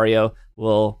Lucario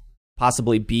will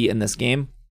possibly be in this game.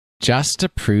 Just to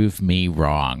prove me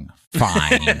wrong.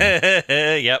 Fine.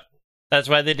 Yep. That's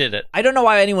why they did it. I don't know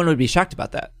why anyone would be shocked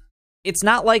about that. It's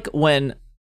not like when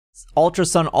Ultra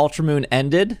Sun, Ultra Moon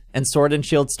ended and Sword and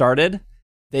Shield started,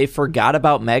 they forgot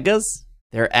about Megas.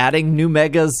 They're adding new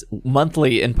Megas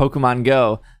monthly in Pokemon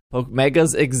Go.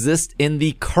 Megas exist in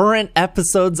the current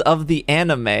episodes of the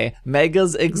anime.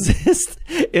 Megas exist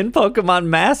in Pokemon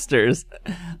Masters.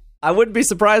 I wouldn't be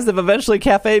surprised if eventually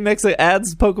Cafe Mix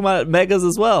adds Pokemon Megas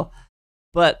as well.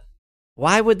 But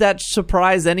why would that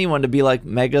surprise anyone to be like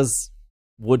Megas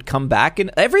would come back?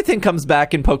 And everything comes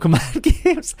back in Pokemon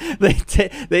games. They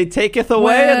take it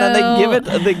away and then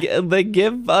they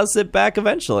give us it back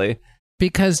eventually.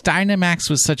 Because Dynamax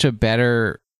was such a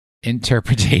better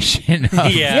interpretation of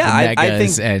Megas I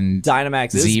think and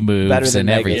Dynamax Z is moves better than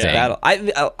and Megas everything.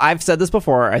 Battle. I've said this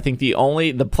before. I think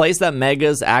the place that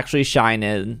Megas actually shine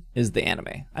in is the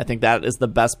anime. I think that is the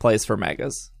best place for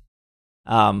Megas.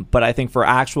 But I think for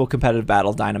actual competitive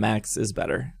battle, Dynamax is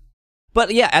better.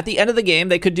 But yeah, at the end of the game,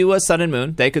 they could do a Sun and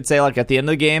Moon. They could say, like, at the end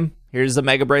of the game, here's a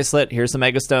Mega Bracelet, here's some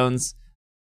Mega Stones.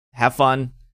 Have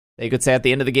fun. They could say at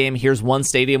the end of the game, here's one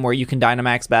stadium where you can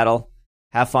Dynamax battle.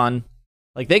 Have fun.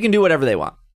 Like, they can do whatever they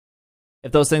want.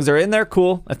 If those things are in there,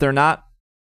 cool. If they're not,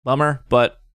 bummer.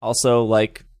 But also,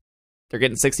 like, they're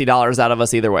getting $60 out of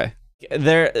us either way.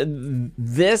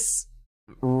 This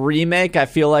remake, I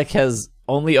feel like, has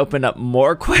only opened up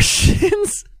more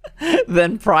questions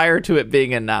than prior to it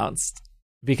being announced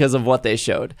because of what they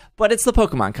showed. But it's the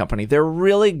Pokemon Company. They're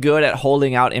really good at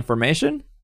holding out information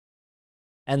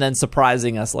and then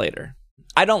surprising us later.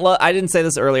 I didn't say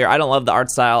this earlier. I don't love the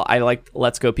art style. I like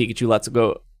Let's Go Pikachu, Let's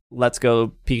Go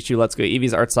Pikachu, Let's Go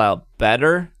Eevee's art style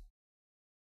better.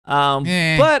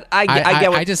 But I get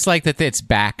what, I just like that it's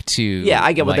back to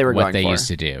I get what they were going what they for. used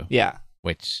to do. Yeah,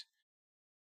 which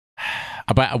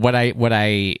but what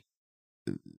I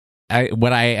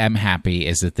am happy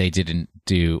is that they didn't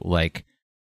do like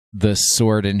the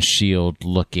Sword and Shield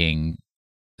looking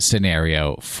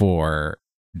scenario for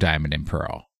Diamond and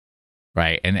Pearl,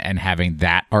 right? And having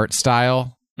that art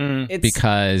style,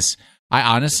 because I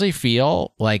honestly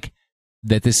feel like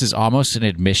that this is almost an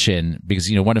admission, because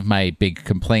one of my big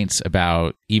complaints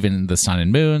about even the Sun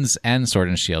and Moons and Sword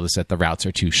and Shield is that the routes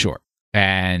are too short,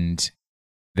 and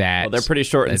that they're pretty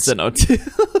short in Sinnoh too.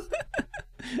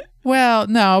 Well,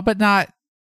 no, but not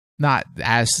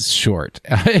as short.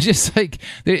 It's just like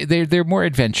they're more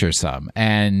adventuresome,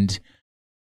 and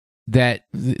that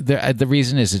the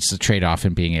reason is it's a trade-off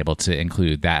in being able to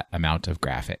include that amount of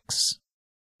graphics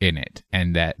in it,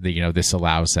 and that this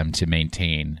allows them to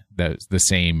maintain the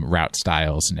same route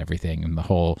styles and everything, and the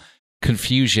whole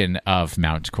confusion of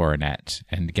Mount Coronet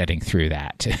and getting through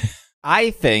that.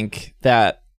 I think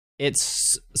that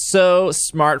it's so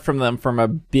smart from them from a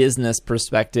business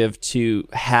perspective to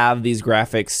have these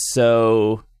graphics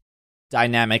so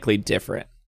dynamically different.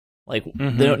 Like,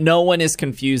 no one is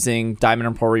confusing Diamond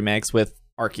and Pearl remakes with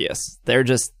Arceus. They're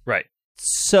just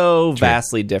so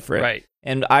vastly different. Right.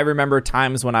 And I remember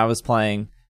times when I was playing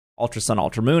Ultra Sun,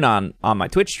 Ultra Moon on my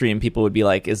Twitch stream, people would be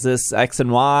like, is this X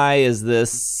and Y? Is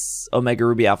this Omega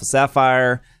Ruby Alpha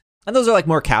Sapphire? And those are like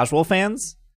more casual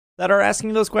fans that are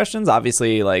asking those questions.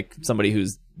 Obviously, like somebody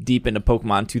who's deep into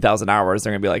Pokemon 2,000 hours,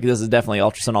 they're going to be like, this is definitely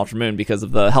Ultra Sun, Ultra Moon because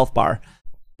of the health bar.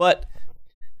 But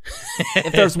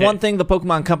if there's one thing the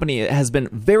Pokemon Company has been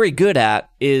very good at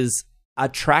is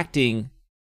attracting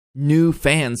new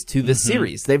fans to the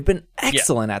series. They've been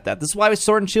excellent at that. This is why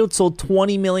Sword and Shield sold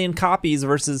 20 million copies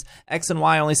versus X and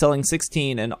Y only selling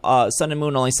 16 and Sun and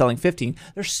Moon only selling 15.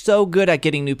 They're so good at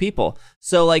getting new people.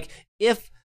 So like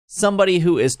if somebody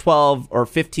who is 12 or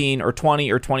 15 or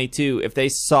 20 or 22, if they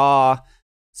saw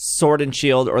Sword and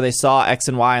Shield or they saw X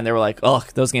and Y and they were like, ugh,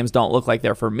 those games don't look like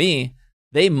they're for me,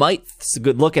 they might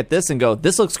look at this and go,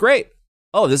 this looks great.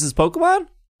 Oh, this is Pokemon?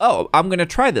 Oh, I'm going to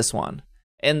try this one.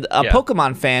 And a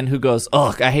Pokemon fan who goes,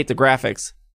 ugh, I hate the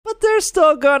graphics, but they're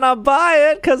still going to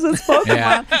buy it because it's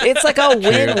Pokemon. It's like a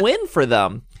win-win for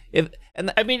them.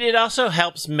 I mean, it also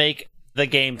helps make the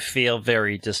game feel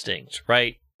very distinct,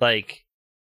 right? Like,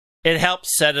 it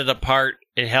helps set it apart.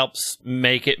 It helps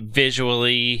make it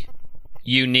visually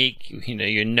unique.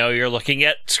 You're looking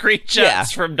at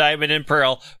screenshots from Diamond and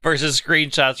Pearl versus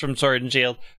screenshots from Sword and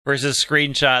Shield versus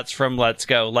screenshots from Let's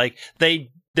Go. Like,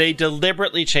 they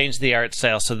deliberately changed the art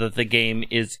style so that the game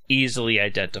is easily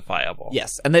identifiable.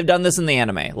 Yes, and they've done this in the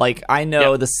anime. Like, I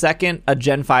know the second a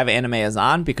Gen 5 anime is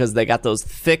on because they got those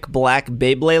thick black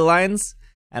Beyblade lines.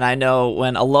 And I know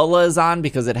when Alola is on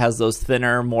because it has those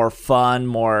thinner, more fun,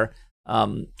 more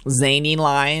zany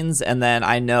lines. And then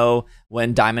I know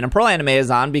when Diamond and Pearl anime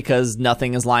is on because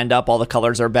nothing is lined up, all the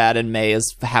colors are bad, and May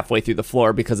is halfway through the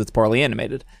floor because it's poorly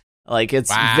animated. Like,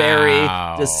 it's very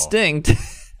distinct.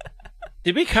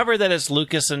 Did we cover that as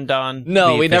Lucas and Dawn?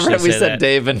 No, we never. We said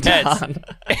Dave and Dawn.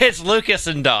 It's Lucas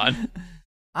and Dawn.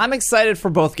 I'm excited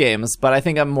for both games, but I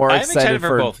think I'm more excited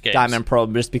for both games. Diamond and Pearl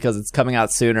just because it's coming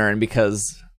out sooner and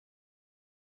because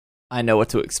I know what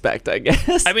to expect, I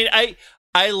guess. I mean,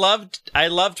 I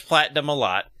loved Platinum a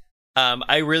lot.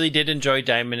 I really did enjoy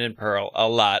Diamond and Pearl a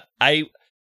lot. I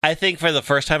think for the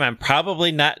first time, I'm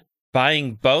probably not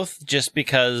buying both just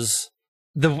because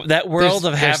that world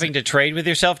of having to trade with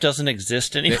yourself doesn't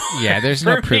exist anymore. There's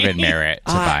no proven merit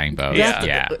to buying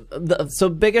both. So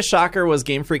biggest shocker was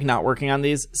Game Freak not working on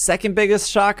these. Second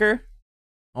biggest shocker,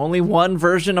 only one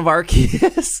version of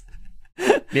Arceus.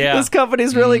 This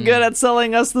company's really good at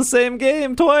selling us the same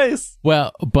game twice.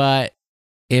 Well, but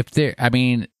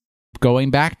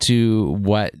going back to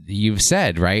what you've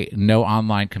said, right? No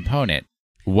online component.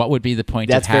 What would be the point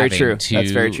of having two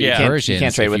That's very true. versions you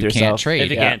can't trade with yourself.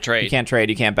 If you can't trade. You can't trade.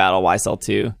 You can't battle. Why sell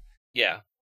two? Yeah.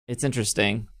 It's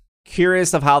interesting.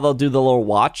 Curious of how they'll do the little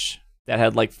watch that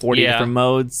had like 40 different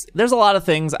modes. There's a lot of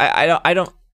things. I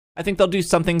think they'll do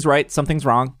some things right, some things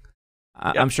wrong.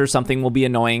 I'm sure something will be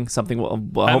annoying. Something will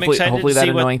hopefully that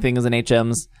annoying thing is in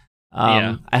HMs.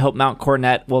 I hope Mount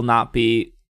Coronet will not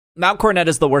be. Mount Coronet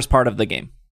is the worst part of the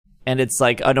game. And it's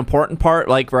like an important part,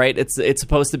 like, right? It's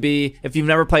supposed to be, if you've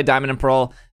never played Diamond and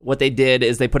Pearl, what they did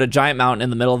is they put a giant mountain in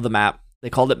the middle of the map.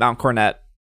 They called it Mount Coronet.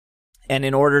 And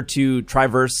in order to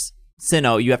traverse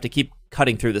Sinnoh, you have to keep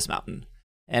cutting through this mountain.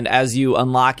 And as you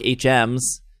unlock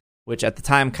HMs, which at the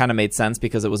time kind of made sense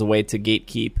because it was a way to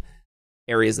gatekeep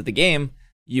areas of the game,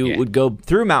 you would go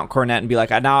through Mount Coronet and be like,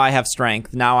 now I have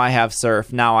strength, now I have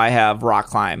surf, now I have rock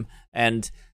climb. And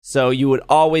So you would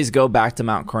always go back to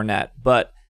Mount Cornet.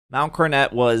 But Mount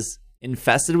Cornet was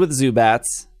infested with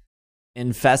Zubats,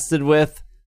 infested with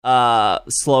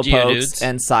Slowpokes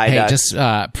and Psyducks. Hey, just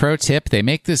pro tip, they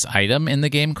make this item in the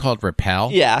game called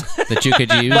Repel. Yeah. That you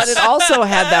could use. But it also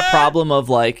had that problem of,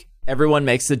 like, everyone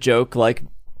makes a joke, like,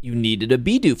 you needed a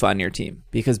Bidoof on your team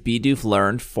because Bidoof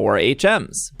learned 4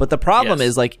 HMs. But the problem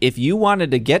is, like, if you wanted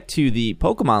to get to the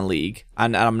Pokemon League,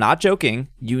 and I'm not joking,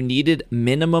 you needed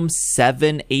minimum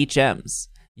 7 HMs.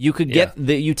 You could get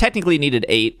you technically needed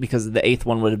 8 because the 8th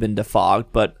one would have been Defog,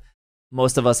 but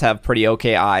most of us have pretty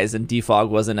okay eyes, and Defog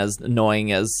wasn't as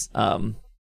annoying as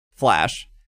Flash.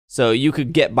 So you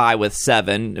could get by with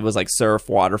 7. It was like Surf,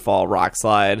 Waterfall, Rock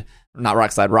Slide, not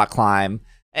Rock Slide, Rock Climb.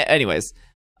 Anyways.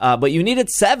 But you needed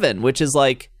 7, which is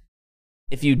like,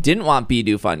 if you didn't want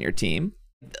Bidoof on your team,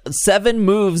 7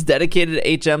 moves dedicated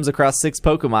to HMs across 6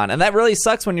 Pokemon. And that really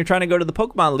sucks when you're trying to go to the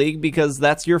Pokemon League because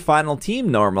that's your final team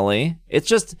normally. It's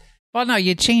just... Well, no,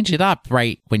 you change it up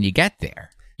right when you get there.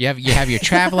 You have your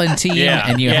traveling team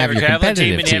and you have your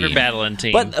competitive and you have your battling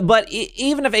team. But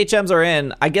even if HMs are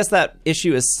in, I guess that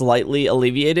issue is slightly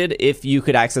alleviated if you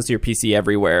could access your PC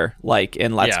everywhere, like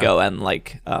in Let's Go and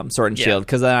like Sword and Shield,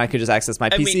 because then I could just access my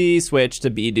PC, switch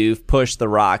to Bidoof, push the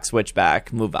rock, switch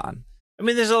back, move on. I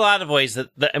mean, there's a lot of ways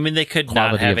that they could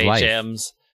Quality not have of HMs.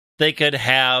 Life. They could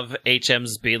have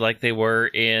HMs be like they were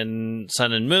in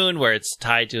Sun and Moon, where it's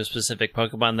tied to a specific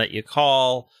Pokemon that you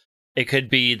call. It could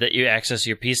be that you access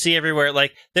your PC everywhere.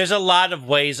 Like, there's a lot of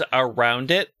ways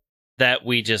around it that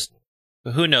we just...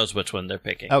 Who knows which one they're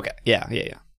picking. Okay, yeah.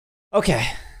 Okay,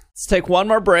 let's take one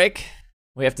more break.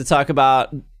 We have to talk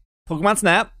about Pokemon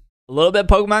Snap, a little bit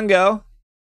Pokemon Go,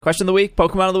 Question of the Week,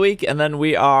 Pokemon of the Week, and then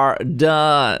we are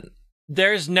done.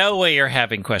 There's no way you're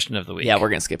having Question of the Week. Yeah, we're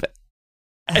going to skip it.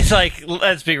 It's like,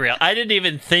 let's be real. I didn't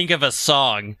even think of a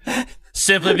song...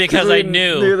 Simply because I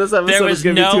knew there was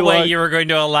no way you were going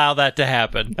to allow that to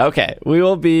happen. Okay, we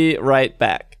will be right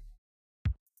back.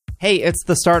 Hey, it's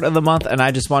the start of the month, and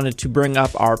I just wanted to bring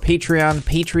up our Patreon,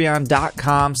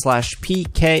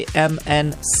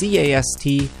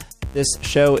 patreon.com/PKMNCAST. This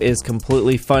show is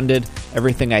completely funded.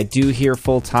 Everything I do here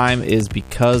full-time is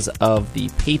because of the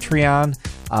Patreon.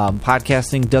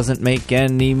 Podcasting doesn't make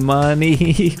any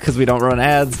money because we don't run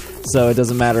ads, so it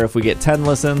doesn't matter if we get 10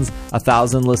 listens,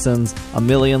 1,000 listens,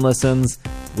 1,000,000 listens,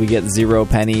 we get 0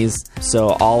 pennies. So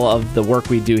all of the work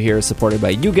we do here is supported by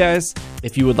you guys.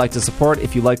 If you would like to support,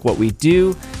 if you like what we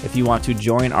do, if you want to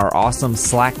join our awesome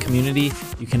Slack community,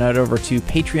 you can head over to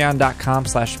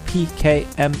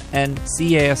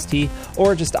patreon.com/PKMNCAST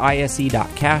or just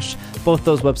ise.cash. Both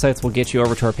those websites will get you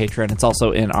over to our Patreon. It's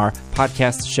also in our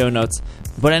podcast show notes.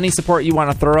 But any support you want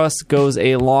to throw us goes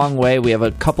a long way. We have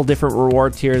a couple different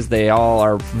reward tiers. They all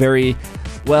are very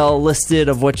well listed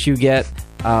of what you get.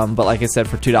 But like I said,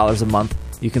 for $2 a month,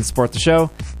 you can support the show.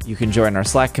 You can join our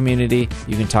Slack community.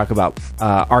 You can talk about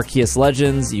Arceus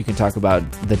Legends. You can talk about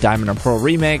the Diamond and Pearl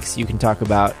remakes. You can talk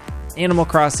about Animal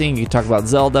Crossing. You can talk about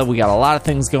Zelda. We got a lot of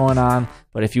things going on.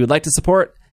 But if you would like to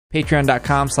support,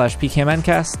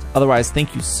 patreon.com/PKMNcast. Otherwise,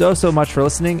 thank you so much for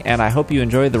listening, and I hope you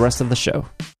enjoy the rest of the show.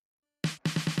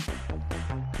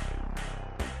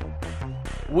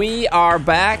 We are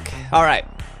back. All right.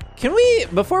 Can we,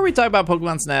 before we talk about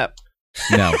Pokemon Snap...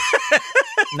 No.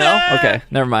 No? Okay,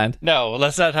 never mind. No,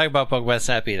 let's not talk about Pokemon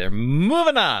Snap either.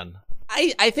 Moving on.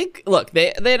 I think, look,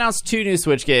 they announced 2 new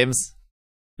Switch games.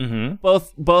 Mm-hmm.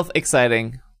 Both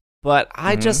exciting. But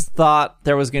I just thought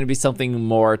there was going to be something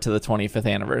more to the 25th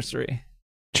anniversary.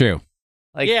 True.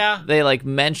 Like, yeah. They, like,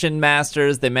 mentioned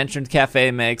Masters. They mentioned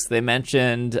Cafe Mix. They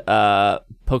mentioned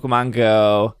Pokemon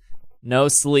Go. No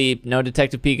Sleep, no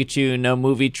Detective Pikachu, no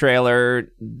movie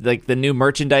trailer. Like, the new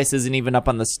merchandise isn't even up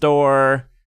on the store.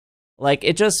 Like,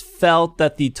 it just felt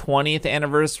that the 20th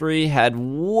anniversary had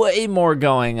way more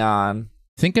going on.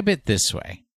 Think of it this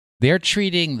way. They're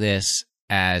treating this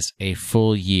as a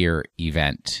full year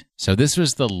event. So this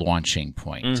was the launching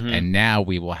point. And now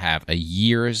we will have a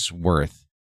year's worth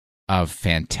of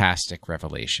fantastic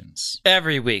revelations.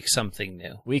 Every week, something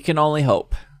new. We can only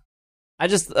hope. I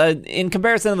just, in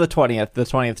comparison to the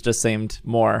 20th just seemed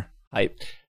more hype.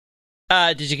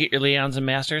 Did you get your Leons and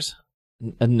Masters?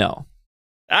 No.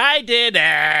 I did.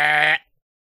 Yeah,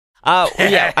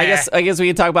 I guess we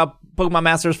can talk about Pokemon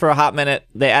Masters for a hot minute.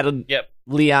 They added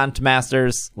Leon to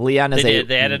Masters. Leon is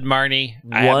They added Marnie.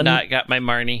 I have not got my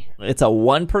Marnie. It's a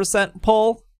 1%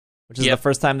 pull, which is the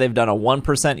first time they've done a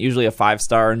 1%. Usually a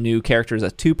 5-star new character is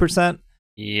a 2%.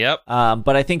 Yep.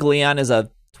 But I think Leon is a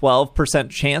 12%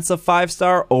 chance of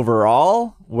 5-star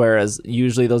overall, whereas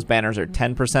usually those banners are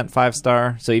 10%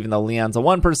 5-star. So even though Leon's a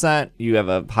 1%, you have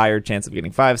a higher chance of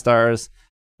getting 5 stars.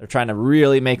 They're trying to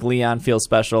really make Leon feel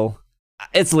special.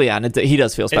 It's Leon. He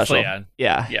does feel special. It's Leon.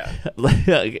 Yeah.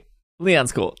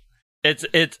 Leon's cool.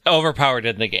 It's overpowered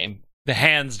in the game.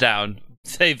 Hands down.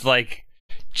 They've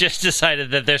just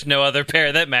decided that there's no other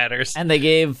pair that matters. And they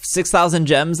gave 6,000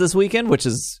 gems this weekend, which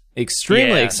is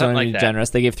extremely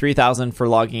generous. They gave 3,000 for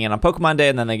logging in on Pokemon Day,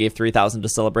 and then they gave 3,000 to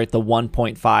celebrate the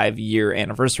 1.5 year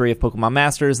anniversary of Pokemon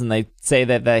Masters. And they say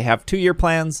that they have 2-year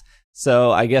plans. So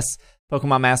I guess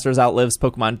Pokemon Masters outlives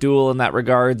Pokemon Duel in that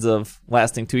regards of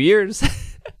lasting 2 years.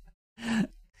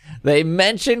 They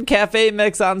mentioned Cafe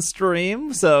Mix on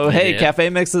stream. So, hey,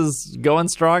 Cafe Mix is going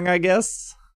strong, I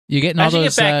guess. You're getting all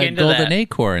those golden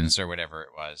acorns or whatever it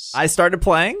was. I started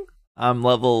playing. I'm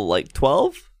level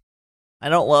 12. I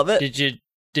don't love it.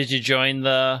 Did you join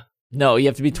the... No, you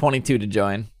have to be 22 to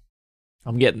join.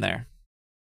 I'm getting there.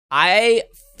 I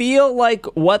feel like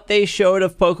what they showed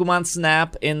of Pokemon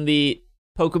Snap in the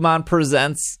Pokemon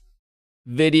Presents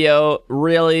video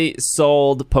really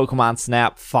sold Pokemon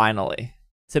Snap finally.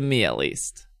 To me, at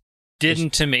least.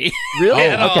 Didn't to me. Really?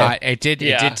 Okay. It did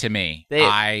to me.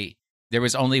 There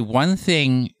was only one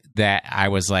thing that I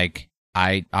was like,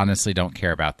 I honestly don't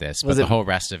care about this, but the whole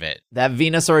rest of it. That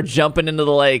Venusaur jumping into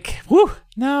the lake. Woo!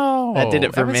 No. That did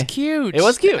it for me. It was cute. It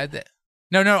was cute.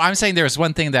 No, I'm saying there was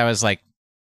one thing that was like,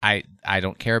 I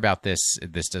don't care about this.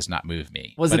 This does not move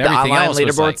me. Was it the online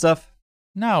leaderboard stuff?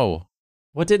 No.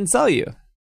 What didn't sell you?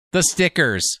 The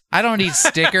stickers. I don't need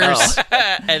stickers.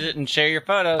 Edit and share your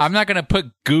photos. I'm not going to put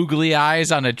googly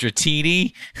eyes on a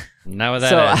Dratini. Not with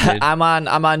that. So I'm on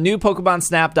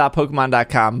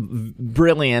newpokemonsnap.pokemon.com.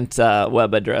 Brilliant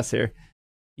web address here.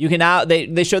 You can now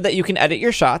they showed that you can edit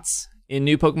your shots in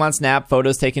New Pokemon Snap.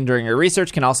 Photos taken during your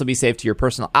research can also be saved to your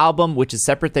personal album, which is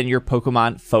separate than your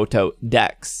Pokemon photo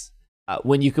decks.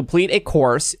 When you complete a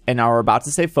course and are about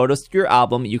to save photos to your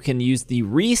album, you can use the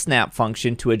Resnap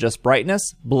function to adjust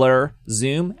brightness, blur,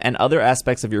 zoom, and other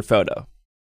aspects of your photo.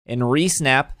 In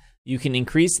Resnap, you can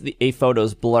increase a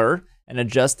photo's blur and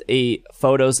adjust a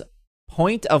photo's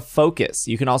point of focus.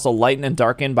 You can also lighten and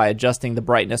darken by adjusting the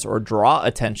brightness or draw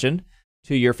attention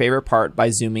to your favorite part by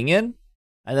zooming in.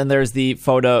 And then there's the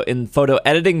photo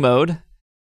editing mode.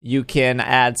 You can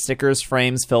add stickers,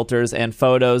 frames, filters, and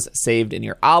photos saved in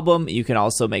your album. You can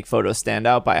also make photos stand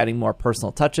out by adding more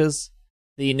personal touches.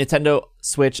 The Nintendo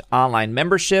Switch Online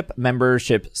membership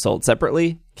sold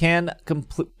separately,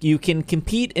 you can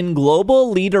compete in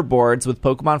global leaderboards with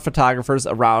Pokemon photographers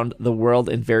around the world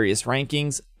in various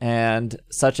rankings, and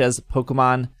such as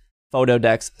Pokemon Photo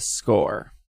Dex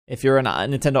Score. If you're a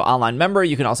Nintendo Online member,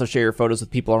 you can also share your photos with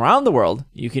people around the world.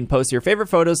 You can post your favorite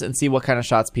photos and see what kind of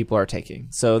shots people are taking.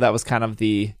 So that was kind of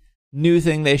the new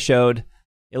thing they showed.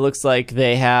 It looks like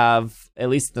they have, at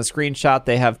least in the screenshot,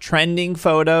 they have trending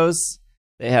photos,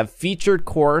 they have featured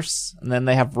course, and then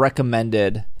they have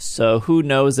recommended. So who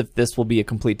knows if this will be a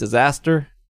complete disaster?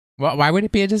 Well, why would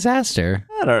it be a disaster?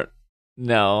 I don't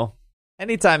know.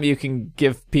 Anytime you can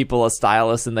give people a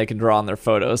stylus and they can draw on their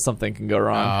photos, something can go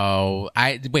wrong. Oh,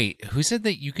 wait. Who said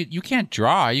that you can't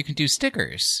draw? You can do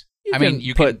stickers.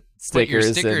 You can put your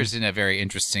stickers in a very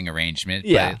interesting arrangement,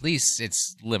 but at least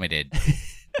it's limited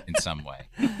in some way.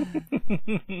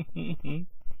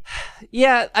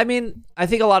 Yeah, I mean, I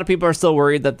think a lot of people are still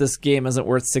worried that this game isn't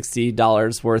worth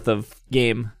 $60 worth of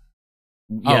game.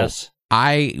 Yes.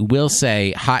 I will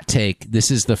say, hot take,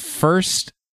 this is the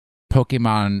first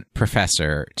Pokemon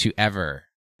professor to ever.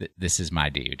 This is my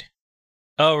dude.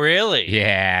 Oh, really?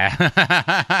 Yeah.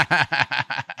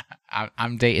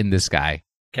 I'm dating this guy.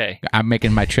 Okay. I'm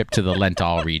making my trip to the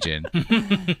Lental region.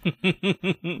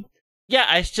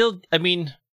 Yeah, I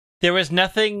mean, there was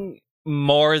nothing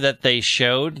more that they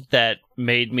showed that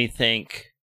made me think,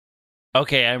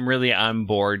 okay, I'm really on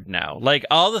board now. Like,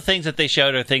 all the things that they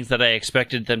showed are things that I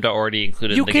expected them to already include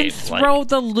in the game. You can throw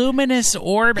the luminous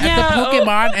orb at the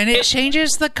Pokemon, and it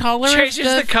changes the color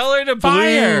to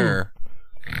fire.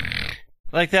 Blue.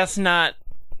 Like, that's not...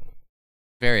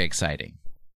 Very exciting.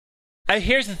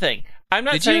 Here's the thing. I'm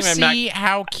not Did saying you see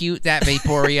how cute that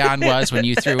Vaporeon was when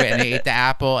you threw it and it ate the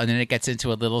apple, and then it gets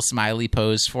into a little smiley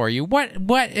pose for you?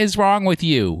 What is wrong with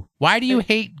you? Why do you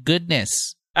hate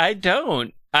goodness? I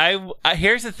don't.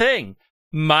 Here's the thing.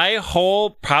 My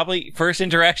whole probably first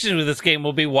interaction with this game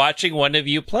will be watching one of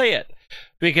you play it,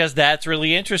 because that's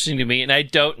really interesting to me, and I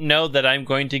don't know that I'm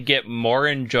going to get more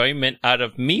enjoyment out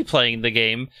of me playing the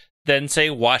game than, say,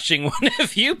 watching one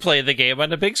of you play the game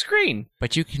on a big screen.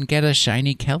 But you can get a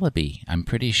shiny Celebi, I'm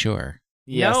pretty sure.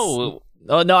 Yes. No.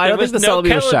 Oh, no, I don't think the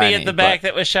Celebi was shiny. At the back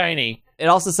that was shiny. It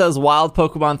also says wild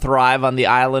Pokemon thrive on the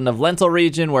island of Lental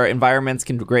region, where environments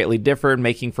can greatly differ,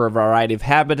 making for a variety of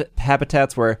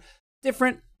habitats where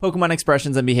different Pokemon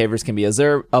expressions and behaviors can be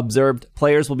observed.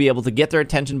 Players will be able to get their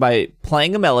attention by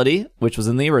playing a melody, which was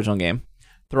in the original game.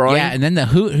 And then the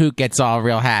Hoot gets all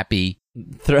real happy.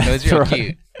 Those real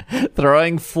cute.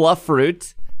 Throwing fluff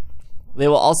fruit. They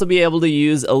will also be able to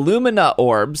use Illumina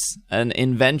orbs, an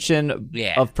invention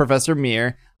of Professor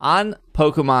Mir, on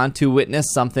Pokemon to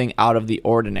witness something out of the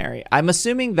ordinary. I'm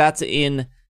assuming that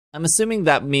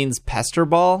means Pester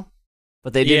Ball,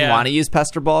 but they didn't want to use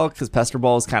Pester Ball because Pester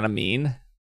Ball is kind of mean.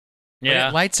 Yeah, but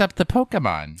it lights up the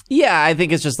Pokemon. Yeah, I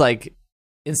think it's just like,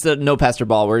 instead of no Pester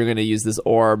Ball, we're going to use this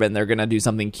orb and they're going to do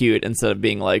something cute instead of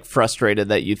being like frustrated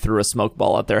that you threw a smoke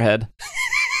ball at their head.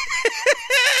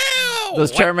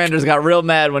 Those Charmanders got real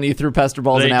mad when you threw Pester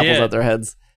Balls and apples at their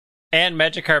heads. And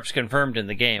Magikarp's confirmed in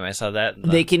the game. I saw that.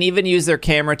 They can even use their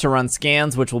camera to run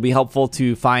scans, which will be helpful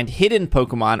to find hidden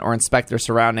Pokemon or inspect their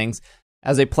surroundings.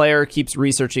 As a player keeps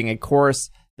researching a course,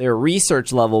 their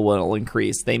research level will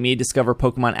increase. They may discover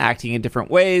Pokemon acting in different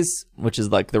ways, which is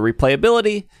like the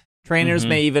replayability. Trainers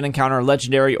may even encounter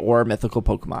legendary or mythical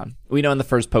Pokemon. We know in the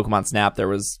first Pokemon Snap there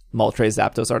was Moltres,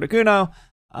 Zapdos, Articuno.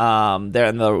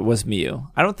 There was Mew.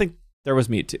 I don't think there was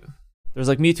Mewtwo. There was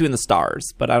like Mewtwo in the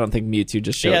stars, but I don't think Mewtwo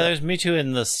just showed up. There's Mewtwo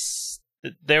in the...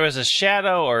 There was a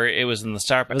shadow, or it was in the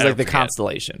star... It was like the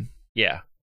constellation. Yeah.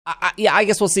 I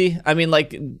guess we'll see. I mean,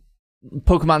 like,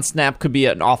 Pokemon Snap could be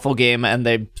an awful game, and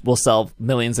they will sell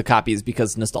millions of copies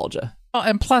because nostalgia. Oh,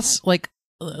 and plus, like,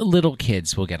 little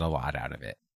kids will get a lot out of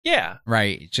it. Yeah.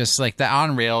 Right. Just like the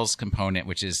on-rails component,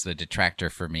 which is the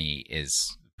detractor for me,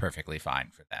 is perfectly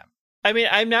fine for them. I mean,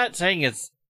 I'm not saying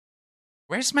it's...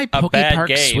 Where's my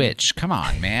Pokepark Switch? Come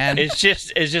on, man. It's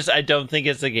just I don't think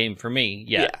it's a game for me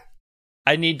yet. Yeah.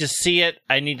 I need to see it.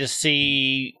 I need to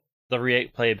see the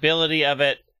replayability of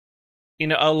it. You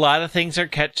know, a lot of things are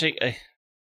catching...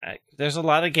 there's a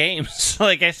lot of games.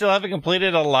 Like, I still haven't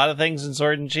completed a lot of things in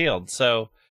Sword and Shield. So,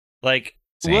 like,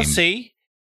 We'll see.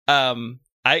 I'm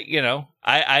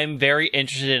very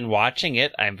interested in watching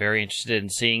it. I'm very interested in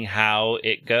seeing how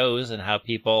it goes and how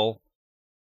people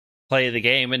play the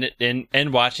game,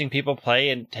 and watching people play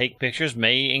and take pictures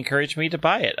may encourage me to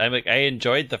buy it. I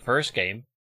enjoyed the first game.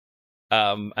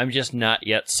 I'm just not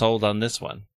yet sold on this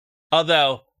one.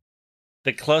 Although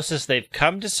the closest they've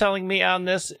come to selling me on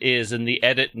this is in the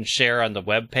edit and share on the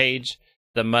webpage.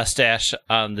 The mustache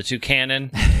on the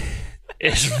Toucanon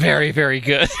is very, very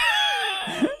good.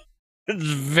 It's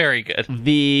very good.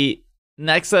 The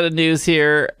next set of news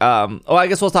here. I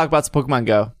guess we'll talk about some Pokemon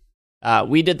Go.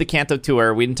 We did the Kanto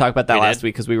tour. We didn't talk about that last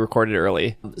week because we recorded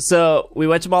early. So we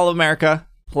went to Mall of America,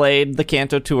 played the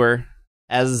Kanto tour.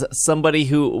 As somebody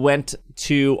who went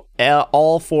to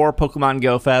all 4 Pokemon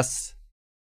Go Fests,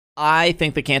 I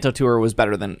think the Kanto tour was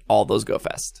better than all those Go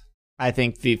Fest. I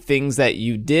think the things that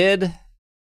you did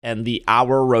and the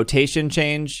hour rotation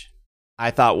change,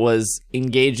 I thought was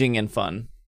engaging and fun.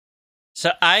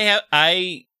 So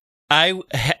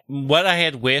what I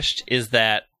had wished is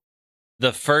that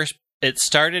it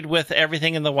started with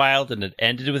everything in the wild and it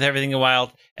ended with everything in the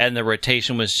wild, and the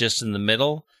rotation was just in the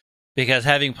middle. Because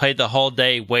having played the whole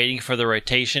day waiting for the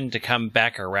rotation to come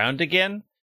back around again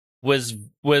was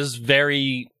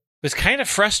kind of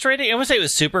frustrating. I wouldn't say it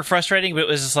was super frustrating, but it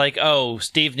was just like, oh,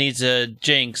 Steve needs a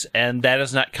Jinx, and that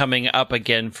is not coming up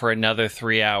again for another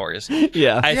 3 hours.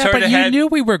 Yeah. But you knew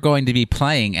we were going to be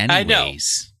playing anyways. I know.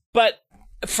 But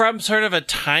from sort of a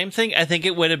time thing, I think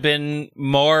it would have been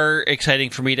more exciting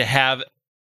for me to have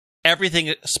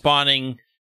everything spawning.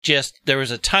 There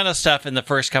was a ton of stuff in the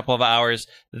first couple of hours,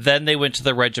 then they went to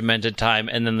the regimented time,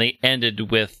 and then they ended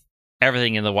with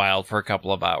everything in the wild for a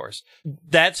couple of hours.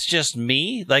 That's just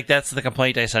me. Like, that's the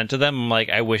complaint I sent to them. I'm like,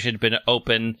 I wish it had been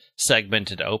open,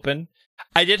 segmented open.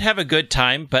 I did have a good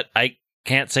time, but I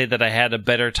can't say that I had a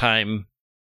better time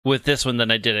with this one than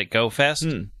I did at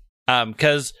GoFest.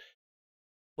 Because...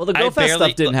 Well, the GoFest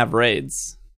stuff didn't have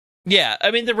raids. Yeah, I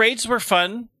mean, the raids were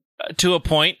fun. To a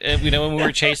point, when we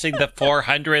were chasing the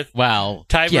 400th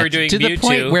time we were doing to Mewtwo. The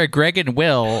point where Greg and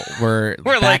Will were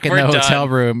back in the hotel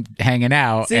room hanging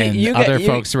out, and other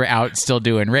folks were out still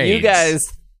doing raids.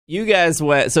 You guys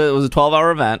went, so it was a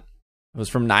 12-hour event. It was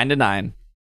from 9 to 9,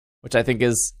 which I think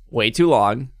is way too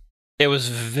long. It was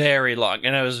very long,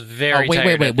 and I was very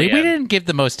tired. Wait. We didn't give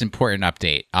the most important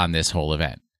update on this whole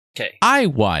event. Okay. I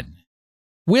won.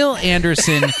 Will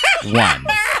Anderson won.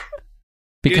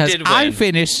 Because I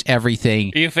finished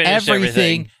everything. You finished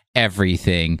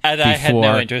everything. And I had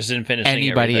no interest in finishing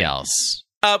anybody everything. else.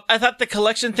 I thought the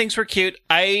collection things were cute.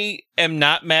 I am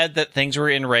not mad that things were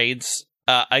in raids.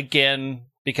 Again,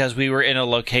 because we were in a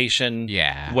location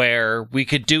where we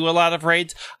could do a lot of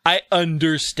raids. I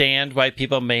understand why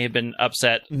people may have been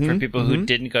upset for people who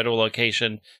didn't go to a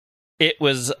location. it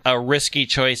was a risky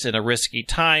choice in a risky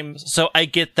time. So I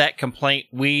get that complaint.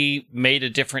 We made a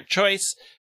different choice.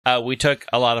 We took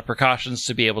a lot of precautions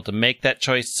to be able to make that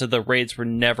choice, so the raids were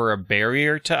never a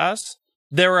barrier to us.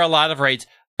 There were a lot of raids.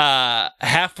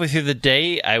 Halfway through the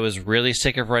day, I was really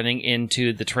sick of running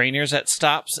into the trainers at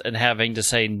stops and having to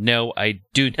say, no, I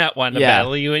do not want to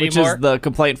battle you anymore. Which is the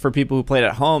complaint for people who played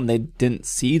at home. They didn't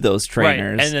see those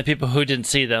trainers. Right. And the people who didn't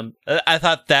see them. I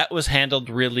thought that was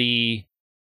handled really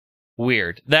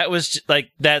weird. That was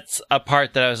that's a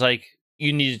part that I was like,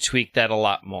 you need to tweak that a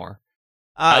lot more.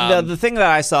 The thing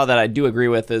that I saw that I do agree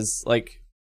with is, like,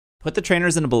 put the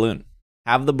trainers in a balloon.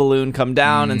 Have the balloon come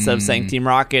down. Instead of saying Team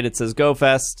Rocket, it says Go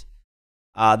Fest.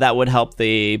 That would help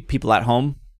the people at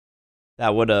home.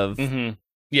 That would have... Mm-hmm.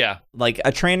 Yeah. Like,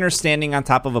 a trainer standing on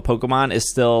top of a Pokemon is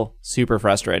still super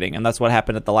frustrating, and that's what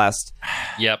happened at the last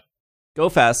Go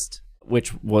Fest,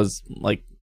 which was, like,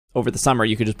 over the summer,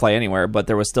 you could just play anywhere, but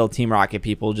there was still Team Rocket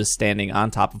people just standing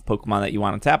on top of Pokemon that you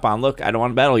want to tap on. Look, I don't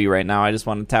want to battle you right now. I just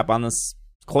want to tap on this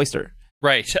Cloyster.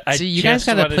 Right. So you guys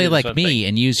got to play like me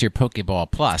and use your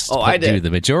Pokeball Plus to do the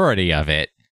majority of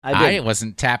it. I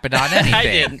wasn't tapping on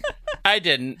anything. I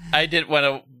didn't want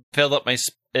to fill up my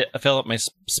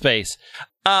space.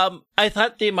 I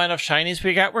thought the amount of shinies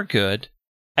we got were good.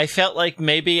 I felt like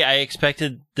maybe I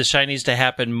expected the shinies to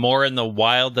happen more in the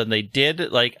wild than they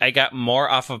did. Like, I got more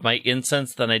off of my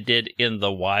incense than I did in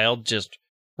the wild, just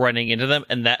running into them,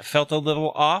 and that felt a little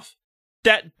off.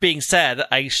 That being said,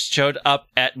 I showed up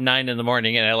at 9 in the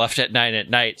morning and I left at 9 at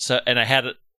night. And I had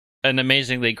an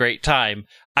amazingly great time.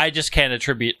 I just can't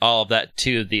attribute all of that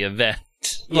to the event.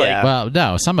 Yeah. Well,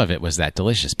 no, some of it was that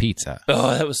delicious pizza.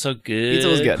 Oh, that was so good. Pizza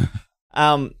was good.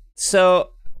 So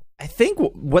I think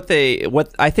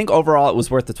I think overall it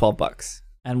was worth the $12.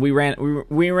 And we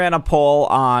ran a poll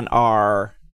on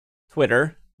our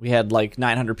Twitter. We had like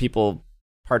 900 people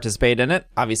participate in it.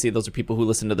 Obviously, those are people who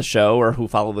listen to the show or who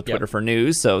follow the Twitter for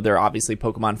news, so they're obviously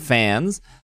Pokemon fans.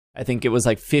 I think it was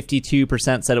like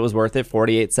 52% said it was worth it,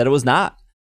 48% said it was not.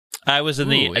 I was in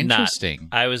the interesting.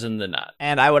 not. I was in the not.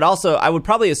 And I would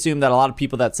probably assume that a lot of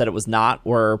people that said it was not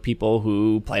were people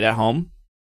who played at home.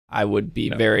 I would be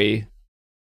very,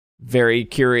 very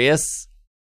curious.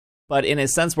 But in a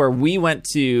sense where we went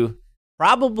to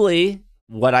probably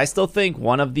what I still think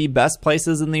one of the best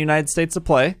places in the United States to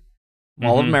play,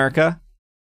 Mall of America.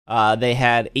 They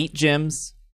had 8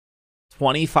 gyms,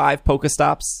 25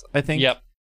 Pokestops, I think. Yep.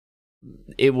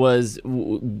 It was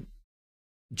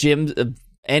gyms,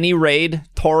 any raid,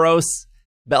 Tauros,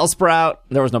 Bellsprout.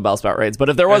 There was no Bellsprout raids, but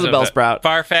if there was a Bellsprout,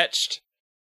 Farfetch'd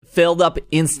filled up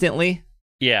instantly.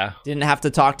 Yeah. Didn't have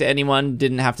to talk to anyone,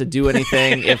 didn't have to do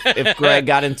anything. if Greg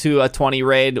got into a 20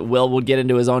 raid, Will would get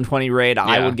into his own 20 raid,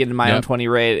 I would get in my own 20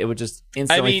 raid. It would just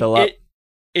instantly fill up.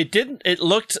 It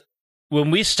looked... When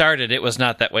we started, it was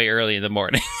not that way early in the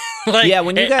morning. When you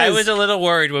guys... I was a little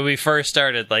worried when we first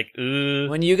started, like, ooh.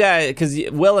 When you guys... Because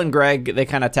Will and Greg, they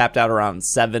kind of tapped out around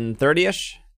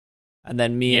 7:30ish. And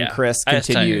then me and Chris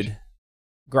continued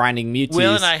grinding Mewtwo's.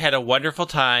 Will and I had a wonderful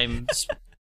time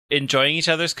enjoying each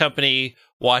other's company,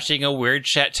 watching a weird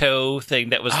chateau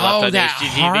thing that was left on HGTV. that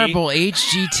horrible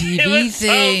HGTV it was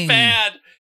thing. So bad.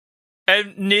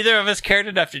 And neither of us cared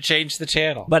enough to change the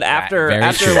channel. But after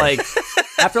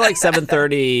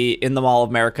 7:30 in the Mall of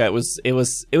America, it was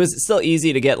still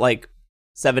easy to get like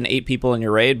 7-8 people in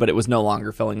your raid, but it was no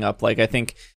longer filling up. Like I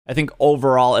think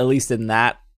overall, at least in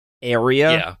that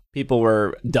area, people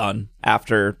were done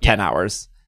after 10 hours.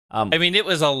 I mean, it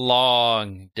was a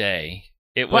long day.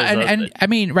 It was, and I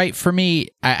mean, right, for me,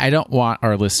 I don't want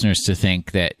our listeners to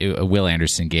think that Will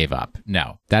Anderson gave up.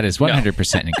 No, that is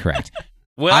 100% incorrect.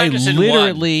 I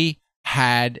literally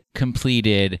had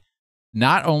completed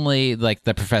not only like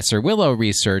the Professor Willow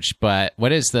research, but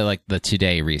what is the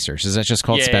Today research? Is that just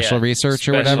called special research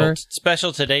or whatever?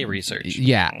 Special Today research.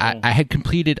 Yeah, I had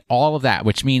completed all of that,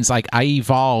 which means like I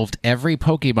evolved every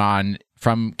Pokemon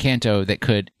from Kanto that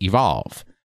could evolve.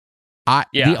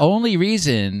 The only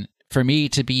reason for me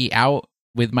to be out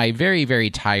with my very,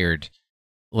 very tired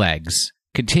legs,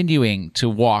 continuing to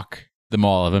walk the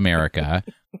Mall of America,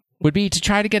 would be to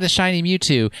try to get a shiny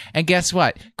Mewtwo. And guess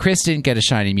what? Chris didn't get a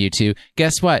shiny Mewtwo.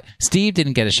 Guess what? Steve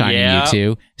didn't get a shiny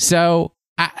Mewtwo. So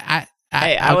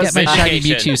I'll get my shiny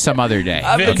Mewtwo some other day.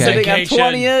 I've been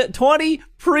sitting on 20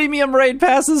 premium raid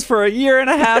passes for a year and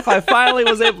a half. I finally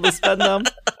was able to spend them.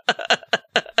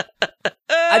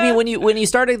 I mean, when you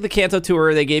started the Kanto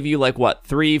tour, they gave you like what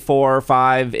 3, 4,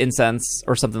 5 incense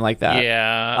or something like that.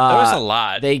 Yeah, that was a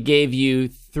lot. They gave you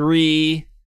 3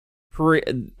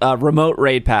 remote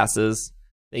raid passes.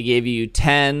 They gave you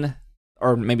 10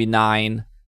 or maybe 9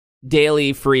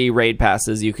 daily free raid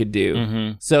passes you could do.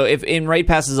 Mm-hmm. So if in raid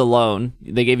passes alone,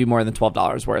 they gave you more than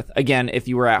 $12 worth. Again, if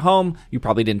you were at home, you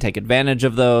probably didn't take advantage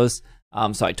of those.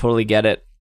 So I totally get it.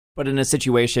 But in a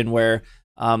situation where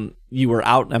you were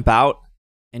out and about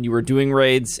and you were doing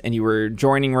raids and you were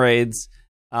joining raids,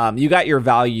 you got your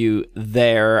value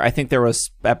there. I think there was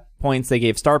at points they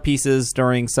gave star pieces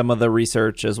during some of the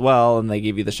research as well, and they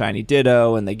gave you the shiny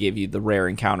Ditto, and they gave you the rare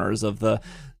encounters of the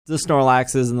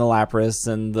Snorlaxes and the Lapras,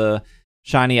 and the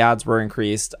shiny odds were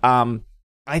increased.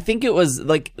 I think it was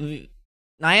like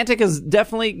Niantic has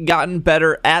definitely gotten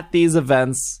better at these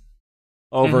events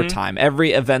over time.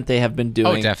 Every event they have been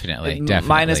doing. Oh, definitely.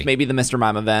 Minus maybe the Mr.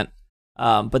 Mime event.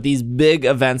 But these big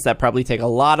events that probably take a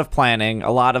lot of planning,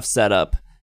 a lot of setup,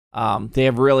 they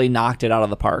have really knocked it out of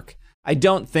the park. I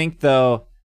don't think, though,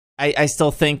 I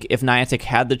still think if Niantic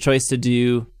had the choice to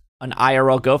do an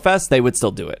IRL Go Fest, they would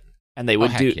still do it. And they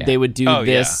would they would do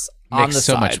this on Makes the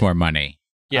so side. much more money.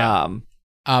 Yeah.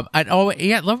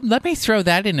 Let me throw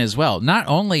that in as well. Not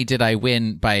only did I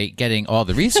win by getting all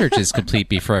the researches complete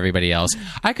before everybody else,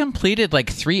 I completed like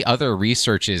 3 other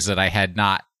researches that I had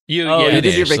not. You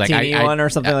did your Victini one or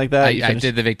something like that? I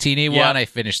did the Victini one. I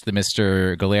finished the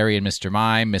Mr. Galarian, Mr.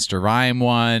 Mime, Mr. Rhyme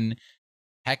one.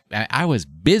 Heck, I was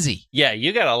busy. Yeah,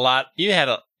 you got a lot. You got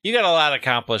a lot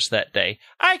accomplished that day.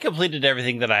 I completed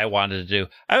everything that I wanted to do.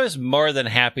 I was more than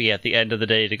happy at the end of the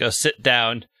day to go sit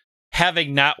down,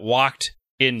 having not walked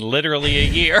in literally a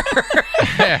year.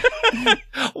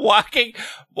 Walking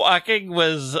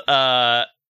was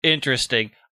interesting.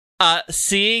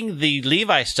 Seeing the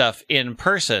Levi stuff in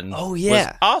person was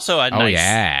also a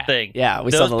nice thing. Yeah, we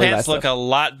those saw the Levi pants look stuff. a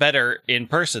lot better in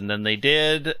person than they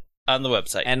did on the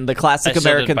website. And the classic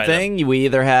American thing, we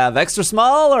either have extra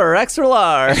small or extra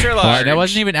large. Extra large. That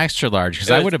wasn't even extra large, because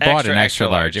I would have bought an extra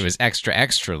large. large. It was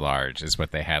extra large is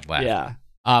what they had left. Yeah.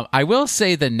 I will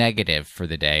say the negative for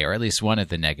the day, or at least one of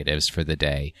the negatives for the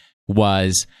day,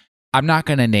 was, I'm not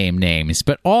going to name names,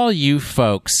 but all you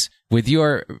folks with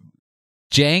your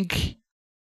jank,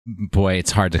 boy,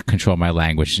 it's hard to control my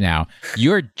language now,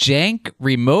 your jank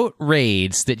remote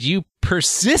raids that you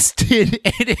persisted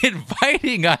in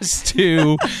inviting us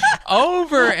to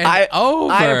over and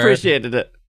over. I appreciated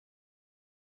it.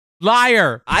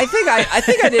 Liar. I think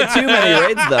I did too many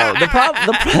raids though.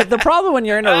 The problem when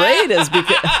you're in a raid is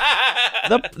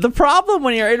because the problem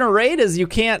when you're in a raid is you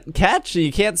can't catch,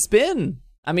 you can't spin.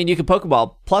 I mean, you can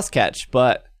Pokeball plus catch,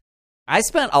 but I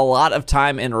spent a lot of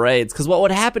time in raids because what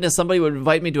would happen is somebody would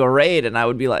invite me to a raid and I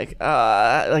would be like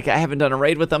I haven't done a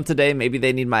raid with them today. Maybe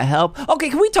they need my help.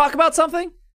 Okay, can we talk about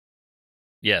something?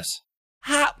 Yes.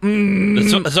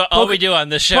 That's all we do on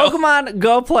this show. Pokemon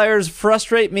Go players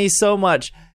frustrate me so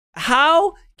much.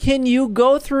 How can you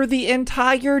go through the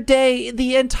entire day,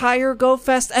 the entire Go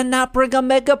Fest, and not bring a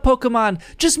Mega Pokemon?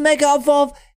 Just Mega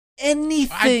Evolve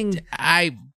anything.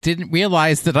 I didn't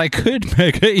realize that I could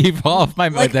Mega Evolve my...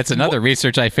 that's another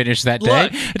research I finished that day.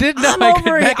 Look, I didn't know I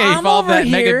could Mega Evolve that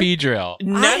Mega Beedrill.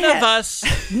 None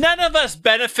of us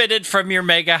benefited from your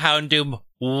Mega Houndoom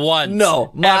once.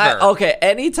 No. Ever. Okay,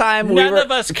 anytime None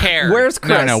of us cared. Where's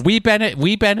Chris? No, we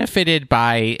benefited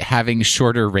by having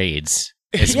shorter raids.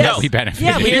 Is what we benefited.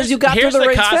 Yeah, because you got through the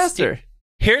raids faster.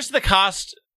 Here's the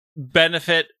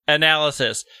cost-benefit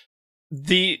analysis.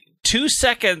 The 2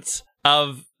 seconds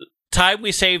of time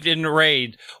we saved in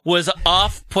raid was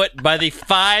off-put by the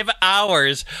 5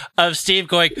 hours of Steve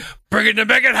going, bring in the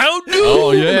Mega Houndoom!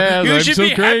 Oh, yeah, you I'm should so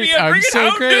be great. happy I'm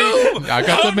so great. I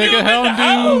got the Mega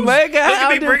Houndoom. Mega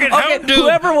Houndoom. Okay,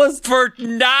 whoever was... For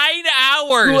 9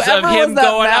 hours of him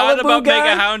going on about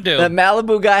Mega Houndoom. That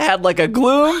Malibu guy had like a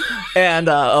Gloom and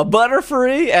a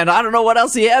Butterfree, and I don't know what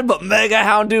else he had, but Mega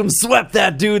Houndoom swept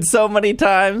that dude so many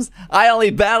times. I only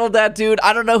battled that dude.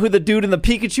 I don't know who the dude in the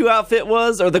Pikachu outfit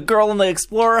was, or the girl in the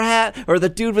Explorer hat, or the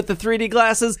dude with the 3D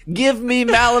glasses. Give me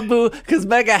Malibu, because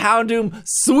Mega Houndoom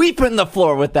sweeping the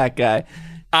floor with that guy.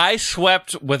 I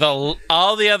swept with all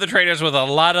the other trainers with a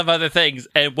lot of other things,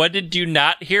 and what did you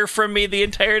not hear from me the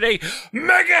entire day?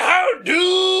 Mega Houndoom!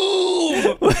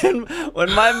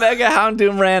 when my Mega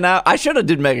Houndoom ran out, I should have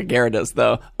did Mega Gyarados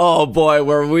though. Oh boy,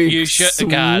 were we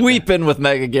sweeping with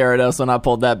Mega Gyarados when I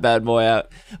pulled that bad boy out.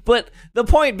 But the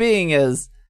point being is,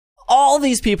 all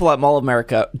these people at Mall of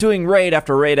America doing raid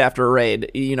after raid after raid,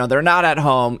 you know, they're not at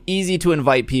home, easy to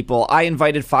invite people. I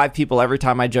invited 5 people every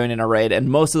time I joined in a raid, and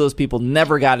most of those people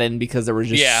never got in because there were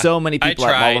just so many people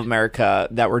at Mall of America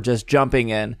that were just jumping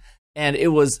in. And it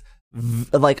was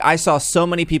like, I saw so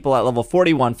many people at level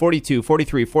 41, 42,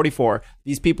 43, 44,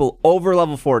 these people over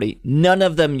level 40, none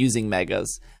of them using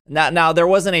megas. Now there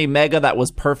wasn't a mega that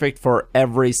was perfect for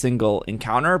every single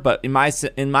encounter, but in my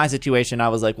situation, I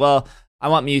was like, well, I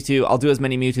want Mewtwo. I'll do as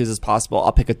many Mewtwo's as possible.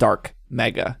 I'll pick a Dark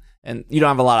Mega. And you don't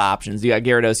have a lot of options. You got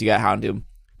Gyarados, you got Houndoom.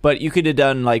 But you could have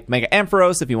done like Mega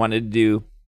Ampharos if you wanted to do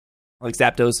like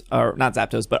Zapdos, or not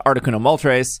Zapdos, but Articuno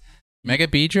Moltres. Mega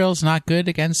Beedrill's not good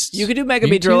against You could do Mega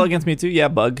Beedrill against Mewtwo. Yeah,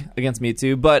 Bug against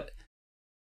Mewtwo. But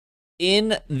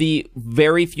in the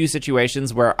very few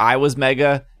situations where I was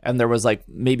Mega and there was like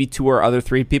maybe 2 or other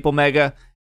 3 people Mega,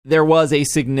 there was a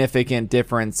significant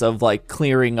difference of like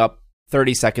clearing up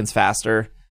 30 seconds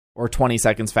faster or 20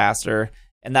 seconds faster.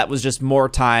 And that was just more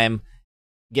time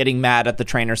getting mad at the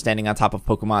trainer standing on top of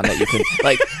Pokemon that you could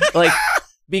like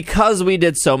because we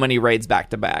did so many raids back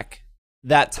to back.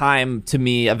 That time to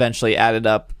me eventually added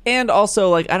up. And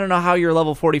also, like, I don't know how you're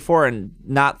level 44 and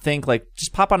not think, like,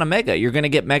 just pop on a Mega. You're going to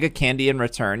get Mega Candy in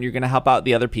return. You're going to help out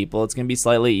the other people. It's going to be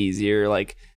slightly easier.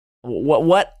 Like,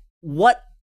 what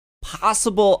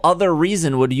possible other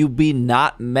reason would you be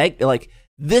not Mega? Like,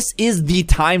 this is the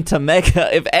time to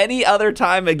Mega. If any other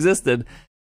time existed,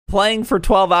 playing for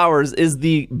 12 hours is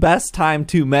the best time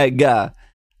to Mega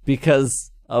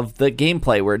because of the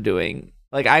gameplay we're doing.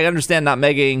 Like, I understand not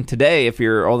megaing today if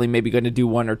you're only maybe going to do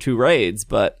 1 or 2 raids,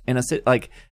 but in a like,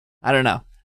 I don't know.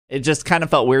 It just kind of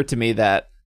felt weird to me that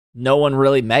no one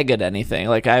really mega'd anything.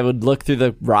 Like, I would look through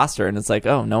the roster and it's like,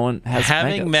 oh, no one has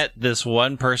Having megas. met this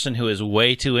one person who is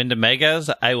way too into megas,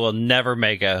 I will never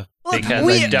mega because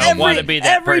I don't want to be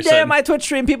that person. Every day on my Twitch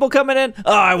stream, people coming in,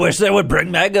 oh, I wish they would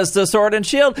bring megas to Sword and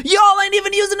Shield. Y'all ain't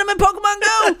even using them in Pokemon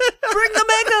Go. Bring the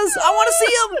megas. I want to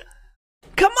see them.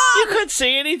 Come on. You couldn't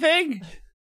see anything.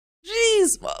 Jeez.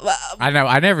 I know.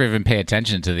 I never even pay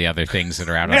attention to the other things that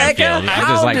are out on the field. I'm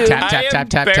just like tap, tap, tap, tap,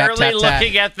 tap, tap, barely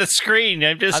looking at the screen.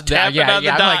 I'm just tapping on the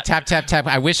dot. I'm like tap, tap, tap.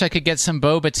 I wish I could get some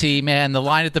boba tea, man. The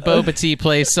line at the boba tea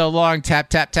place so long. Tap,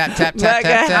 tap, tap, tap, tap,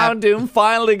 tap, tap. Houndoom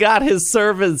finally got his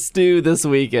servants due this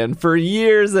weekend. For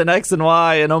years in X and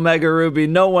Y and Omega Ruby,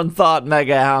 no one thought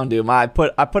Mega Houndoom. I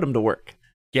put him to work.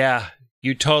 Yeah,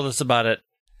 you told us about it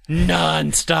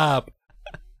non-stop.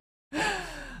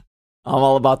 I'm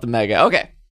all about the Mega. Okay.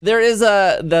 There is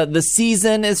the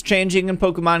season is changing in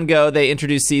Pokemon Go. They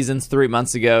introduced seasons 3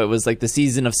 months ago. It was like the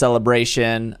season of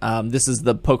celebration. This is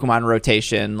the Pokemon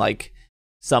rotation. Like,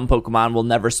 some Pokemon will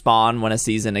never spawn when a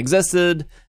season existed.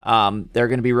 They're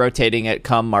going to be rotating it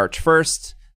come March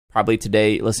 1st. Probably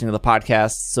today, listening to the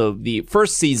podcast. So the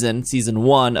first season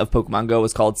 1 of Pokemon Go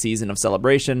was called Season of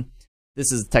Celebration.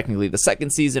 This is technically the second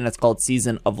season. It's called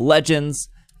Season of Legends.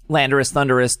 Landorus,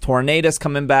 Thundurus, Tornadus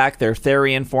coming back. Their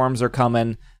Therian forms are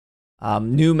coming.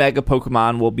 New Mega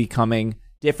Pokemon will be coming.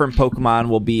 Different Pokemon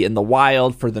will be in the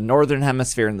wild for the Northern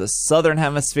Hemisphere and the Southern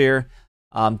Hemisphere.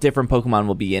 Different Pokemon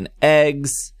will be in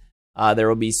eggs. There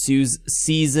will be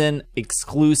season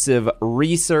exclusive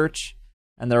research.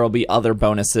 And there will be other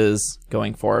bonuses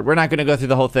going forward. We're not going to go through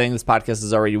the whole thing. This podcast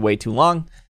is already way too long.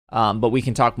 But we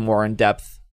can talk more in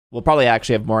depth. We'll probably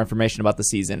actually have more information about the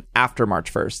season after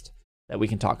March 1st. That we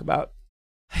can talk about.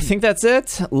 I think that's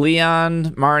it.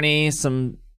 Leon,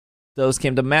 Marnie, those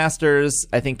came to Masters.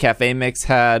 I think Cafe Mix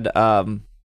had a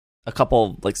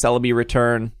couple like Celebi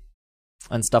return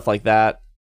and stuff like that.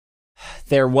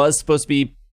 There was supposed to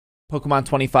be Pokemon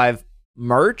 25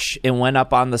 merch. It went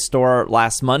up on the store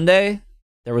last Monday.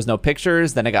 There was no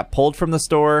pictures. Then it got pulled from the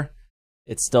store.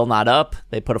 It's still not up.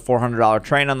 They put a $400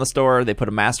 train on the store. They put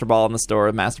a Master Ball on the store.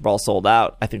 The Master Ball sold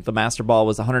out. I think the Master Ball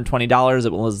was $120.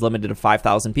 It was limited to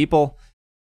 5,000 people.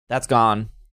 That's gone.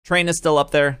 Train is still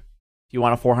up there if you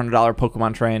want a $400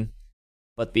 Pokemon train.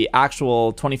 But the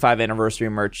actual 25 anniversary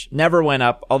merch never went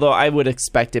up, although I would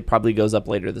expect it probably goes up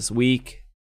later this week.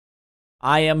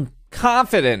 I am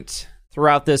confident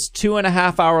throughout this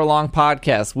 2.5 hour long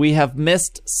podcast, we have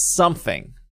missed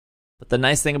something. But the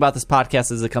nice thing about this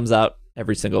podcast is it comes out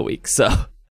every single week. So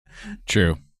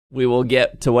true. We will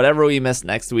get to whatever we missed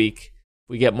next week.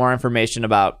 We get more information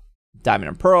about Diamond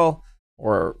and Pearl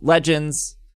or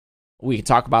Legends. We can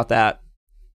talk about that.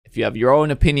 If you have your own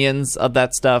opinions of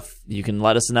that stuff, you can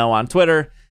let us know on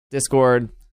Twitter, Discord,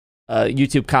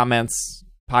 YouTube comments,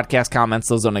 podcast comments.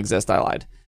 Those don't exist. I lied.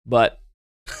 But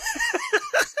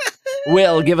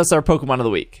Will, give us our Pokemon of the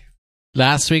week.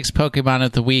 Last week's Pokemon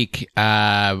of the week,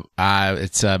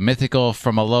 it's a mythical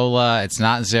from Alola. It's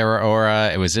not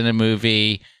Zeraora. It was in a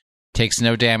movie. Takes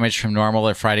no damage from normal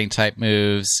or fighting type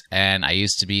moves. And I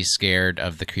used to be scared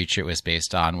of the creature it was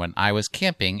based on when I was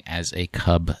camping as a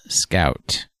Cub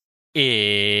Scout.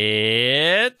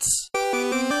 It's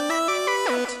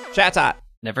Chatot.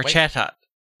 Never Chatot.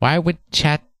 Why would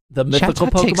the mythical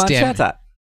Pokemon Chatot?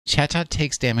 Chatot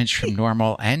takes damage from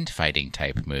normal and fighting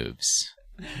type moves.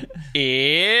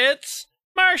 It's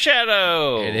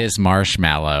Marshadow. It is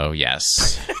Marshmallow,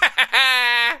 yes.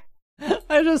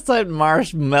 I just typed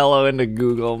marshmallow into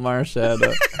Google,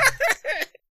 Marshadow.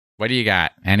 What do you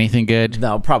got? Anything good?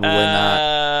 No, probably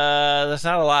not. There's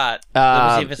not a lot.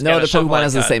 No, the Pokemon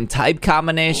has the same type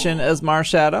combination as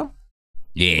Marshadow.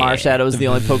 Yeah. Marshadow is the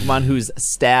only Pokemon whose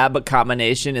stab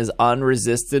combination is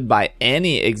unresisted by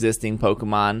any existing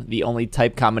Pokemon. The only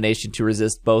type combination to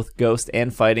resist both Ghost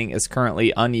and Fighting is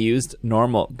currently unused,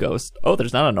 Normal Ghost. Oh,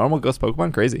 there's not a Normal Ghost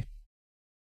Pokemon? Crazy.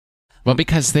 Well,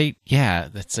 because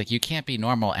it's like you can't be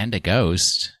normal and a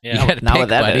ghost. Yeah, not with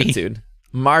that attitude.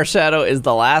 Marshadow is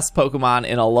the last Pokemon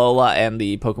in Alola and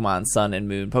the Pokemon Sun and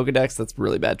Moon Pokedex. That's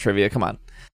really bad trivia. Come on.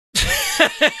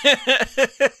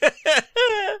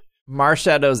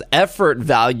 Marshadow's effort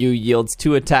value yields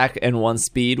 2 attack and 1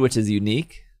 speed, which is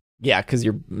unique. Yeah, because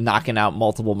you're knocking out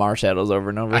multiple Marshadows over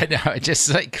and over. I know.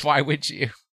 Just like, why would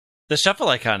you? The shuffle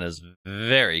icon is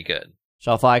very good.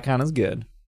 Shuffle icon is good.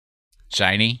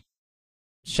 Shiny?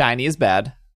 Shiny is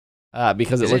bad.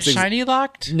 Because it looks shiny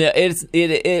locked? No,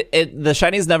 the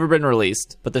shiny's never been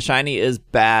released, but the shiny is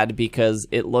bad because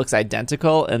it looks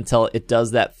identical until it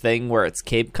does that thing where its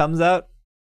cape comes out.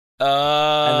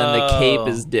 And then the cape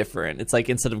is different. It's like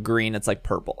instead of green, it's like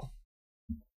purple.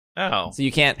 Oh. So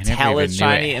you can't tell it's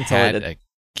shiny until it a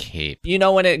cape. You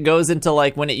know when it goes into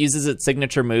like when it uses its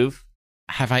signature move?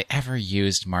 Have I ever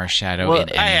used Marshadow in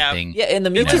anything? Yeah, in the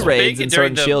Mewtwo raids and Sword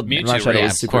and Shield, Marshadow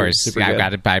was super, of course. Super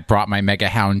good. I brought my Mega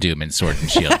Houndoom in Sword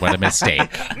and Shield. What a mistake.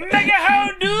 Mega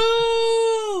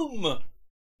Houndoom!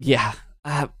 Yeah.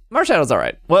 Marshadow's all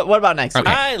right. What about next week?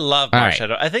 I love Marshadow.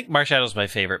 Right. I think Marshadow's my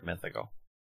favorite mythical.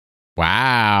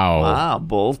 Wow.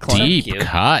 Bold claim. Deep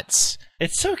cuts.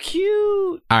 It's so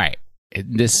cute. All right.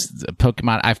 This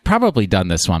Pokemon, I've probably done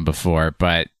this one before,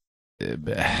 but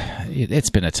it's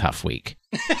been a tough week.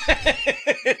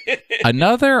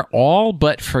 Another all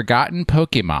but forgotten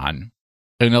Pokemon,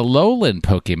 an Alolan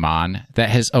Pokemon that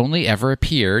has only ever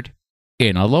appeared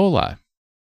in Alola.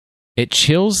 It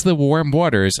chills the warm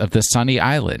waters of the sunny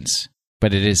islands,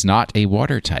 but it is not a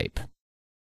water type.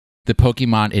 The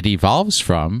Pokemon it evolves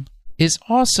from is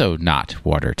also not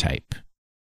water type.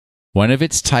 One of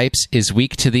its types is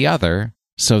weak to the other,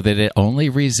 so that it only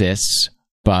resists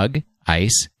bug,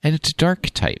 ice, and dark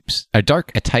types.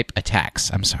 Type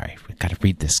attacks. I'm sorry, we've got to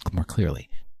read this more clearly.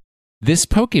 This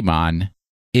Pokemon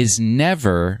is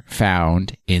never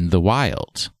found in the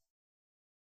wild.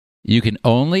 You can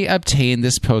only obtain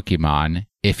this Pokemon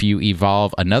if you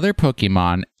evolve another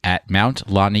Pokemon at Mount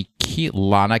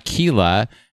Lanakila,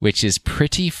 which is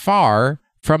pretty far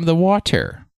from the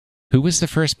water. Who was the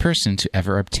first person to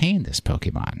ever obtain this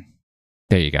Pokemon?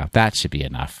 There you go. That should be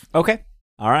enough. Okay.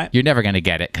 All right. You're never going to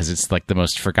get it because it's like the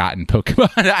most forgotten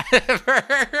Pokemon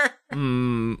ever.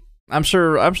 I'm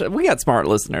sure we got smart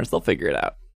listeners. They'll figure it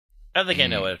out. I think I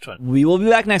know which one. We will be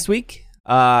back next week.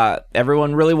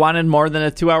 Everyone really wanted more than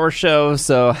a 2-hour show,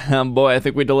 so boy, I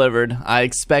think we delivered. I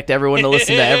expect everyone to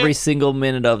listen to every single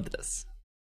minute of this.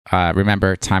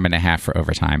 Remember, time and a half for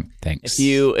overtime. Thanks.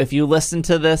 If you listen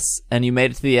to this and you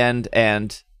made it to the end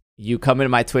and you come into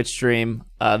my Twitch stream,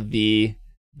 the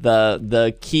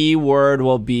key word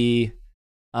will be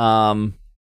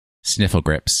sniffle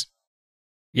grips.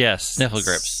 Yes, sniffle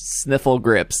grips. Sniffle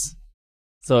grips.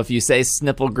 So if you say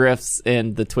sniffle grips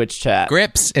in the Twitch chat,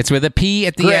 grips, it's with a P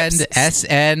at the end.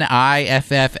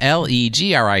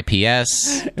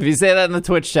 SNIFFLEGRIPS. If you say that in the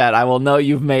Twitch chat, I will know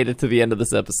you've made it to the end of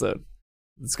this episode.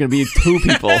 It's going to be 2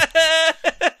 people.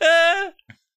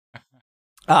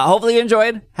 Hopefully you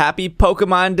enjoyed. Happy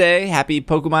Pokemon Day. Happy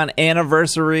Pokemon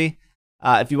Anniversary.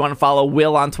 If you want to follow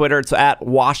Will on Twitter, it's at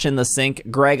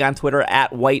WashInTheSink. Greg on Twitter,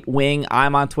 at White Wing.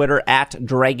 I'm on Twitter, at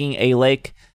Dragging a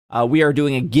Lake. We are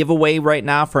doing a giveaway right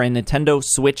now for a Nintendo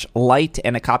Switch Lite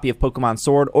and a copy of Pokemon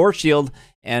Sword or Shield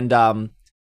and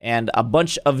a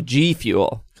bunch of G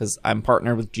Fuel because I'm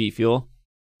partnered with G Fuel.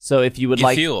 So if you would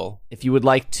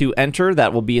like to enter,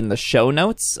 that will be in the show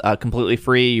notes, completely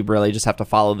free. You really just have to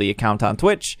follow the account on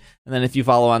Twitch, and then if you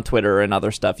follow on Twitter and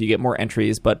other stuff, you get more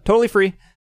entries, but totally free.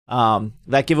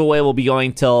 That giveaway will be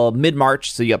going till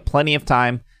mid-March, so you have plenty of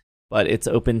time, but it's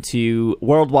open to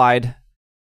worldwide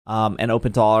and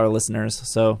open to all our listeners.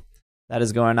 So that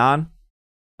is going on.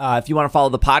 If you want to follow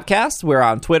the podcast, we're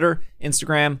on Twitter,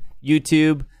 Instagram,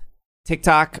 YouTube,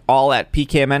 TikTok, all at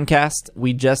PKMNcast.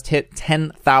 We just hit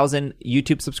 10,000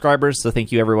 YouTube subscribers, so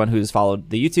thank you everyone who's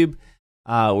followed the YouTube.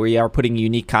 We are putting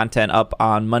unique content up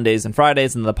on Mondays and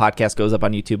Fridays, and the podcast goes up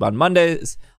on YouTube on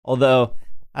Mondays. Although,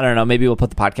 I don't know, maybe we'll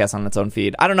put the podcast on its own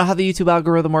feed. I don't know how the YouTube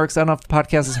algorithm works. I don't know if the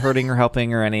podcast is hurting or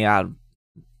helping or any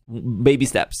baby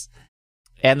steps.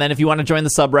 And then if you want to join the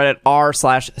subreddit,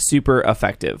 r/super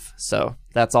effective. So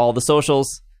that's all the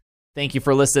socials. Thank you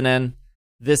for listening.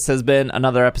 This has been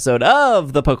another episode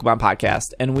of the Pokemon Podcast,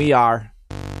 and we are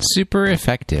super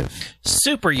effective.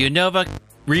 Super Unova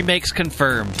remakes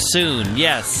confirmed soon.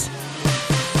 Yes.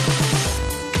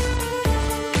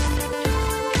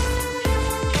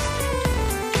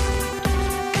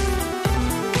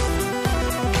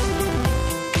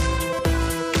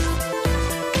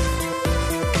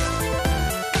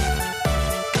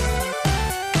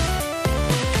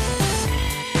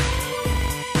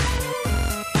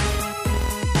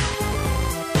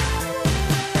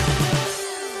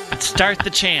 Start the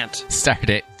chant. Start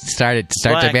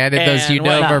demanding those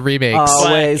Unova remakes.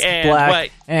 Always black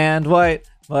and white,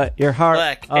 but your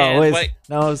heart always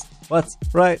knows what's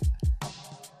right.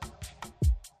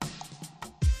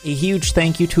 A huge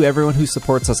thank you to everyone who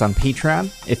supports us on Patreon.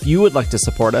 If you would like to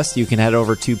support us, you can head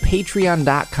over to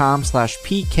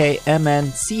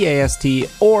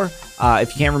patreon.com/PKMNCAST, or if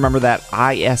you can't remember that,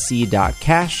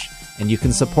 ISE.cash. And you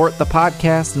can support the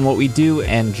podcast and what we do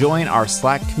and join our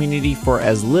Slack community for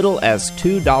as little as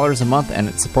 $2 a month. And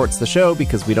it supports the show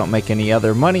because we don't make any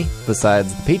other money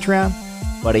besides the Patreon.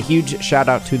 But a huge shout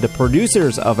out to the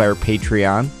producers of our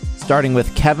Patreon, starting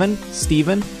with Kevin,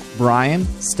 Steven, Brian,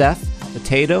 Steph,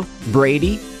 Potato,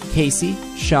 Brady, Casey,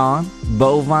 Sean,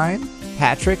 Bovine,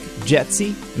 Patrick,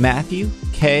 Jetsy, Matthew,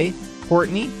 Kay,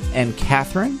 Courtney, and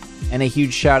Catherine. And a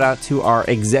huge shout out to our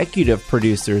executive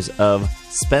producers of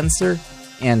Spencer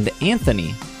and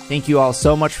Anthony. Thank you all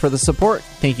so much for the support.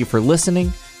 Thank you for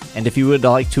listening. And if you would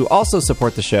like to also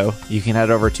support the show, you can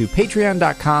head over to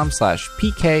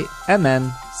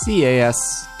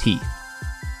patreon.com/PKMNCAST.